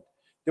judgment.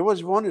 There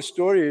was one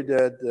story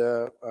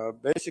that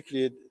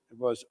basically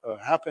was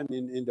happened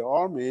in the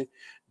army,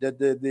 that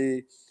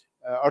the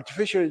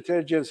artificial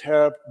intelligence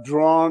helped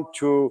drone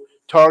to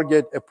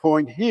target a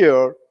point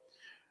here,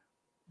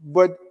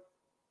 but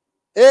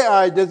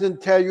AI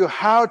doesn't tell you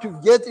how to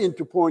get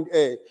into point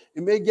A.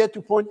 It may get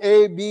to point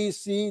A, B,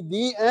 C,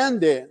 D,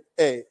 and then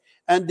A.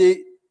 And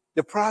the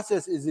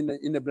process is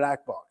in a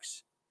black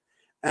box.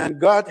 And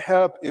God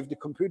help if the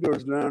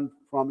computers learn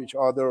from each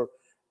other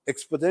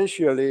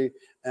exponentially,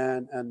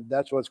 and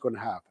that's what's going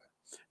to happen.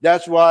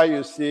 That's why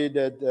you see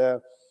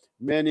that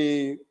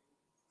many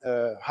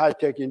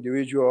high-tech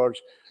individuals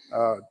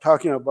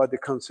talking about the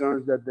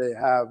concerns that they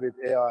have with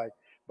AI.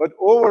 But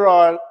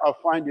overall, I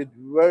find it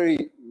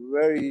very,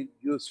 very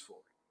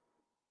useful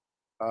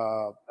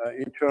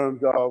in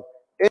terms of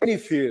any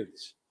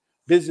fields,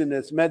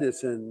 business,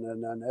 medicine,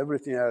 and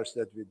everything else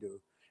that we do,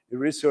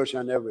 research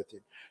and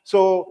everything.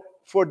 So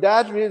for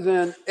that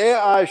reason,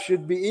 AI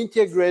should be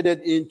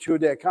integrated into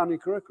the accounting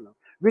curriculum.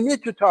 We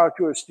need to talk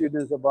to our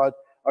students about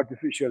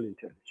artificial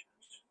intelligence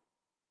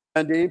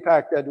and the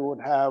impact that it would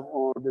have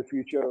on the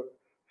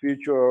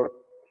future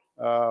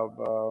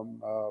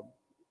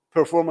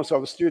performance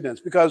of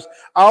students, because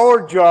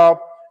our job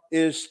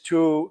is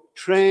to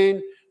train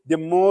the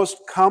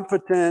most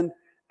competent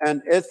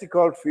and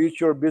ethical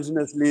future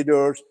business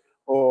leaders.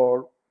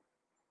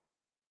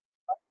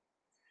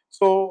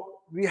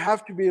 So we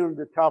have to be on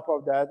the top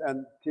of that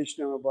and teach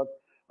them about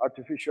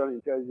artificial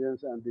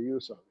intelligence and the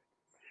use of it.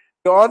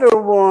 The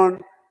other one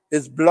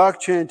is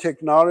blockchain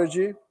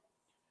technology.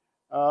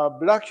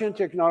 Blockchain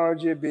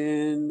technology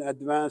being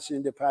advanced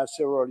in the past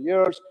several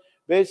years.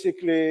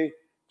 Basically,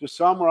 to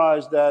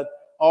summarize that,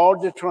 all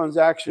the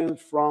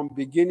transactions from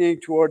beginning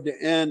toward the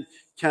end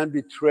can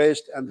be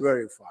traced and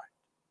verified.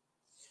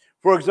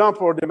 For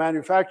example, the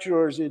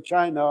manufacturers in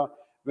China,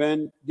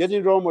 when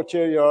getting raw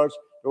materials,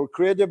 they will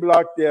create a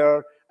block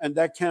there, and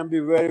that can be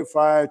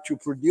verified to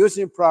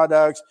producing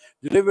products,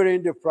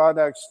 delivering the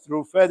products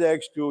through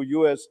FedEx to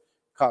US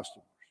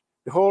customers.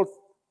 The whole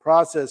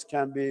process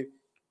can be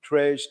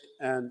traced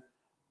and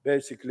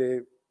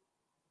basically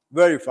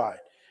verified.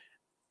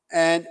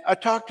 And I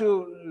talked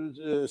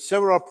to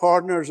several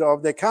partners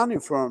of the accounting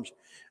firms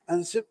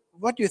and said,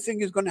 what do you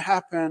think is going to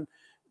happen?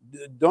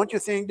 Don't you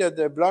think that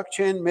the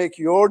blockchain make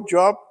your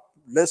job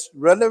less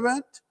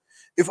relevant?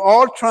 If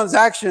all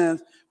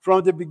transactions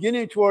from the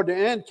beginning toward the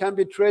end can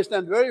be traced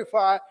and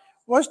verified,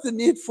 what's the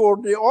need for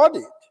the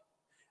audit?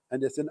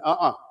 And they said,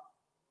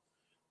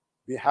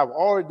 we have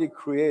already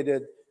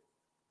created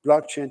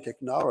blockchain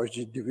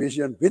technology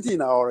division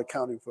within our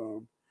accounting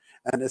firm.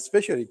 And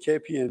especially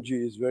KPMG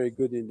is very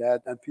good in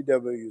that, and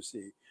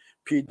PwC.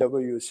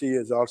 PwC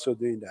is also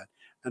doing that.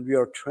 And we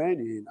are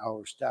training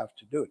our staff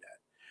to do that.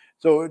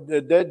 So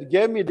that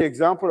gave me the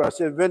example. I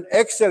said, when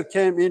Excel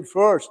came in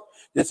first,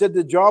 they said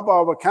the job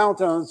of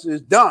accountants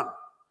is done.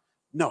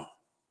 No,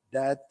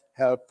 that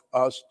helped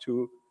us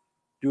to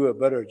do a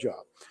better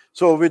job.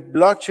 So with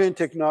blockchain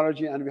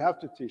technology, and we have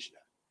to teach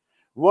that.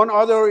 One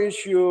other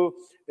issue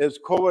is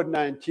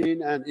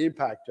COVID-19 and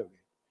impact of it.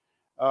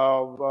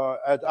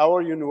 At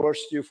our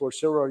university for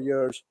several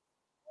years,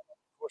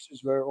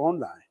 courses were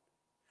online.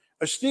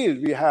 Still,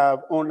 we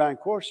have online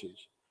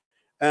courses,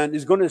 and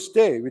it's going to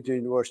stay with the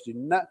university.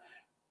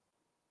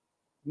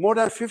 More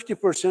than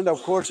 50%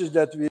 of courses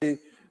that we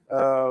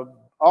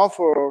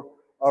offer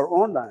are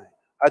online.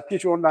 I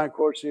teach online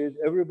courses,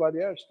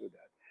 everybody else do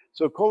that.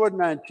 So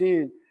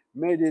COVID-19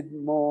 made it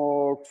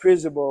more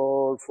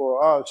feasible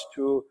for us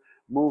to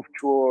move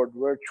toward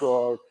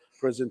virtual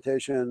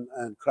presentation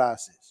and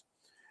classes.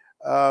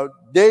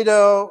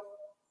 Data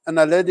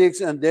analytics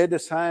and data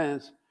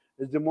science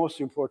is the most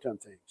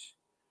important things.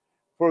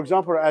 For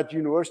example, at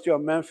University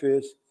of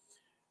Memphis,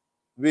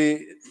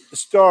 we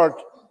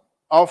start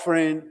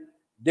offering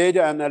data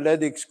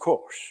analytics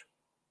course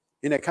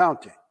in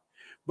accounting.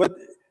 But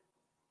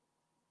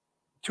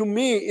to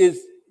me, it's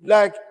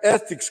like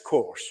ethics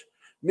course.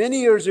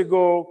 Many years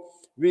ago,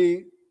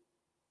 we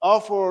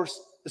offered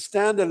a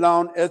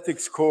standalone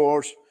ethics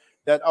course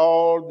that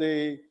all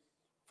the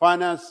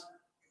finance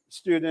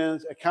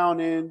students,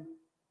 accounting,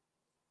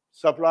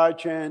 supply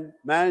chain,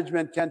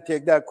 management can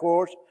take that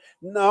course.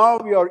 Now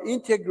we are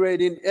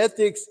integrating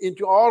ethics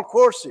into all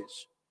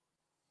courses.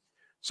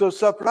 So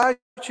supply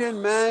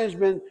chain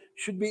management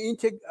should be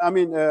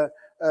data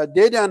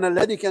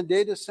analytics and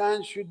data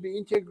science should be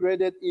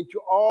integrated into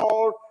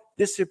all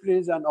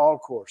disciplines and all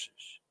courses.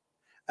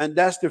 And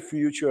that's the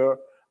future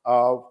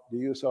of the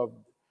use of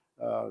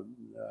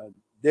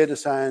data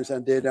science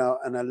and data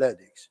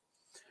analytics.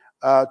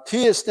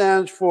 T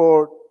stands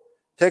for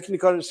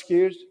technical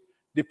skills,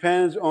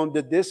 depends on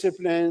the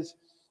disciplines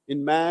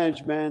in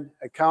management,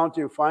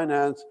 accounting,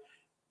 finance.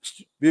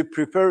 We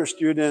prepare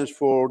students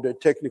for the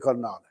technical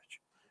knowledge.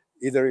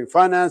 Either in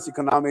finance,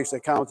 economics,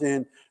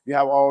 accounting, we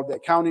have all the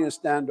accounting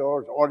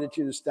standards,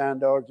 auditing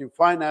standards. In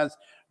finance,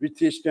 we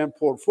teach them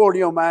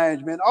portfolio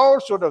management, all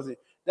sort of things.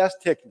 That's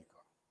technical.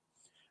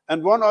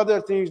 And one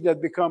other thing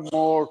that become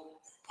more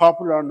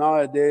popular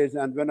nowadays,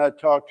 and when I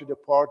talk to the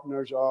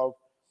partners of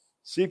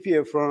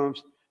CPA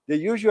firms, they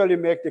usually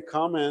make the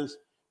comments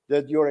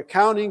that your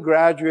accounting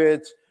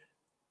graduates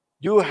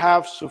do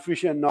have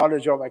sufficient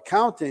knowledge of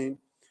accounting,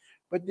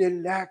 but they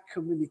lack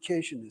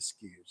communication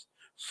skills,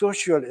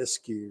 social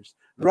skills,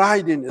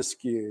 writing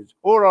skills,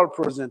 oral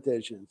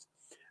presentations.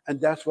 And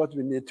that's what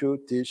we need to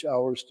teach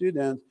our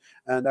students.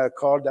 And I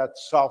call that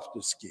soft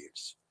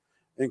skills,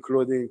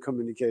 including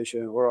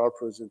communication, oral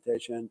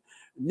presentation,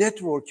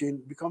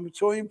 networking becomes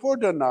so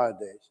important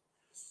nowadays.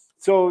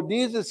 So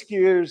these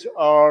skills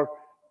are,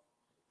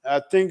 I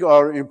think,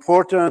 are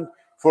important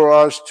for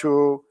us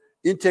to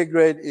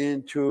integrate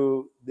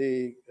into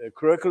the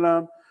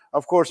curriculum.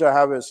 Of course, I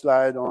have a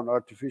slide on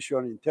artificial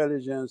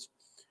intelligence,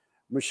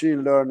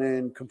 machine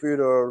learning,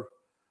 computer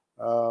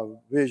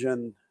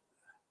vision,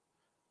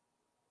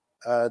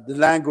 the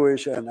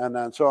language,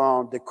 and so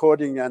on, the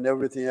coding and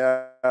everything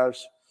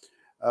else.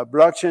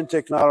 Blockchain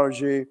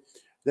technology,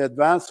 the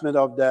advancement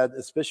of that,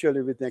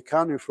 especially with the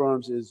accounting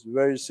firms, is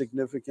very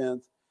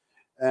significant.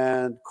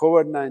 And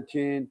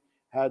COVID-19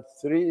 had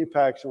 3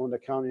 impacts on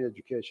accounting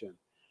education.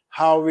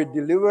 How we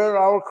deliver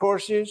our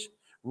courses,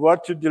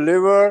 what to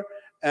deliver,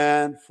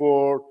 and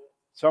for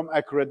some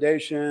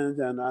accreditations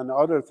and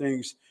other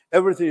things,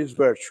 everything is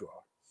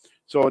virtual.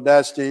 So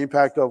that's the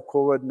impact of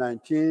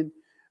COVID-19.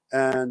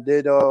 And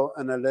data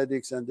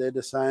analytics and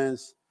data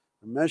science,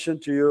 I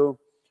mentioned to you.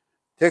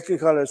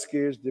 Technical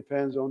skills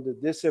depends on the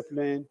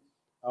discipline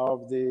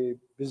of the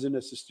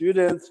business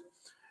students.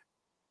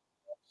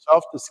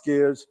 Soft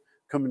skills,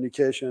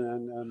 communication,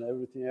 and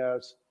everything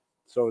else.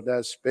 So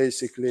that's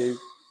basically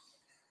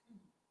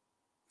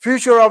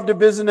future of the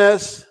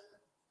business.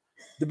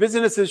 The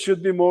businesses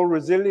should be more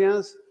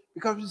resilient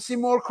because we see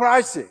more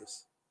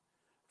crises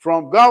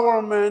from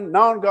government,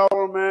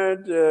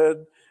 non-government,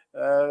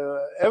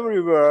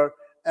 everywhere.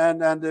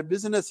 And the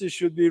businesses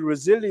should be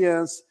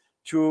resilient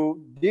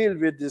to deal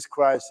with this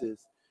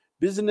crisis.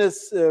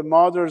 Business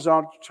models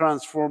on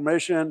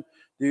transformation,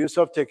 the use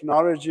of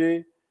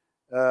technology,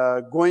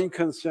 going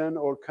concern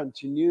or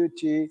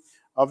continuity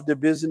of the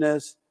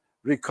business,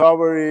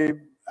 recovery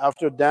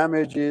after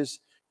damages,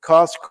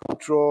 cost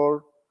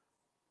control,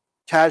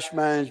 cash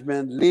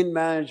management, lean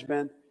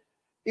management.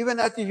 Even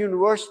at the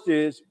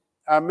universities,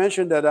 I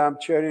mentioned that I'm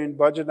chairing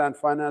Budget and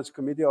Finance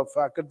Committee of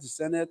Faculty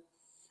Senate.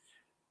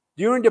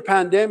 During the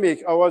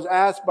pandemic, I was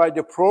asked by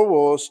the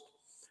provost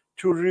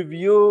to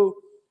review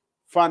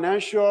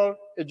financial,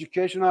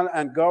 educational,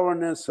 and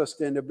governance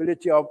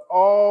sustainability of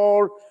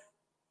all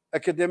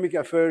academic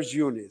affairs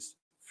units,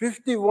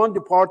 51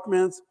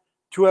 departments,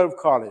 12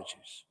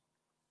 colleges.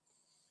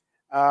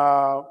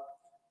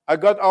 I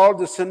got all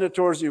the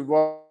senators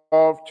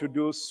involved to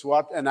do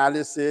SWOT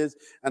analysis,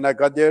 and I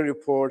got their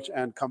reports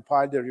and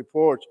compiled the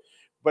reports.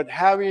 But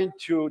having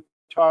to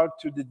talk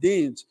to the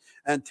deans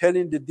and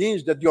telling the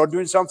deans that you're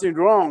doing something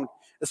wrong,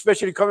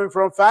 especially coming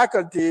from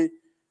faculty,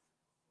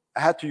 I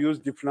had to use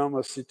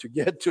diplomacy to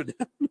get to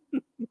them.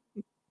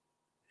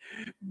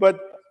 But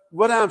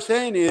what I'm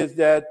saying is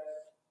that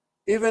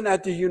even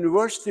at the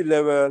university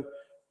level,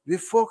 we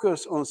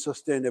focus on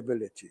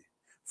sustainability,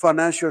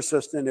 financial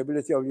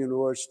sustainability of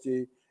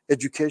university,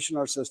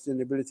 educational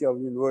sustainability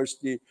of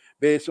university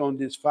based on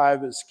these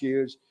 5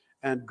 skills,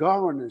 and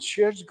governance,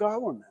 shared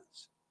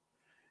governance.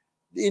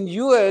 In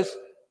US,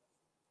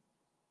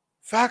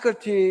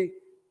 faculty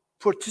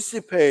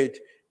participate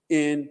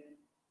in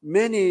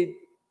many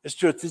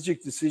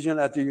strategic decisions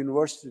at the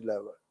university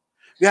level.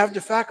 We have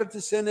the faculty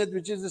senate,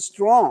 which is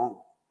strong.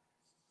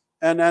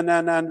 And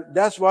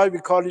that's why we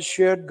call it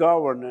shared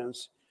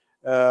governance.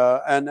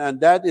 And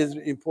that is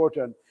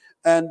important.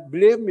 And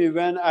believe me,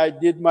 when I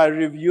did my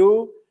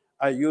review,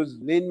 I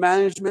used lean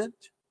management,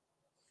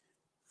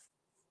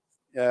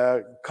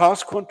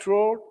 cost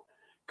control,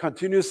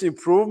 continuous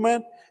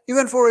improvement,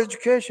 even for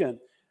education.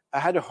 I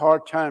had a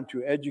hard time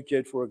to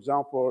educate, for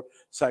example,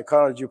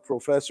 psychology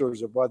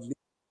professors about lean,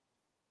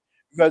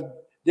 because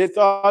they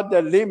thought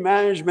that lean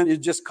management is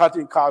just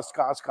cutting costs.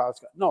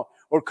 No,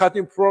 or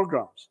cutting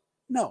programs.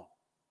 No.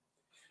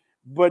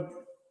 But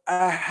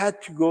I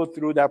had to go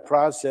through that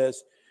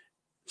process.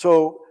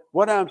 So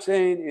what I'm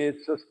saying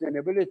is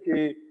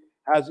sustainability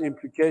has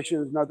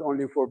implications not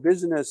only for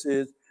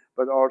businesses,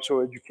 but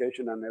also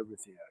education and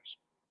everything else.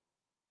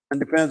 And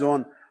depends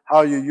on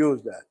how you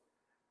use that.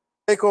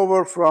 Take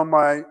over from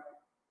my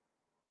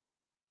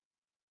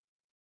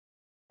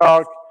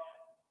talk.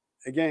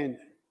 Again,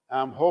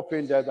 I'm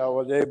hoping that I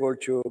was able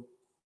to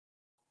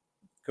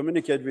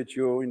communicate with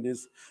you in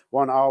this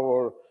 1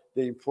 hour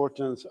the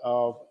importance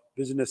of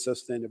business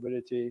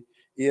sustainability,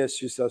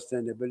 ESG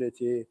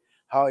sustainability,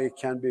 how it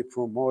can be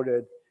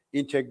promoted,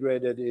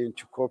 integrated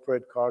into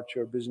corporate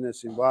culture,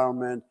 business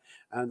environment,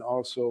 and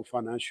also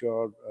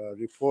financial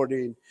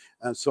reporting,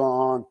 and so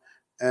on.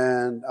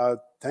 And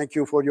thank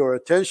you for your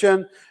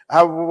attention. I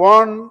have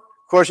one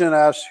question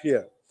asked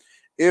here.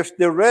 If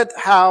the red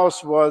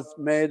house was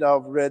made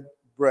of red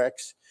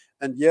bricks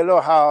and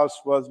yellow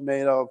house was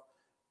made of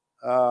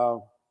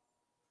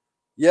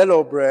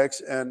yellow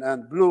bricks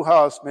and blue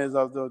house made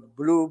of the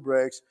blue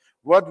bricks,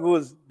 what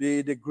would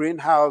be the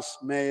greenhouse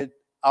made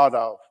out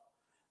of?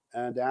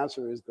 And the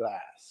answer is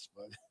glass.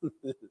 But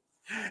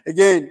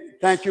again,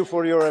 thank you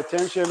for your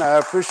attention. I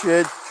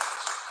appreciate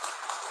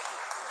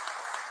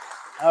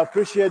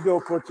the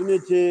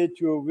opportunity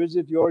to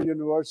visit your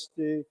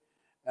university,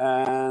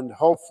 and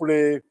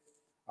hopefully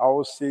I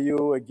will see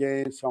you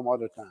again some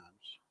other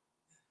times.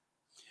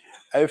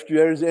 If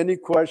there is any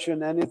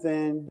question,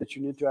 anything that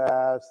you need to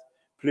ask,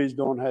 please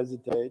don't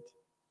hesitate.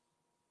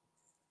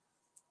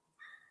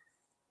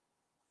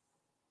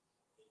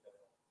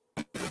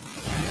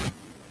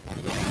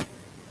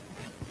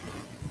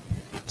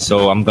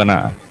 So I'm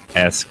gonna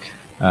ask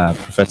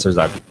Professor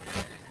Zabi.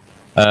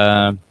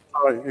 All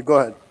right, go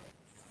ahead.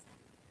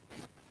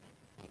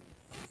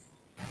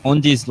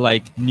 On this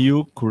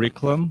new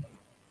curriculum,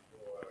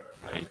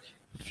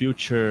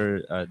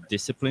 future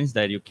disciplines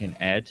that you can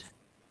add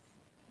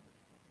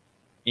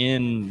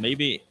in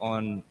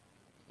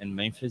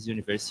Memphis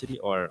University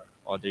or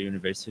other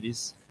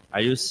universities,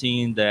 are you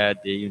seeing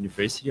that the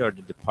university or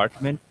the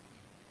department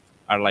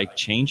are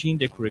changing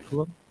the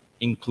curriculum,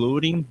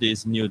 including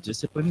these new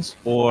disciplines,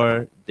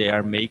 or they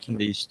are making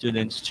the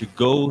students to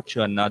go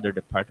to another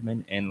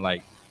department and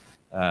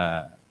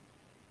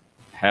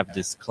have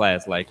this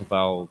class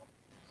about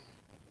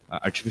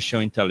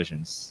artificial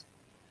intelligence?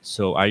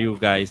 So are you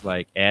guys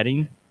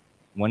adding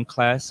one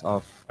class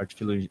of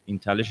artificial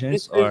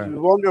intelligence? It's a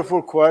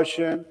wonderful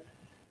question.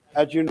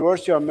 At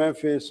University of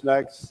Memphis,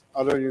 like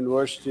other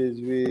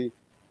universities, we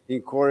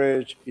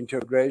encourage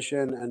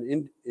integration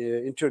and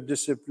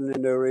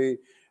interdisciplinary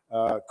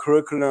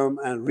curriculum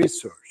and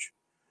research.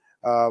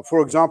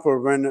 For example,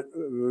 when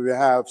we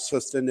have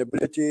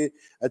sustainability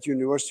at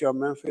University of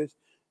Memphis,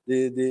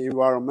 the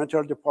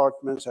environmental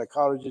department,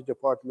 psychology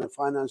department,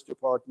 finance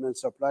department,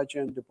 supply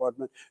chain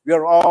department, we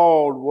are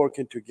all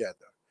working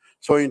together.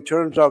 So in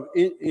terms of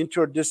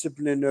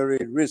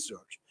interdisciplinary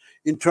research,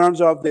 in terms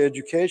of the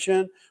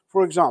education,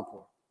 for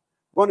example,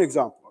 one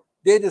example,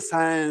 data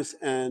science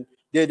and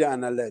data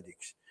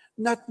analytics.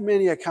 Not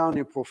many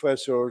accounting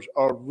professors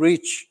are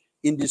rich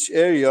in this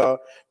area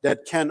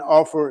that can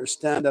offer a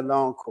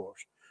standalone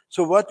course.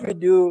 So what we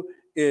do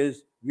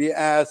is we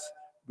ask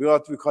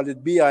what we call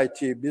it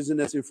BIT,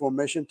 Business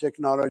Information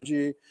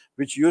Technology,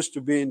 which used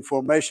to be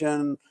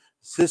Information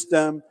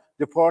System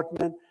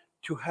Department,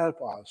 to help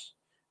us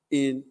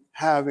in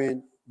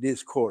having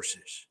these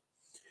courses.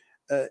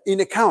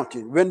 In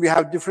accounting, when we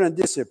have different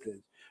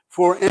disciplines,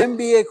 for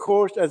MBA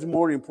course, that's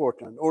more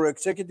important, or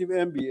executive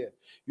MBA,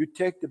 you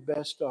take the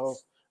best of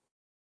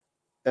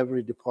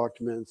every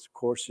department's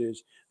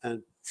courses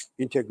and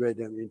integrate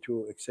them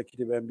into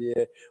executive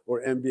MBA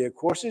or MBA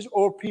courses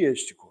or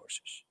PhD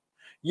courses.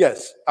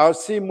 Yes, I'll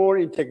see more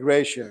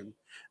integration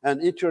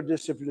and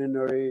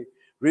interdisciplinary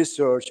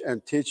research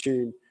and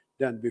teaching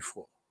than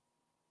before.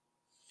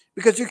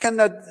 Because you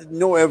cannot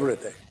know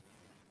everything.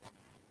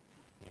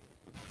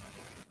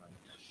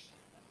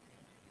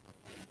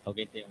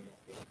 Okay.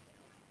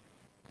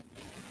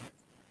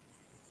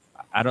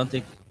 I don't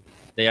think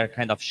they are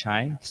kind of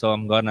shy, so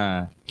I'm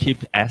gonna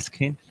keep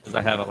asking because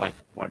I have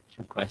more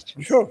 2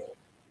 questions. Sure.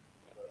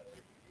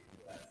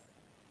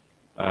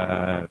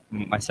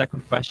 My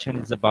second question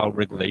is about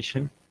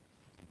regulation.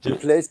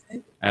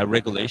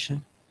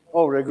 Regulation.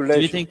 Oh, regulation.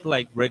 Do you think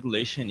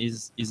regulation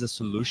is a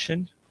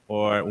solution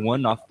or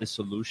one of the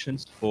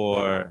solutions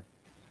for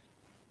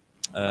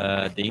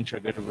the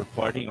integrated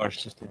reporting or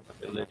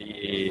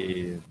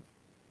sustainability?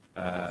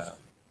 I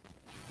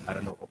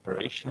don't know,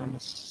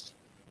 operations.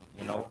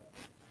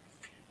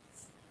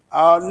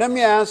 Let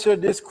me answer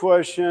this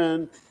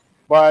question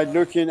by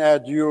looking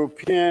at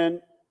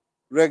European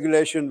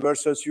regulation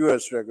versus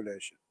US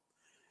regulation.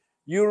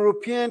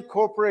 European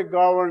corporate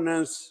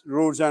governance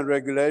rules and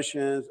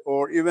regulations,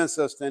 or even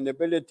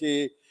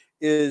sustainability,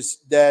 is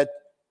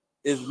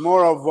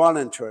more of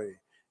voluntary.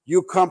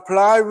 You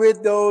comply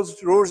with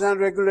those rules and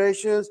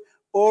regulations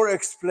or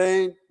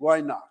explain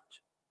why not.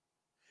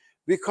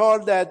 We call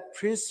that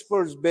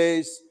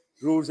principles-based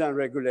rules and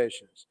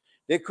regulations.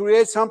 They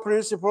create some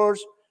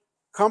principles.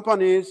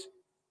 Companies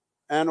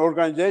and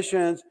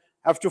organizations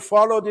have to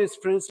follow these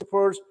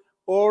principles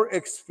or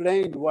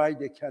explain why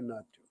they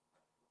cannot do.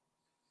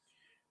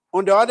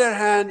 On the other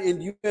hand, in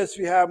the US,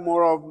 we have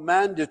more of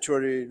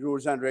mandatory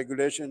rules and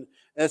regulation,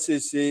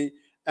 SEC,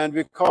 and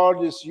we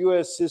call this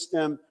US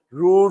system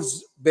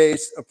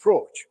rules-based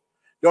approach.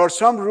 There are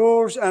some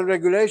rules and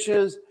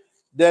regulations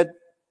that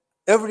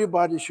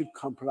everybody should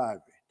comply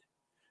with.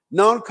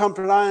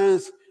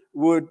 Non-compliance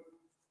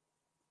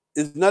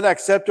is not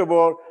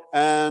acceptable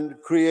and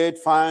create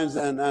fines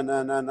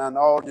and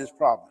all these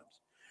problems.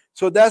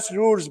 So that's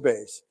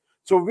rules-based.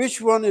 So which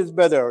one is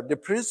better, the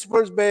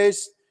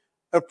principles-based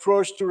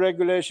approach to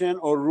regulation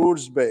or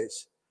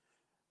rules-based?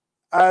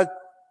 I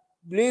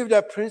believe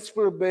that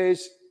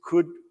principle-based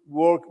could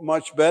work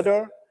much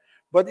better,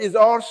 but is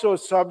also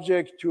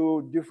subject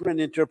to different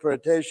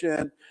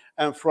interpretation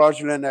and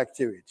fraudulent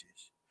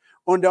activities.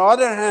 On the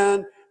other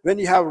hand, when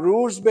you have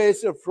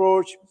rules-based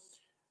approach,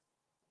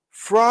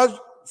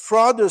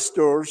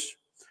 fraudsters,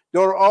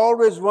 they're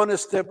always one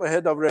step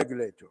ahead of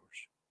regulators.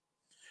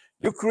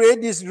 You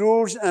create these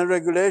rules and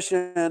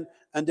regulations,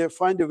 and they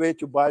find a way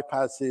to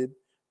bypass it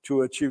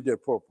to achieve their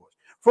purpose.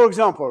 For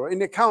example, in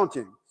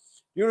accounting,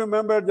 you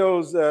remember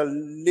those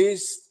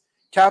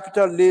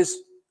capital list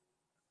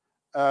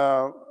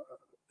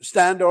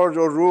standards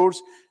or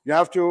rules? You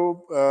have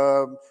to,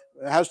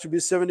 it has to be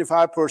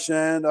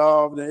 75%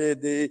 of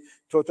the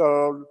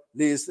total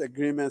lease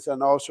agreements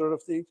and all sort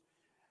of things.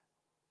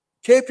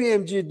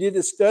 KPMG did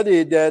a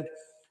study that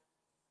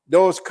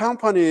those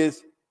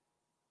companies,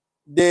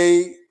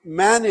 they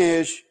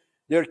manage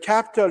their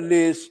capital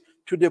list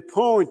to the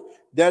point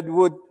that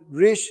would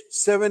reach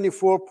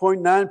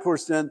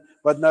 74.9%,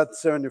 but not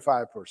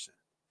 75%.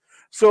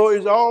 So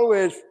it's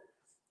always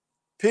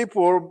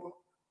people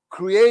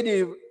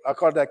creative, I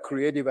call that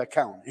creative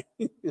accounting.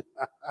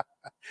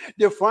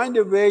 They find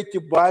a way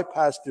to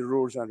bypass the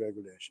rules and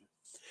regulations.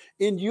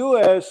 In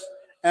US,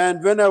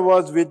 and when I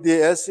was with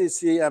the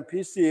SEC and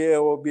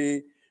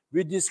PCAOB,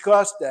 we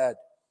discussed that.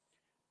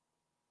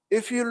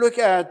 If you look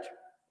at,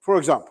 for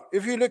example,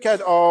 if you look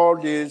at all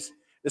these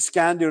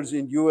scandals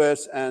in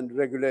US and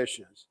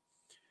regulations,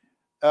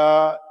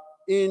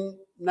 in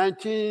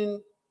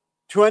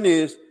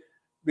 1920s,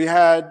 we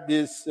had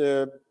this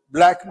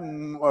black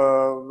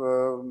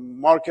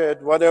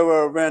market,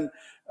 whatever, when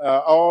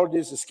all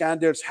these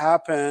scandals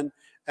happened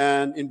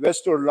and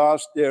investors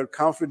lost their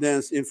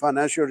confidence in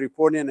financial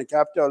reporting and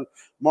capital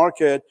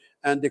market,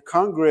 and the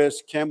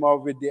Congress came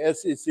up with the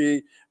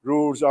SEC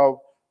rules of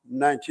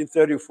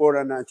 1934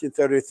 and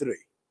 1933.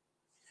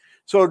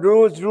 So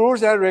those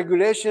rules and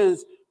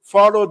regulations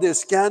follow the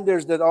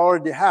scandals that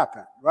already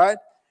happened, right?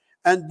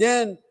 And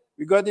then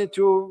we got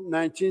into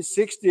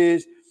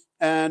 1960s,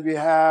 and we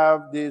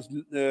have these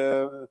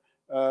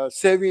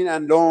saving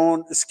and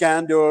loan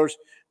scandals,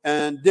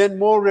 and then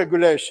more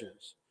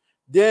regulations.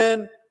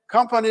 Then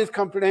companies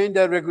complained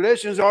that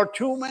regulations are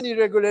too many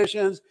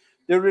regulations.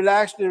 They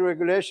relaxed the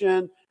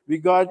regulation. We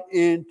got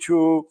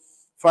into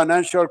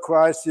financial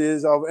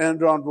crisis of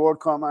Enron,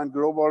 WorldCom, and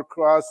Global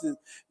Crossing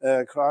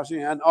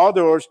and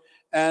others.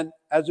 And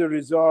as a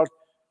result,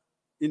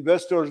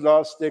 investors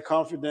lost their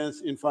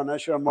confidence in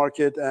financial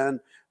market and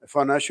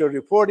financial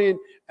reporting,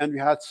 and we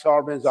had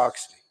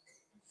Sarbanes-Oxley.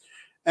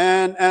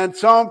 And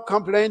some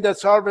complained that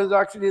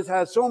Sarbanes-Oxley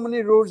has so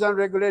many rules and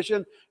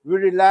regulations. We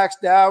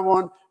relaxed that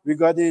one. We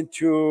got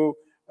into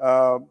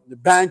the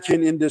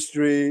banking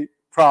industry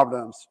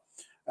problems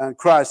and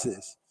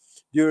crisis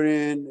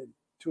during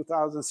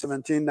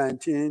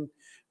 2017-19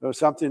 or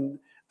something.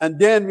 And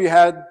then we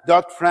had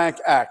Dodd-Frank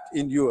Act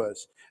in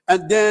US.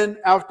 And then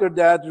after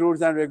that,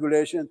 rules and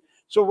regulations.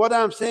 So what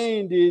I'm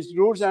saying is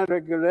rules and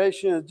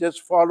regulations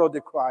just follow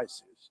the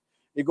crisis.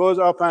 It goes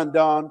up and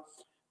down.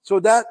 So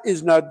that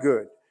is not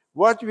good.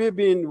 What we've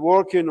been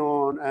working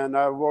on, and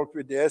I work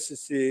with the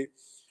SEC,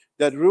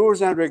 that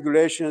rules and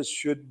regulations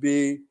should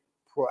be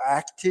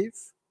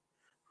proactive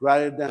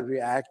rather than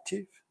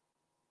reactive.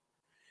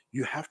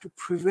 You have to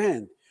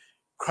prevent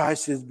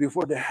crises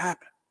before they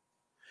happen.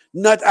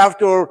 Not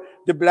after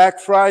the Black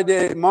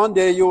Friday,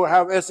 Monday, you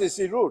have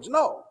SEC rules.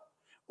 No.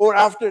 Or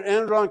after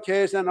Enron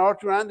case and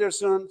Arthur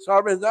Andersen,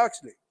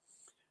 Sarbanes-Oxley.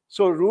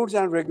 So rules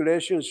and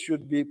regulations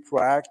should be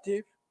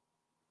proactive,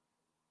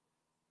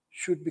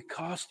 should be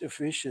cost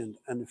efficient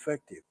and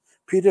effective.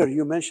 Peter,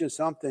 you mentioned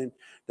something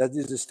that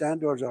these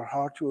standards are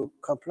hard to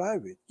comply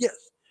with. Yes,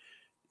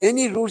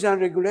 any rules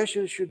and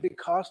regulations should be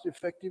cost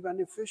effective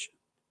and efficient.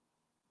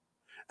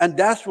 And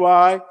that's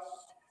why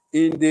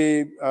in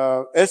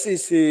the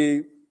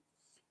SEC,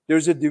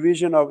 there's a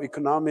division of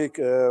economic,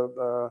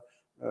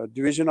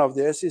 division of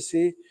the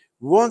SEC,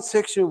 one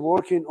section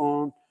working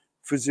on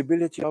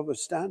feasibility of a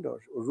standard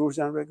or rules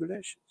and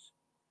regulations,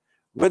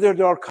 whether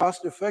they are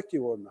cost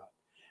effective or not.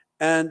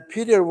 And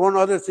Peter, one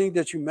other thing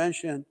that you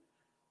mentioned,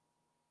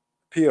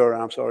 Peter,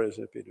 I'm sorry, I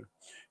said Peter.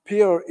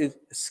 Peter is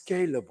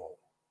scalable.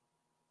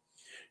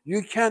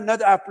 You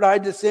cannot apply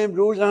the same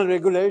rules and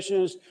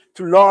regulations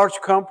to large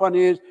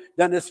companies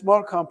than the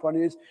small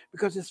companies,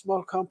 because the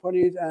small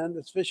companies, and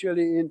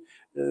especially in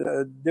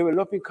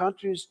developing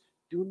countries,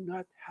 do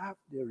not have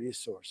the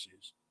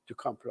resources to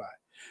comply.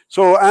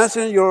 So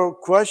answering your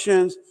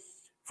questions,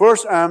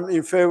 first, I'm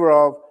in favor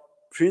of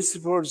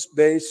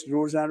principles-based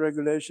rules and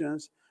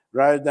regulations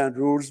rather than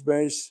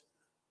rules-based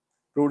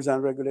rules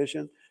and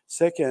regulations.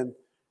 Second,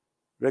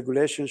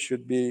 regulations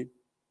should be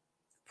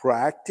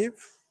proactive,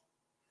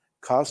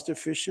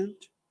 cost-efficient,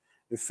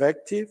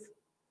 effective,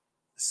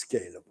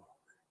 scalable.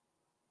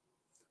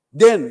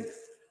 Then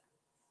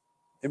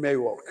it may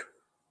work.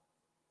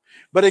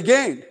 But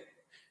again,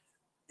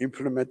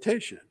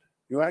 implementation.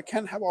 I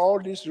can't have all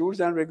these rules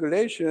and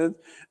regulations,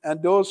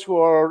 and those who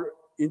are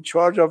in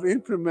charge of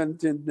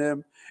implementing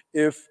them,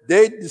 if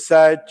they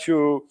decide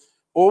to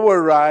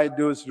override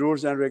those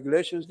rules and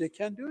regulations, they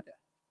can't do that.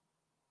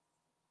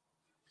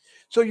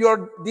 So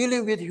you're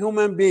dealing with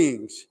human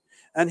beings,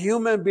 and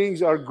human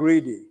beings are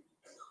greedy.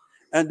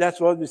 And that's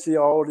what we see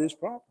all these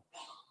problems.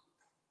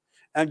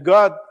 And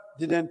God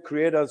didn't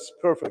create us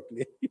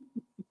perfectly.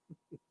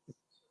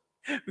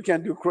 We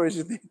can do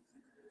crazy things.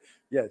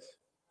 Yes.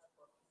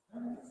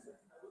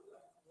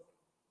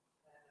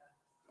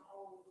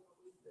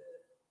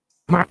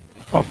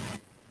 Of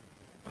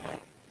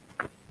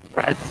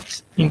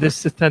credits in the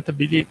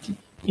sustainability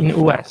in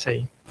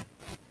USA.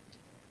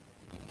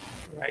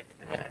 Right.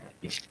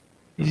 Is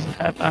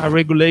have a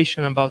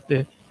regulation about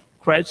the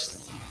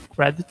credits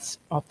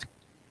of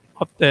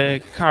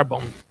the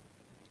carbon.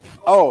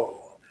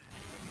 Oh,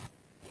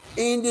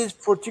 in these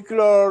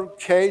particular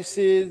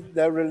cases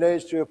that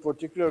relates to a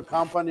particular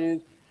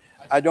company,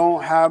 I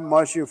don't have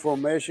much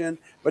information,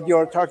 but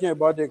you're talking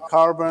about the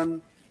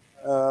carbon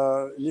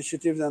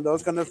initiatives and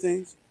those kind of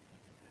things.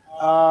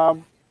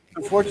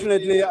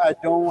 Unfortunately, I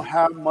don't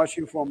have much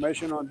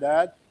information on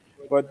that,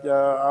 but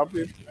I'll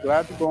be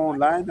glad to go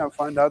online and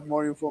find out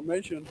more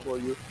information for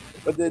you.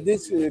 But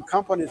these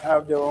companies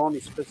have their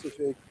own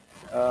specific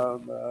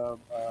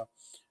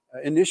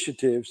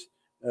initiatives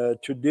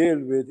to deal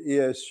with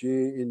ESG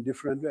in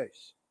different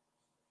ways.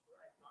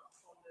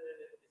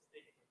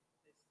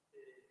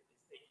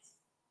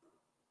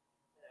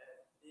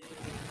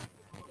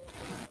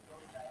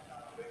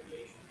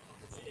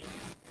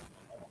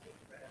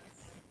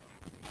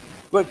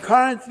 But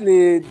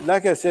currently,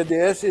 like I said,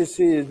 the SEC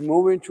is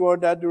moving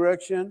toward that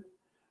direction.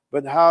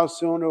 But how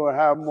soon it will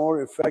have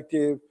more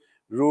effective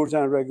rules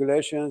and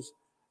regulations,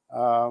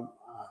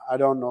 I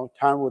don't know.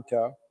 Time will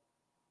tell.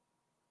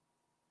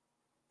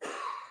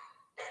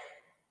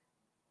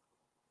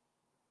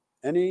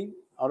 Any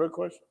other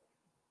questions?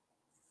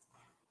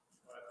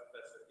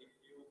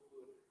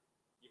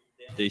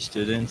 The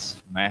students,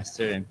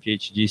 master and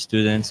PhD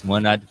students,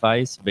 one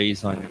advice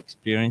based on your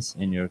experience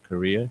in your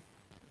career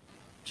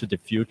to the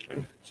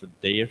future, to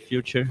their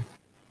future,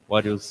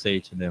 what do you say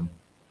to them?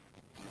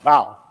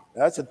 Wow,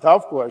 that's a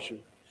tough question.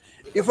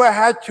 If I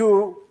had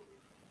to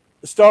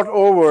start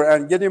over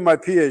and get in my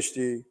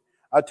PhD,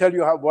 I'll tell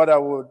you what I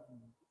would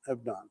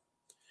have done.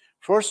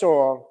 First of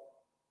all,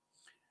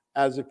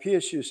 as a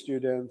PhD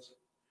student,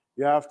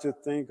 you have to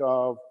think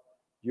of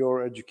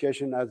your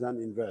education as an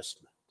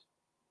investment.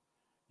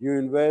 You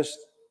invest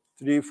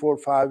 3, 4,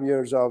 5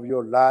 years of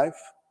your life,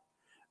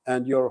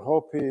 and you're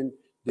hoping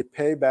the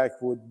payback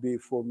would be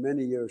for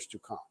many years to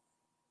come.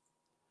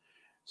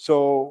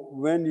 So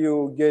when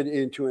you get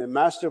into a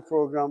master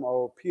program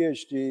or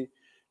PhD,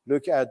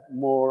 look at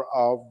more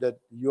of that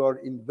you're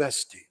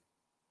investing.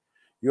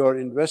 You're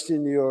investing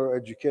in your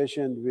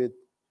education with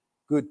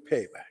good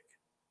payback.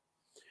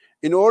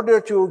 In order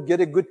to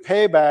get a good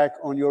payback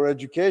on your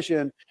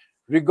education,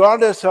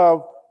 regardless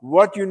of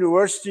what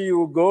university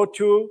you go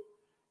to,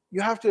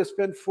 you have to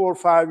spend 4 or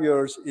 5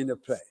 years in a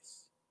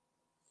place.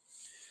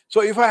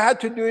 So if I had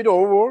to do it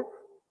over,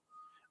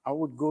 I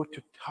would go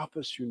to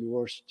toughest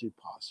university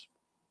possible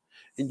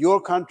in your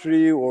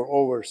country or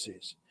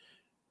overseas.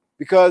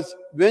 Because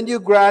when you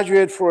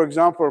graduate, for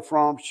example,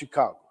 from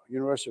Chicago,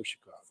 University of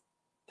Chicago,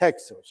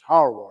 Texas,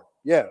 Harvard,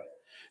 Yale,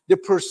 the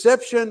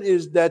perception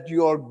is that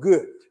you are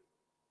good.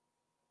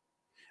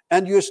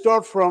 And you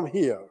start from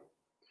here.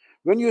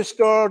 When you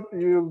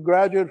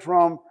graduate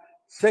from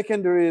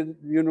secondary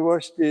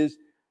universities,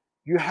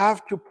 you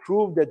have to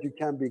prove that you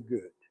can be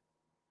good.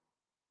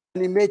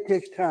 And it may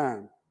take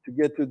time to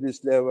get to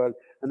this level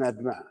and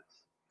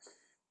advance.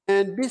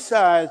 And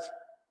besides,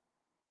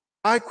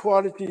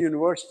 high-quality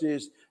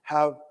universities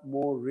have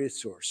more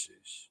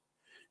resources.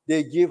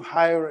 They give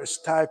higher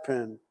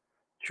stipend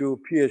to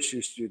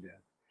PhD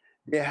students.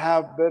 They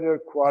have better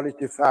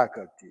quality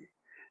faculty.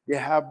 They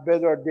have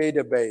better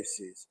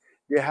databases.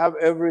 They have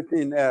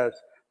everything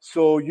else.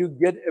 So you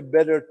get a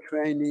better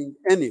training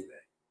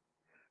anyway.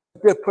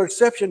 The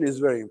perception is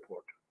very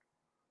important.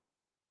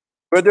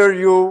 Whether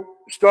you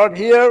start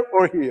here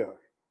or here.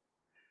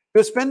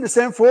 You spend the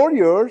same 4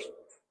 years,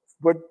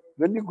 but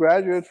when you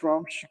graduate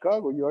from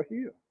Chicago, you're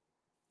here.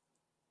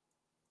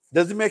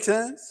 Does it make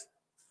sense?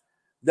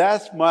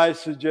 That's my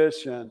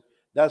suggestion.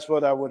 That's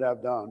what I would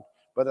have done.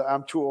 But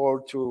I'm too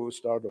old to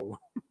start over.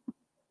 In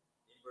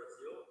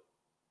Brazil,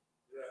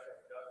 you have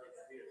got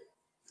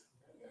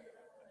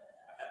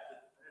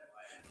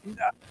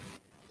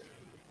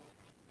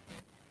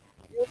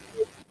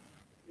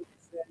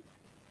experience.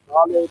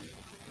 Knowledge.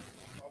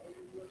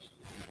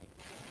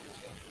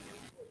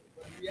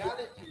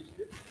 Reality is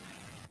different.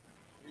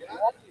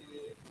 Reality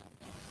is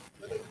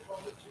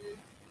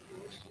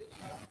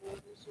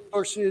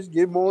resources,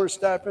 give more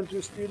stipend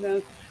to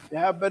students, they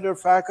have better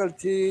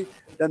faculty,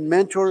 then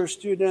mentor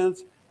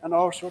students, and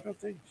all sort of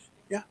things.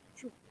 Yeah,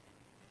 sure.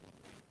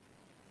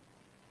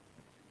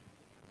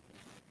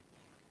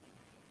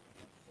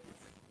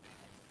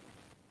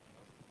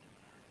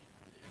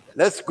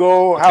 Let's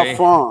go have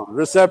fun,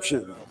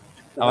 reception.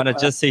 I want to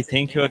just say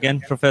thank you again,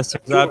 Professor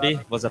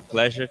Zabi. It was a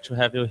pleasure to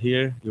have you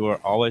here. You are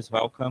always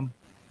welcome.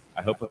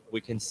 I hope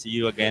we can see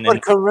you again.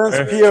 But convince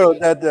Pio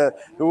that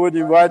he would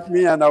invite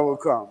me and I will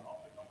come.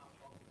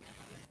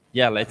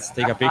 Yeah, let's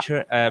take a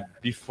picture.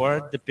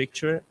 Before the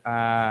picture,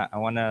 I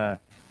want to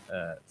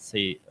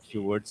say a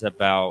few words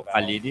about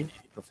Aline,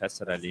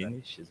 Professor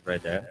Aline. She's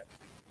right there.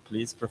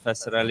 Please,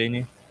 Professor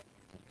Aline,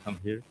 come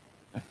here.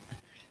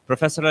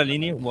 Professor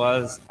Aline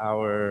was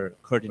our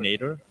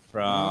coordinator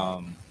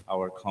from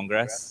our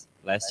Congress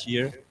last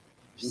year.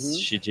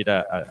 She did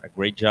a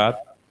great job.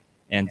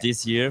 And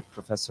this year,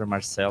 Professor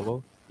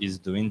Marcelo is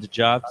doing the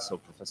job. So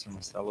Professor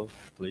Marcelo,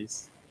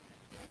 please.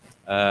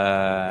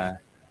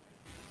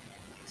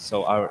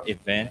 So our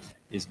event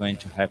is going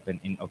to happen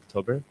in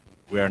October.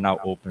 We are now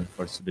open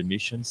for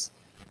submissions.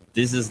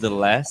 This is the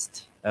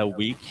last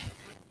week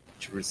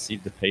to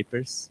receive the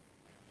papers.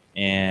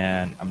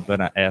 And I'm going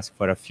to ask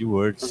for a few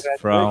words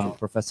from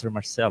Professor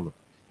Marcelo.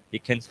 He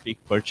can speak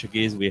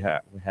Portuguese. We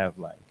have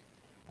like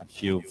a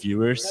few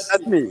viewers.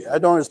 Not me. I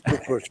don't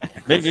speak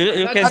Portuguese. Maybe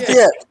you can Not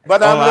yet,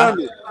 but I'm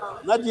learning.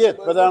 Not yet,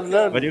 but I'm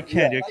learning. But you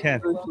can.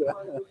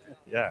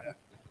 Yeah.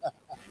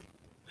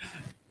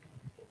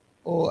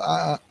 Oh,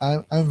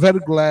 I'm very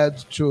glad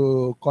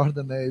to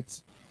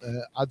coordinate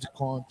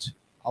ADCONT,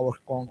 our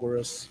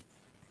Congress,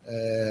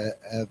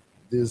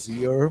 this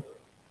year.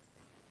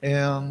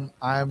 And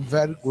I'm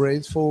very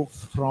grateful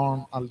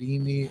from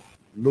Aline,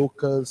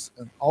 Lucas,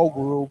 and all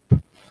group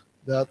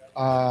that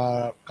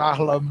are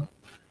Carla,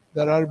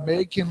 that are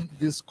making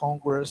this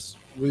Congress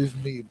with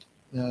me.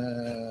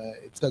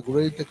 It's a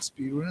great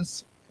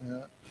experience.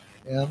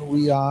 And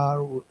we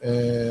are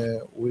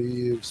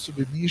with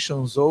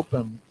submissions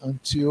open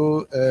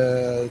until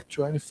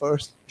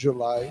 21st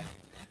July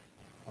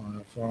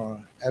for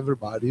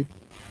everybody.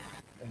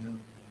 And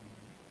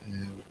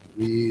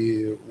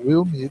we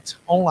will meet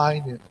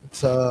online.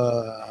 It's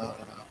an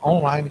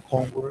online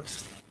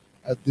Congress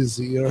at this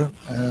year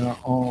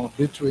on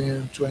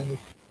between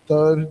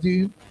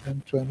 23rd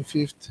and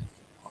 25th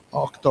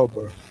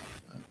October.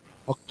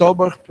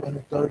 October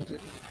 23rd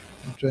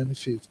and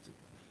 25th.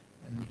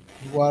 And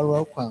you are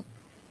welcome.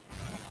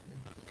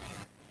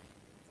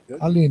 Good.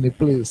 Aline,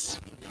 please.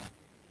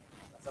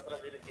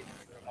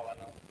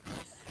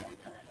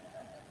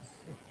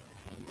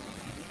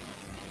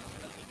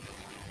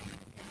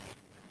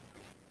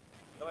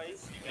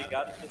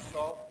 Obrigado,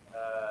 pessoal.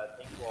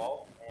 Thank you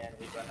all, and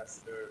we're gonna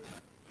serve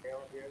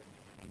here.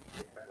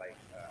 Like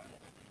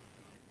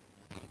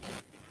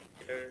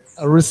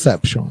a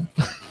reception.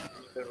 I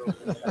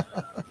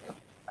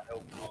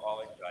hope you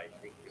all enjoy.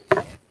 Thank you.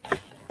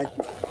 Thank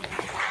you.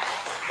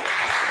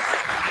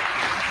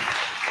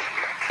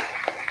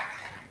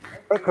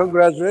 Well,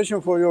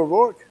 congratulations for your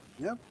work.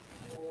 Yeah.